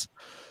 Yes.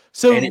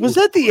 So was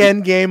that the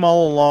end game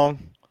all along?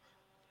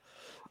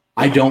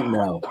 I don't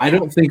know. I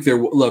don't think there.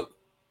 Look.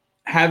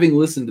 Having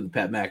listened to the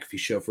Pat McAfee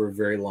show for a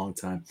very long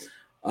time,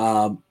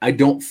 I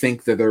don't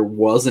think that there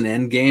was an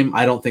end game.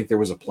 I don't think there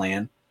was a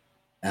plan.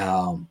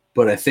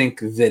 But I think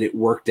that it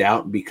worked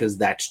out because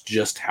that's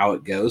just how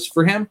it goes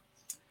for him.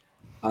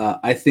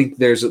 I think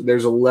there's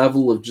a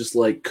level of just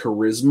like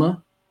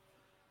charisma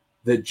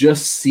that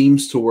just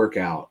seems to work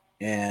out,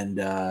 and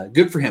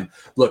good for him.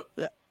 Look,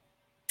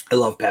 I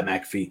love Pat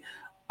McAfee.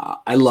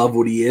 I love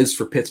what he is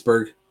for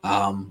Pittsburgh.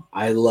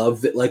 I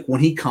love that, like,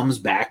 when he comes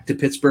back to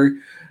Pittsburgh,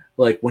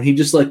 like when he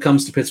just like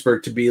comes to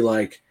Pittsburgh to be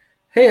like,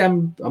 hey,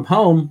 I'm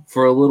home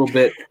for a little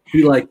bit.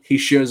 He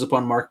shows up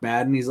on Mark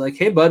Madden. He's like,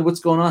 hey bud,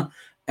 what's going on?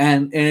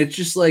 And it's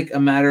just like a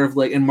matter of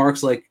like, and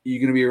Mark's like, you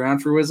gonna be around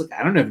for a while? Like,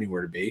 I don't have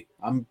anywhere to be.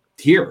 I'm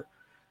here.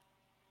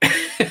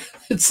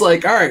 It's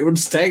like, all right, we'll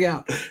just hang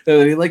out. And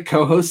then he like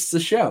co-hosts the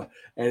show,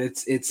 and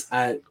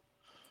I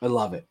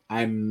love it.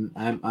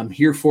 I'm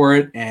here for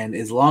it, and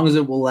as long as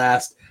it will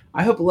last,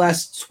 I hope it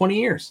lasts 20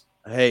 years.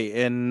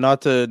 Hey, and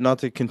not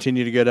to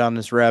continue to go down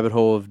this rabbit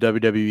hole of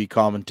WWE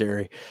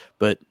commentary,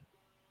 but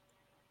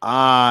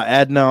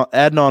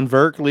Adnan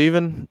Virk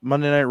leaving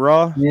Monday Night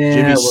Raw.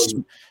 Yeah,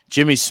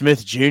 Jimmy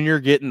Smith Jr.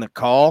 getting the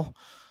call.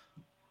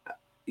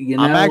 I'm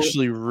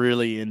actually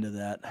really into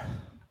that.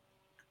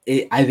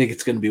 I think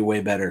it's going to be way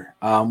better.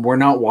 We're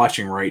not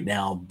watching right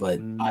now, but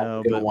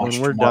no. But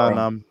when we're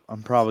done,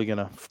 I'm probably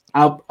gonna.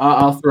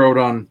 I'll throw it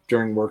on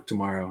during work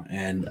tomorrow,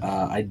 and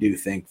I do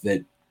think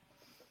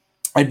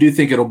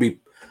it'll be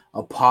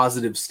a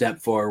positive step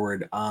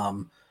forward.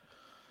 I'm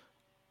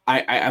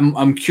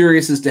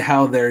curious as to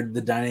how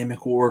the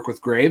dynamic will work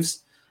with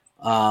Graves.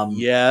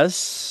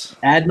 Yes,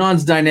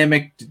 Adnan's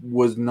dynamic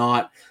was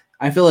not.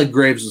 I feel like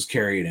Graves was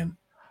carrying him.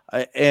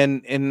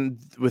 And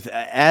with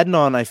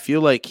Adnan, I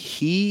feel like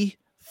he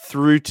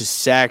threw to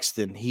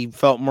Saxton. He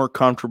felt more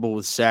comfortable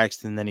with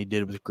Saxton than he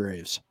did with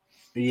Graves.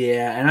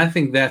 Yeah, and I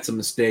think that's a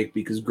mistake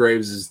because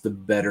Graves is the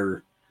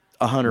better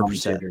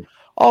 100%.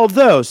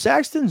 Although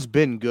Saxton's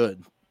been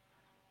good.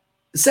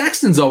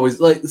 Saxton's always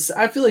like,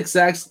 I feel like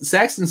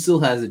Saxton still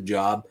has a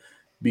job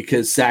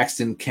because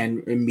Saxton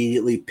can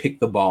immediately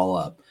pick the ball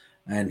up,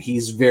 and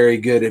he's very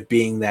good at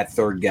being that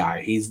third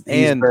guy. He's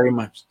very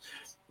much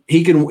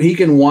he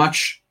can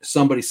watch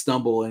somebody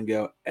stumble and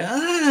go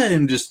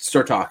and just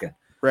start talking.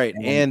 Right,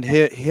 and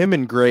him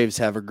and Graves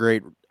have a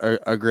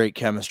great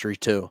chemistry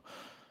too.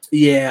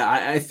 Yeah,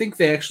 I think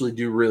they actually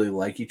do really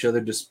like each other,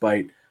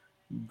 despite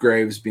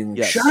Graves being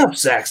like, "Shut up,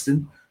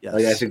 Saxton." Yes.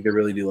 Like, I think they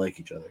really do like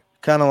each other.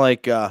 Kind of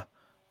like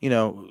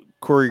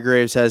Corey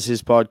Graves has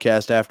his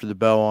podcast After the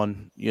Bell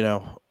on.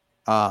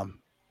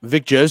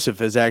 Vic Joseph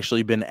has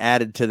actually been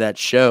added to that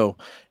show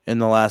in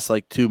the last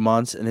 2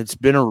 months, and it's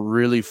been a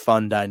really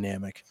fun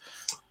dynamic.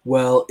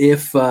 Well,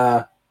 if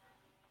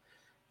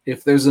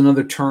there's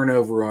another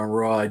turnover on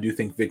Raw, I do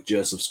think Vic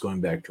Joseph's going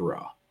back to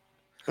Raw.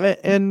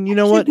 And you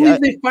know what? I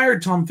believe they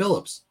fired Tom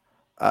Phillips.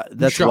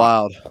 That's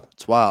wild.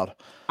 It's wild.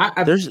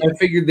 I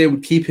figured they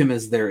would keep him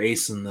as their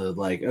ace in the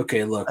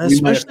okay, look.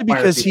 Especially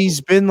because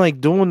he's been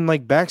doing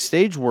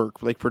backstage work,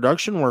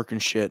 production work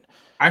and shit.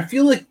 I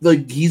feel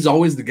like he's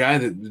always the guy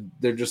that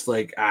they're just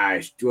like,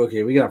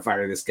 okay, we gotta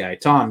fire this guy.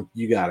 Tom,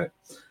 you got it.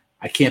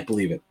 I can't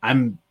believe it.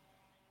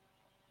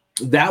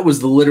 That was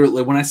the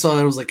literally when I saw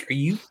that I was like, "Are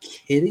you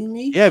kidding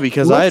me?" Yeah,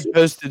 because What's-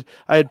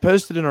 I had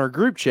posted in our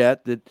group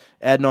chat that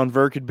Adnan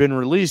Verk had been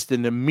released,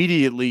 and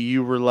immediately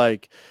you were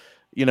like,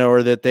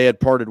 or that they had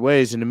parted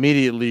ways, and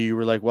immediately you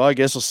were like, "Well, I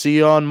guess I'll see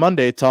you on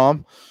Monday,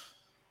 Tom."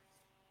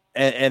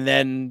 And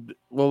then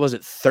what was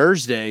it?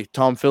 Thursday,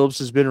 Tom Phillips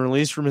has been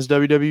released from his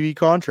WWE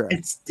contract.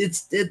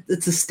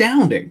 it's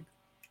astounding.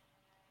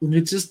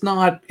 It's just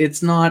not.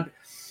 It's not.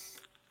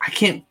 I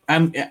can't.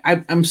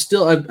 I'm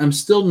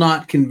still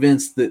not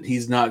convinced that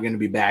he's not going to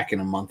be back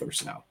in a month or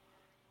so.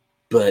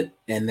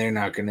 And they're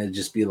not going to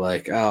just be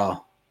like,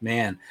 oh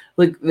man,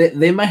 like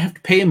they might have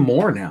to pay him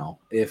more now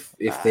if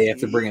they have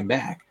to bring him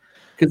back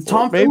because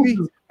Tom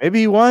Phillips. Maybe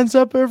he winds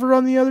up over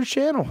on the other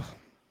channel.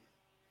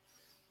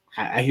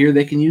 I hear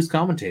they can use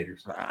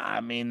commentators. I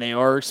mean, they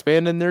are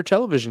expanding their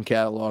television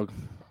catalog.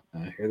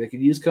 I hear they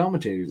could use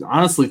commentators.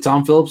 Honestly,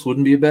 Tom Phillips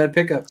wouldn't be a bad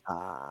pickup.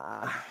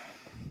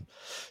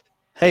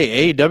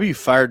 Hey, AEW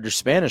fired their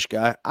Spanish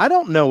guy. I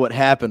don't know what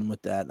happened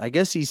with that. I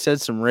guess he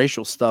said some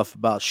racial stuff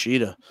about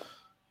Sheeta.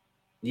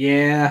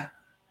 Yeah.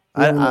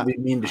 I don't want to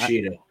be mean to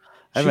Sheeta.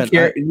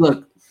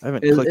 Look,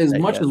 as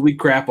much as we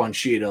crap on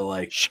Sheeta,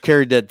 like she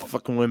carried that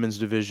fucking women's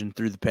division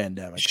through the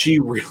pandemic. She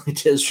really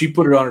does. She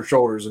put it on her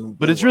shoulders,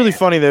 but it's really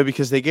funny though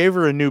because they gave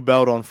her a new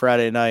belt on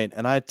Friday night,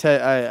 and I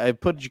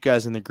put you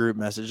guys in the group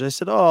message. I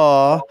said,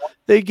 "Oh,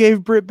 they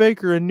gave Britt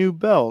Baker a new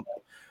belt."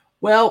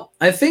 Well,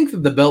 I think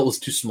that the belt was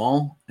too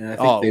small, and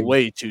I think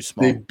way too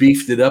small. They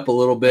beefed it up a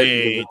little bit.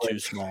 Way too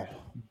small.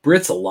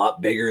 Britt's a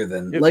lot bigger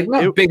than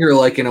bigger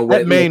like in a way.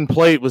 That main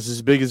plate was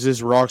as big as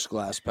this rocks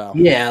glass, pal.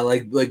 Yeah,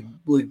 like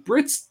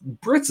Britt's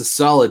a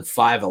solid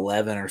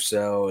 5'11" or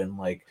so, and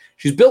like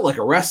she's built like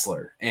a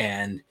wrestler,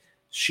 and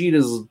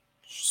Sheeta's a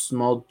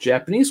small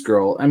Japanese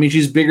girl. I mean,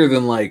 she's bigger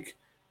than like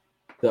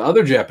the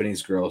other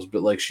Japanese girls,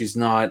 but like she's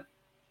not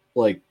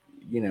like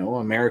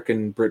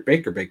American Britt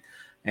Baker big.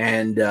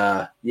 And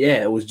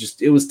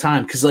it was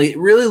time because like it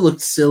really looked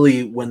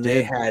silly when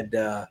they had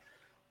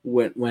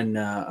when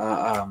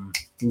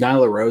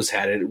Nyla Rose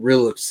had it. It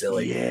really looked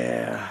silly.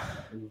 Yeah,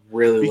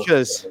 really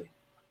because silly.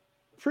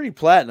 Pretty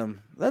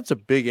Platinum, that's a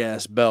big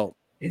ass belt.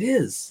 It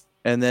is.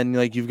 And then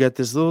like you've got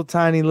this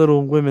tiny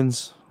little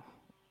women's.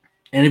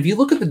 And if you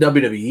look at the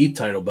WWE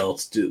title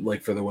belts,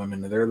 like for the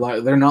women,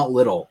 they're not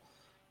little.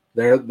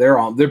 They're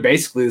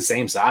basically the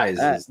same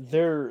size.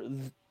 They're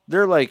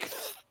like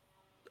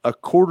a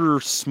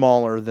quarter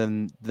smaller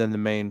than the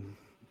main.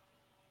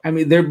 I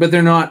mean, they're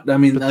not. I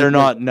mean, they're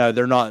not. No,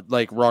 they're not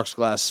like rocks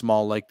glass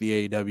small like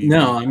the AEW.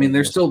 No, I mean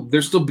they're still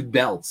big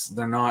belts.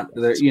 They're not.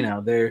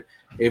 They're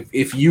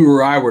if you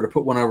or I were to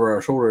put one over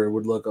our shoulder, it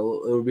would look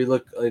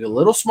like a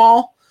little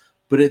small,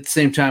 but at the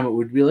same time, it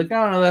would be like,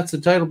 oh no, that's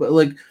a title. But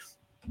like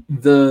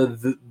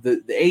the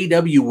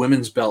AEW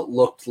women's belt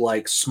looked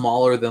like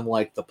smaller than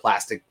like the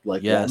plastic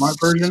Walmart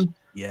version.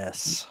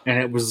 Yes, and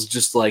it was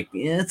just like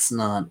that's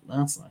not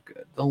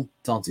good.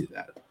 Don't do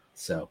that.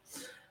 So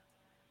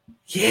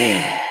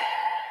yeah.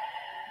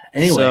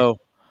 Anyway, so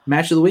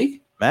match of the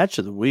week. Match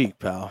of the week,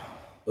 pal.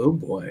 Oh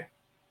boy,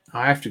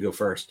 I have to go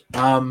first.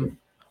 Well,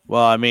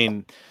 I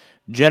mean,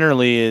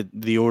 generally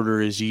the order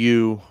is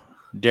you,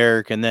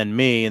 Derek, and then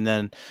me, and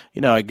then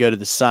I go to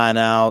the sign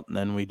out, and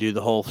then we do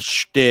the whole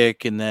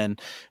shtick, and then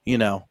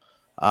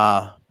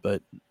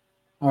but.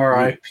 All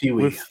right, Pee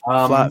Wee.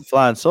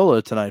 Flying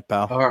solo tonight,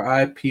 pal. All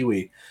right, Pee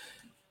Wee.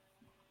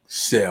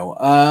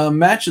 So,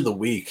 match of the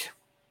week.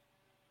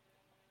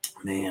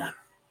 Man,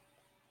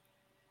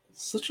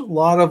 such a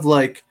lot of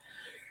like.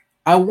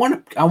 I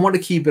want to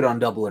keep it on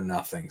Double or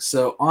Nothing.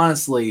 So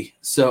honestly,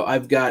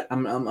 I'm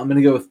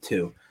gonna go with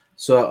two.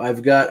 So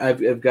I've got a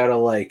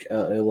like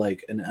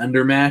an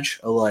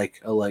undermatch,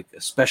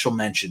 a special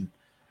mention,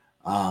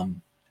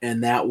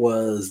 and that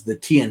was the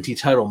TNT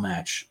title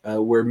match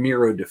where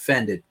Miro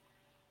defended.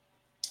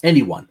 And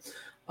he won.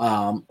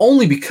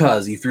 Only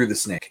because he threw the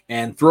snake,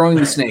 and throwing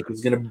the snake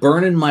is going to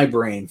burn in my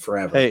brain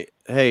forever.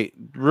 Hey,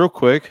 real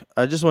quick,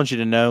 I just want you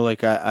to know,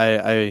 like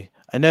I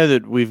know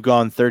that we've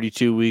gone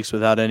 32 weeks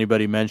without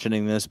anybody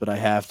mentioning this, but I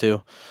have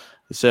to.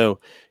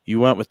 So you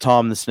went with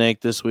Tom the Snake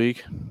this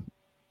week.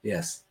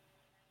 Yes.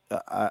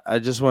 I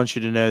just want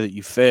you to know that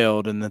you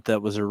failed and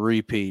that was a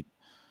repeat.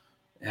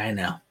 I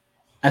know.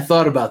 I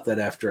thought about that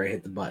after I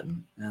hit the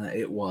button, and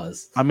it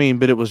was. I mean,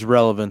 but it was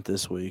relevant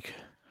this week.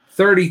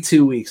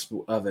 32 weeks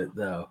of it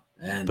though,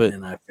 and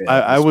I failed.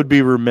 I would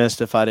be remiss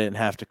if I didn't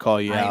have to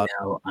call you out.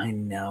 I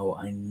know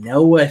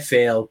I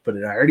failed, but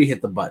I already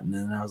hit the button,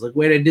 and I was like,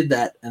 wait, I did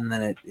that, and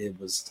then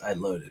I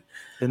loaded,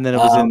 and then it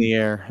was in the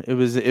air. It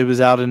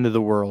was out into the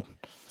world.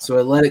 So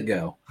I let it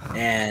go,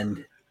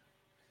 and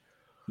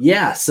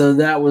yeah, so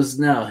that was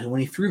when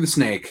he threw the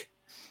snake.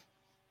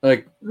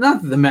 Like,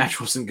 not that the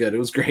match wasn't good; it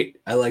was great.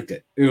 I liked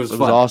it. It was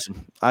fun.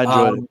 Awesome. I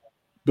enjoyed it.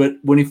 But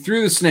when he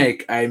threw the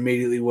snake, I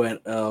immediately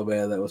went, oh,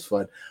 man, that was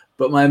fun.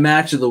 But my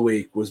match of the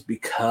week was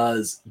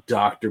because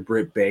Dr.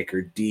 Britt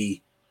Baker,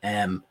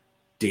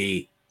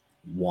 DMD,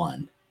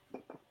 won.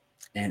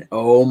 And,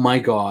 oh, my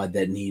God,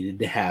 that needed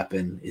to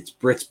happen. It's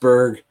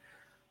Britsburg.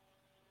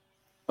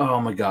 Oh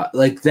my god!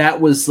 Like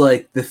that was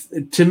like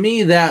to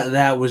me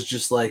that was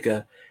just like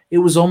it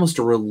was almost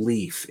a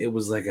relief. It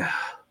was like a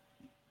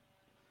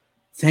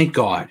thank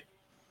God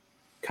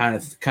kind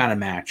of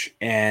match,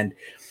 and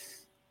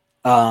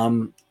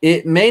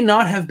it may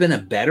not have been a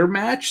better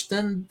match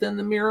than the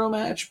Miro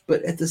match,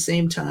 but at the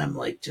same time,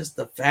 like just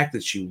the fact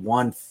that she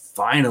won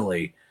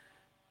finally,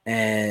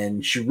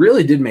 and she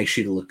really did make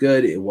Sheeta look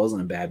good. It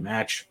wasn't a bad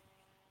match.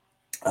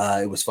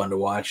 It was fun to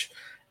watch.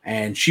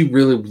 And she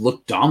really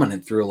looked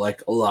dominant through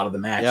like a lot of the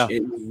match. Yeah.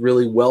 It was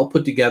really well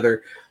put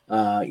together.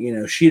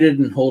 She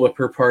didn't hold up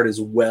her part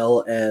as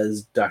well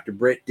as Dr.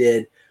 Britt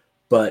did,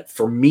 but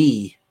for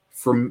me,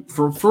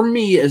 for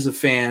me as a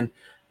fan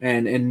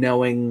and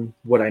knowing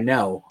what I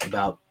know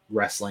about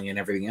wrestling and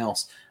everything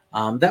else,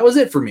 that was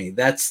it for me.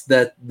 That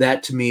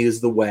to me is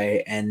the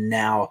way. And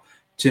now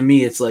to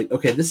me, it's like,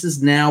 okay, this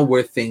is now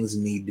where things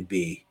need to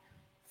be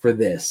for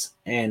this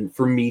and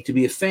for me to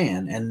be a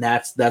fan, and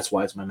that's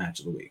why it's my match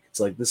of the week. It's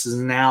like this is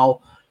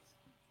now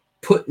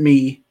put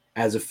me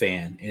as a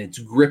fan, and it's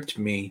gripped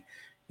me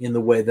in the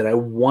way that I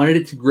wanted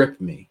it to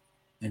grip me,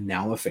 and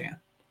now I'm a fan.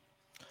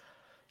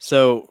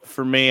 So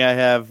for me, I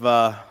have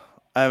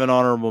an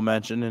honorable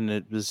mention, and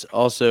it was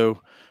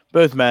also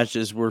both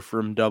matches were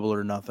from Double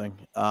or Nothing,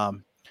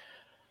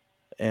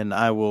 and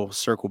I will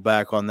circle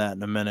back on that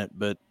in a minute.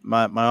 But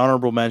my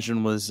honorable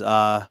mention was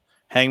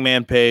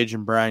Hangman Page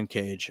and Brian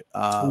Cage. It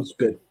was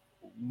good.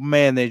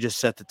 Man, they just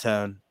set the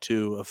tone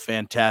to a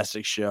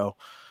fantastic show.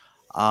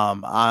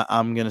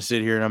 I'm going to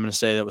sit here and I'm going to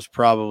say that was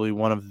probably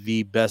one of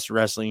the best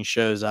wrestling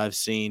shows I've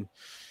seen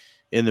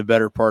in the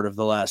better part of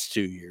the last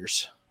 2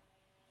 years.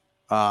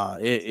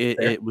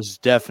 It was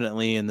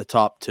definitely in the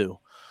top two.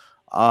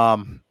 I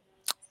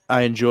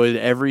enjoyed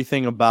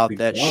everything about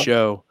that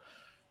show,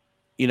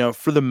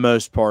 for the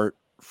most part,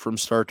 from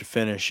start to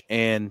finish.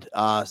 And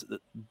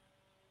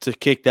to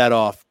kick that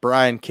off,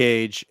 Brian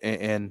Cage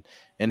and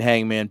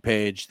Hangman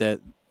Page.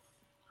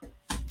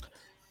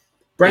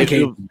 Brian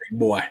Cage, big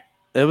boy.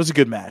 It was a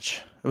good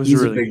match. It was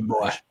He's a really big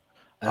boy. Match.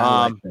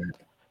 Like that.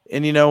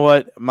 And you know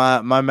what?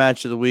 My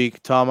match of the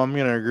week, Tom, I'm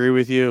going to agree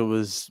with you. It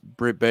was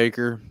Britt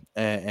Baker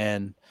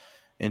and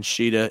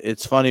Sheeta.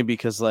 It's funny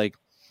because like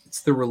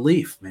it's the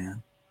relief,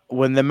 man.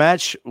 When they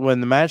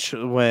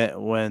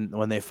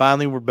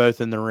finally were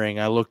both in the ring,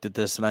 I looked at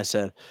this and I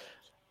said,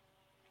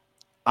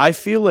 I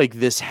feel like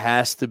this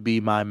has to be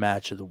my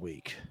match of the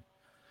week.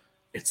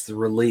 It's the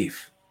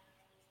relief.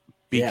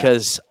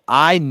 Because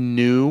I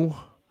knew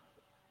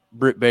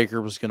Britt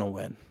Baker was going to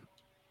win.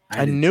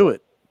 I knew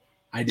it.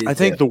 I did. I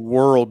think the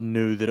world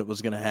knew that it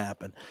was going to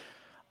happen.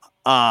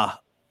 And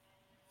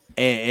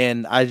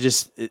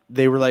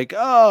they were like,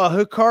 oh,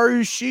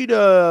 Hikaru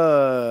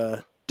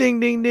Shida. Ding,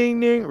 ding, ding,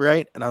 ding.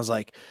 Right. And I was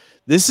like,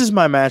 this is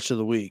my match of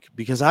the week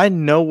because I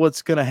know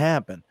what's going to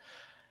happen.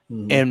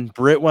 Mm-hmm. And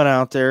Britt went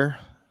out there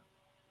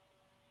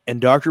and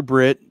Dr.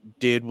 Britt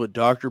did what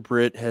Dr.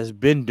 Britt has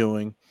been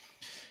doing.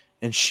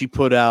 And she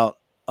put out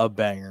a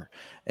banger.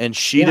 And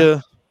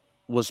Sheeta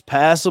was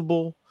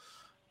passable.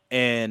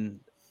 And,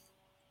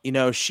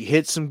 she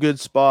hit some good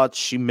spots.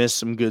 She missed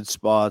some good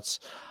spots.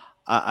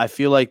 I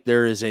feel like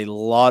there is a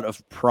lot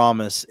of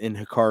promise in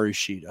Hikaru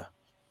Shida.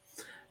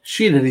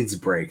 Shida needs a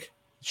break.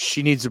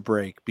 She needs a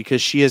break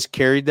because she has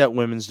carried that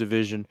women's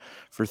division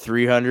for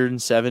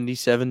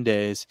 377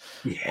 days.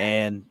 Yeah.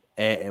 And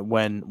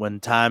when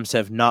times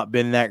have not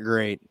been that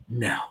great.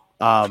 No.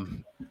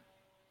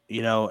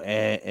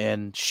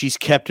 And she's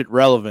kept it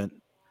relevant.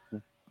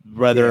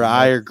 Whether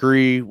I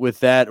agree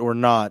with that or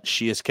not,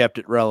 she has kept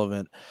it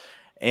relevant.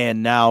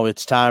 And now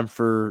it's time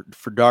for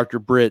Dr.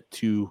 Britt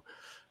to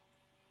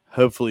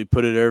hopefully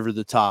put it over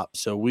the top.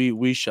 So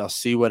we shall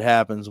see what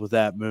happens with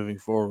that moving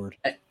forward.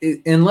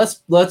 And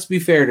let's be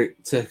fair to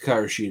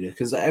Hikaru Shida,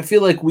 because I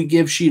feel like we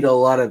give Shida a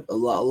lot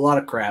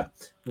of crap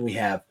when we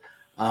have.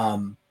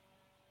 But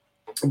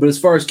as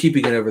far as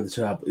keeping it over the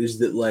top, is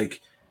that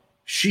like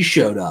she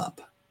showed up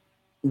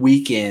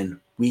week in,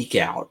 week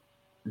out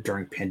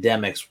during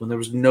pandemics when there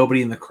was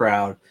nobody in the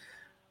crowd,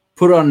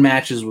 put on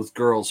matches with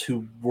girls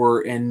who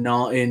were in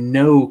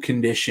no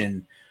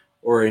condition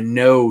or in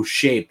no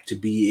shape to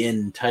be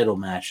in title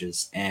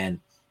matches, and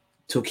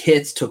took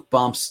hits, took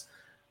bumps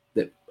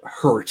that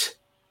hurt.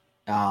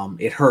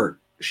 It hurt.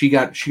 She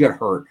got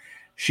hurt.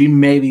 She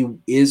maybe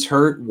was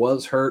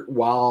hurt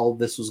while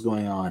this was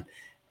going on.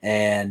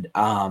 And,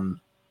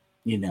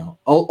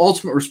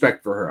 ultimate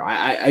respect for her.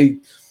 I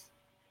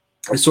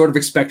sort of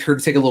expect her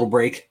to take a little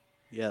break.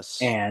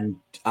 Yes. And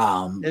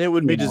it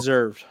would be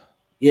deserved.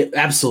 Yeah,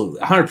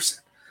 absolutely. 100%.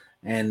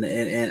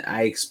 And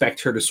I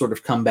expect her to sort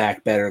of come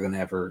back better than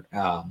ever.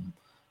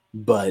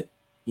 But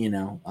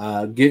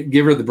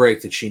give her the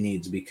break that she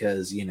needs,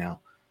 because,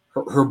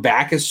 her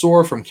back is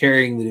sore from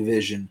carrying the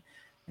division,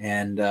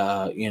 and,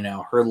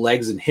 her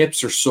legs and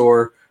hips are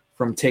sore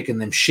from taking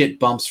them shit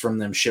bumps from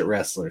them shit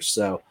wrestlers.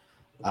 So,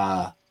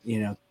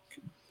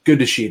 good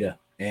to Sheeta.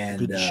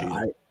 And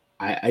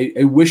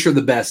I wish her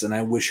the best, and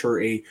I wish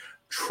her a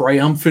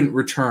triumphant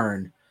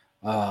return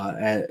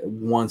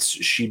once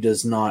she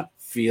does not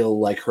feel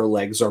like her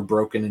legs are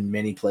broken in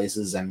many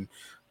places and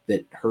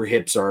that her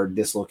hips are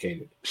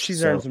dislocated.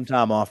 She's So, earned some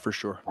time off for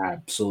sure.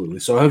 absolutely.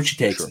 So I hope she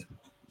takes it.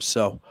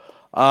 So,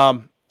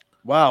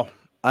 wow.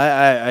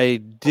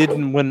 I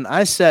didn't, when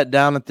I sat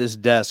down at this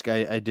desk,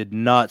 I did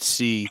not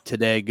see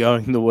today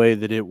going the way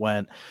that it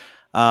went.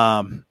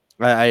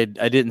 I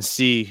didn't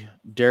see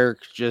Derek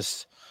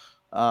just,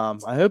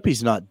 I hope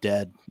he's not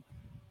dead.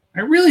 I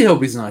really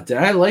hope he's not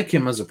dead. I like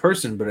him as a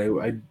person, but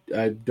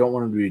I don't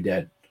want him to be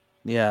dead.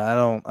 Yeah, I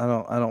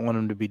don't want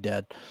him to be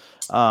dead.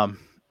 However,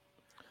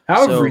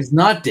 So- he's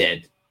not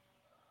dead.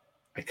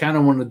 I kind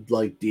of want to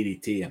like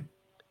DDT him.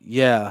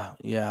 Yeah.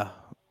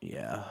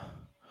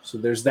 So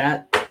there's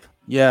that.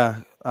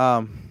 Yeah.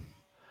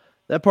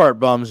 That part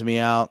bums me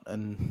out,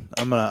 and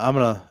I'm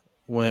gonna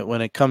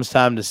when it comes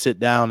time to sit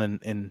down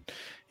and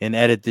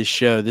edit this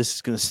show, this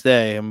is gonna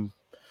stay. I'm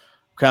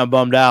kind of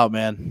bummed out,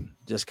 man.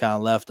 Just kind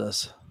of left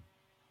us.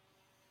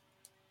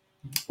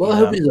 Well, I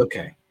Yeah. hope he's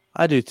okay.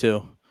 I do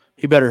too.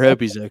 He better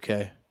hope he's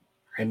okay.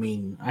 I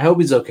mean, I hope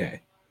he's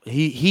okay.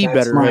 He That's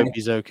better my- hope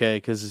he's okay,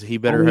 because he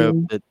better I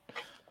mean- hope that.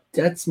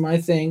 That's my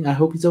thing. I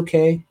hope he's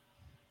okay.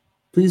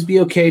 Please be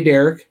okay,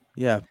 Derek.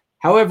 Yeah.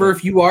 However,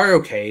 if you are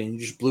okay and you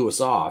just blew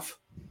us off,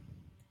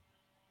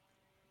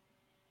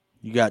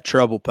 You got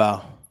trouble,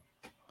 pal.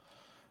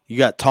 You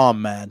got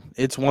Tom mad.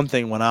 It's one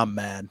thing when I'm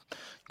mad. You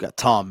got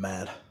Tom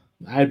mad.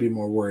 I'd be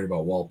more worried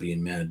about Walt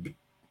being mad.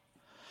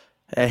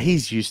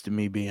 He's used to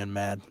me being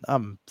mad.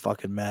 I'm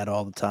fucking mad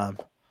all the time.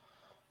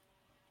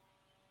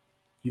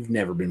 You've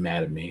never been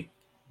mad at me.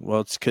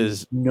 Well, it's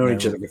because We've known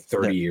each never- other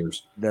for 30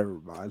 years. Never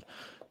mind.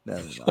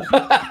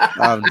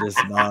 I'm just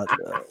not.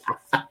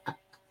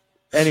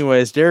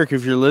 Anyways, Derek,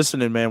 if you're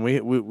listening, man,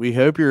 we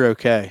hope you're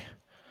okay.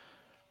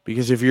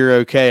 Because if you're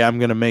okay, I'm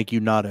gonna make you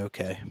not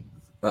okay.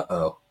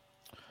 Uh-oh.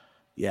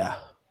 Yeah.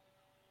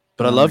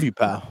 But I love you,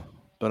 pal.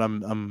 But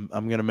I'm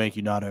gonna make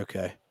you not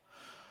okay.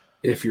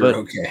 If you're But-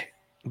 okay.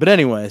 But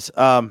anyways,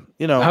 I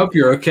hope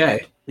you're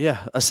okay.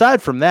 yeah.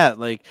 Aside from that,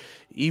 like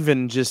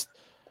even just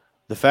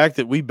the fact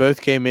that we both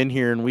came in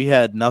here and we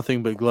had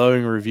nothing but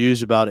glowing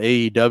reviews about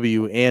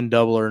AEW and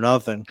Double or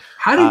Nothing.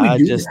 How do we I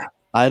do just- that?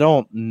 I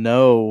don't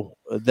know.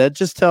 That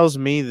just tells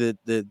me that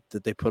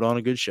they put on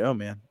a good show,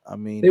 man. I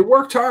mean, They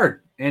worked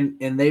hard and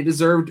they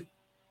deserved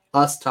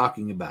us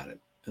talking about it.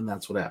 And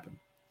that's what happened.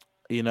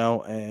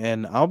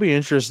 and I'll be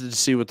interested to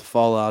see what the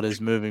fallout is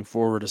moving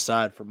forward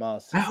aside from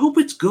us. I hope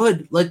it's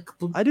good. Like,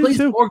 I do please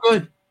too. more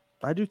good.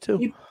 I do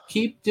too.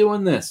 Keep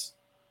doing this.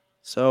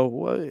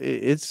 So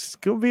it's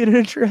going to be an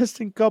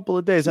interesting couple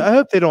of days. I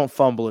hope they don't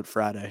fumble it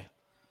Friday.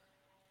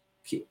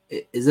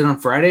 Is it on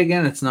Friday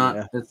again? It's not.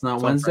 Yeah. It's not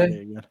It's on Wednesday.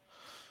 Friday again.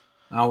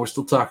 Oh, we're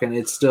still talking.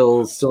 It's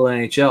still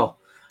NHL.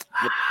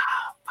 Yep.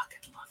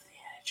 Fucking love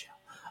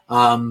the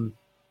NHL.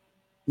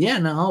 Yeah,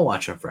 no, I'll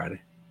watch on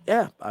Friday.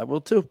 Yeah, I will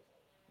too.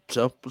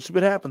 So we'll see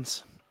what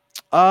happens.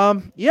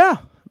 Yeah.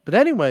 But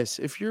anyways,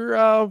 if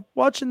you're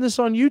watching this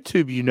on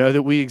YouTube, you know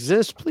that we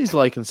exist. Please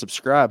like and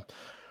subscribe.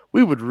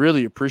 We would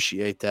really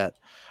appreciate that.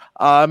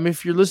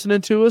 If you're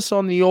listening to us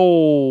on the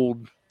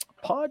old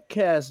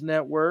podcast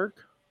network,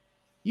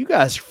 you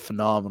guys are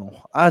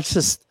phenomenal. I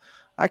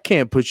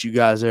can't put you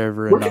guys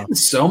over We're enough. getting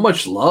so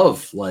much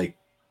love, like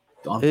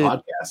on It-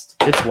 podcast.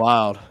 It's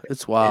wild.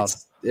 It's wild.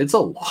 It's a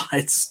lot.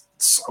 It's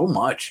so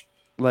much.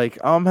 Like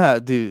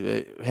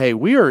dude. Hey,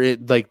 we are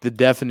at like the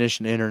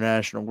definition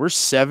international. We're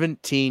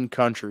 17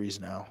 countries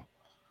now.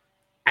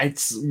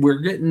 We're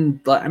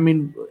getting. I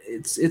mean,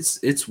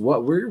 it's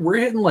what we're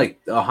hitting like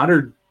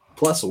 100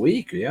 plus a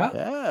week. Yeah.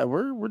 Yeah,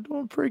 we're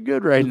doing pretty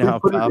good right If we now,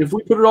 put pal. if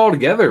we put it all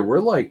together, we're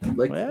like a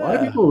lot of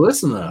Yeah. people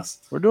listen to us.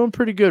 We're doing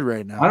pretty good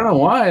right now. I don't know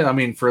why. I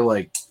mean, for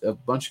like a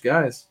bunch of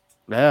guys.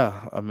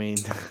 Yeah, I mean,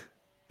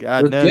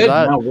 God We're knows good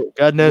I now. We're-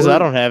 God knows we're- I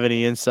don't have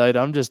any insight.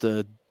 I'm just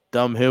a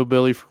dumb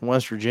hillbilly from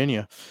West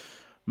Virginia.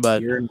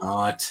 But You're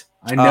not.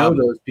 I know Um,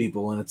 those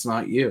people, and it's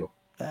not you.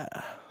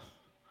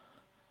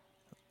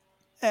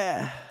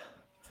 But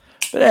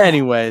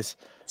anyways,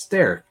 It's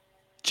Derek.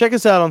 check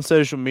us out on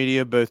social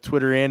media, both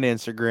Twitter and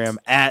Instagram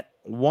at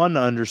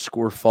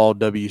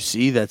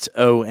 @1_fall_WC. That's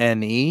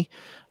ONE.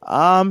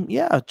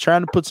 Yeah,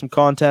 trying to put some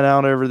content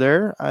out over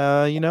there,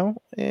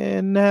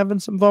 and having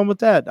some fun with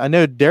that. I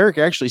know Derek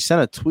actually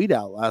sent a tweet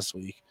out last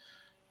week.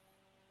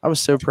 I was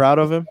so proud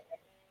of him.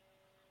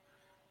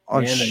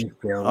 On And then he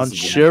fails on again.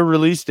 show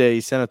release day,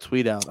 he sent a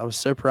tweet out. I was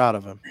so proud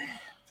of him.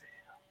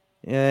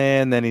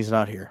 And then he's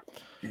not here.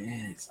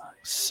 It's not-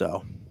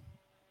 So,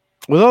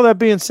 with all that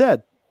being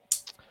said,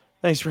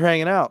 thanks for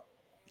hanging out.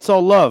 It's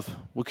all love.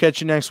 We'll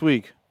catch you next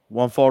week.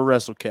 One Fall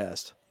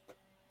WrestleCast.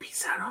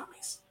 Peace out,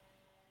 homies.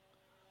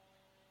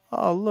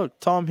 Oh, look,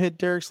 Tom hit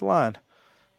Derek's line.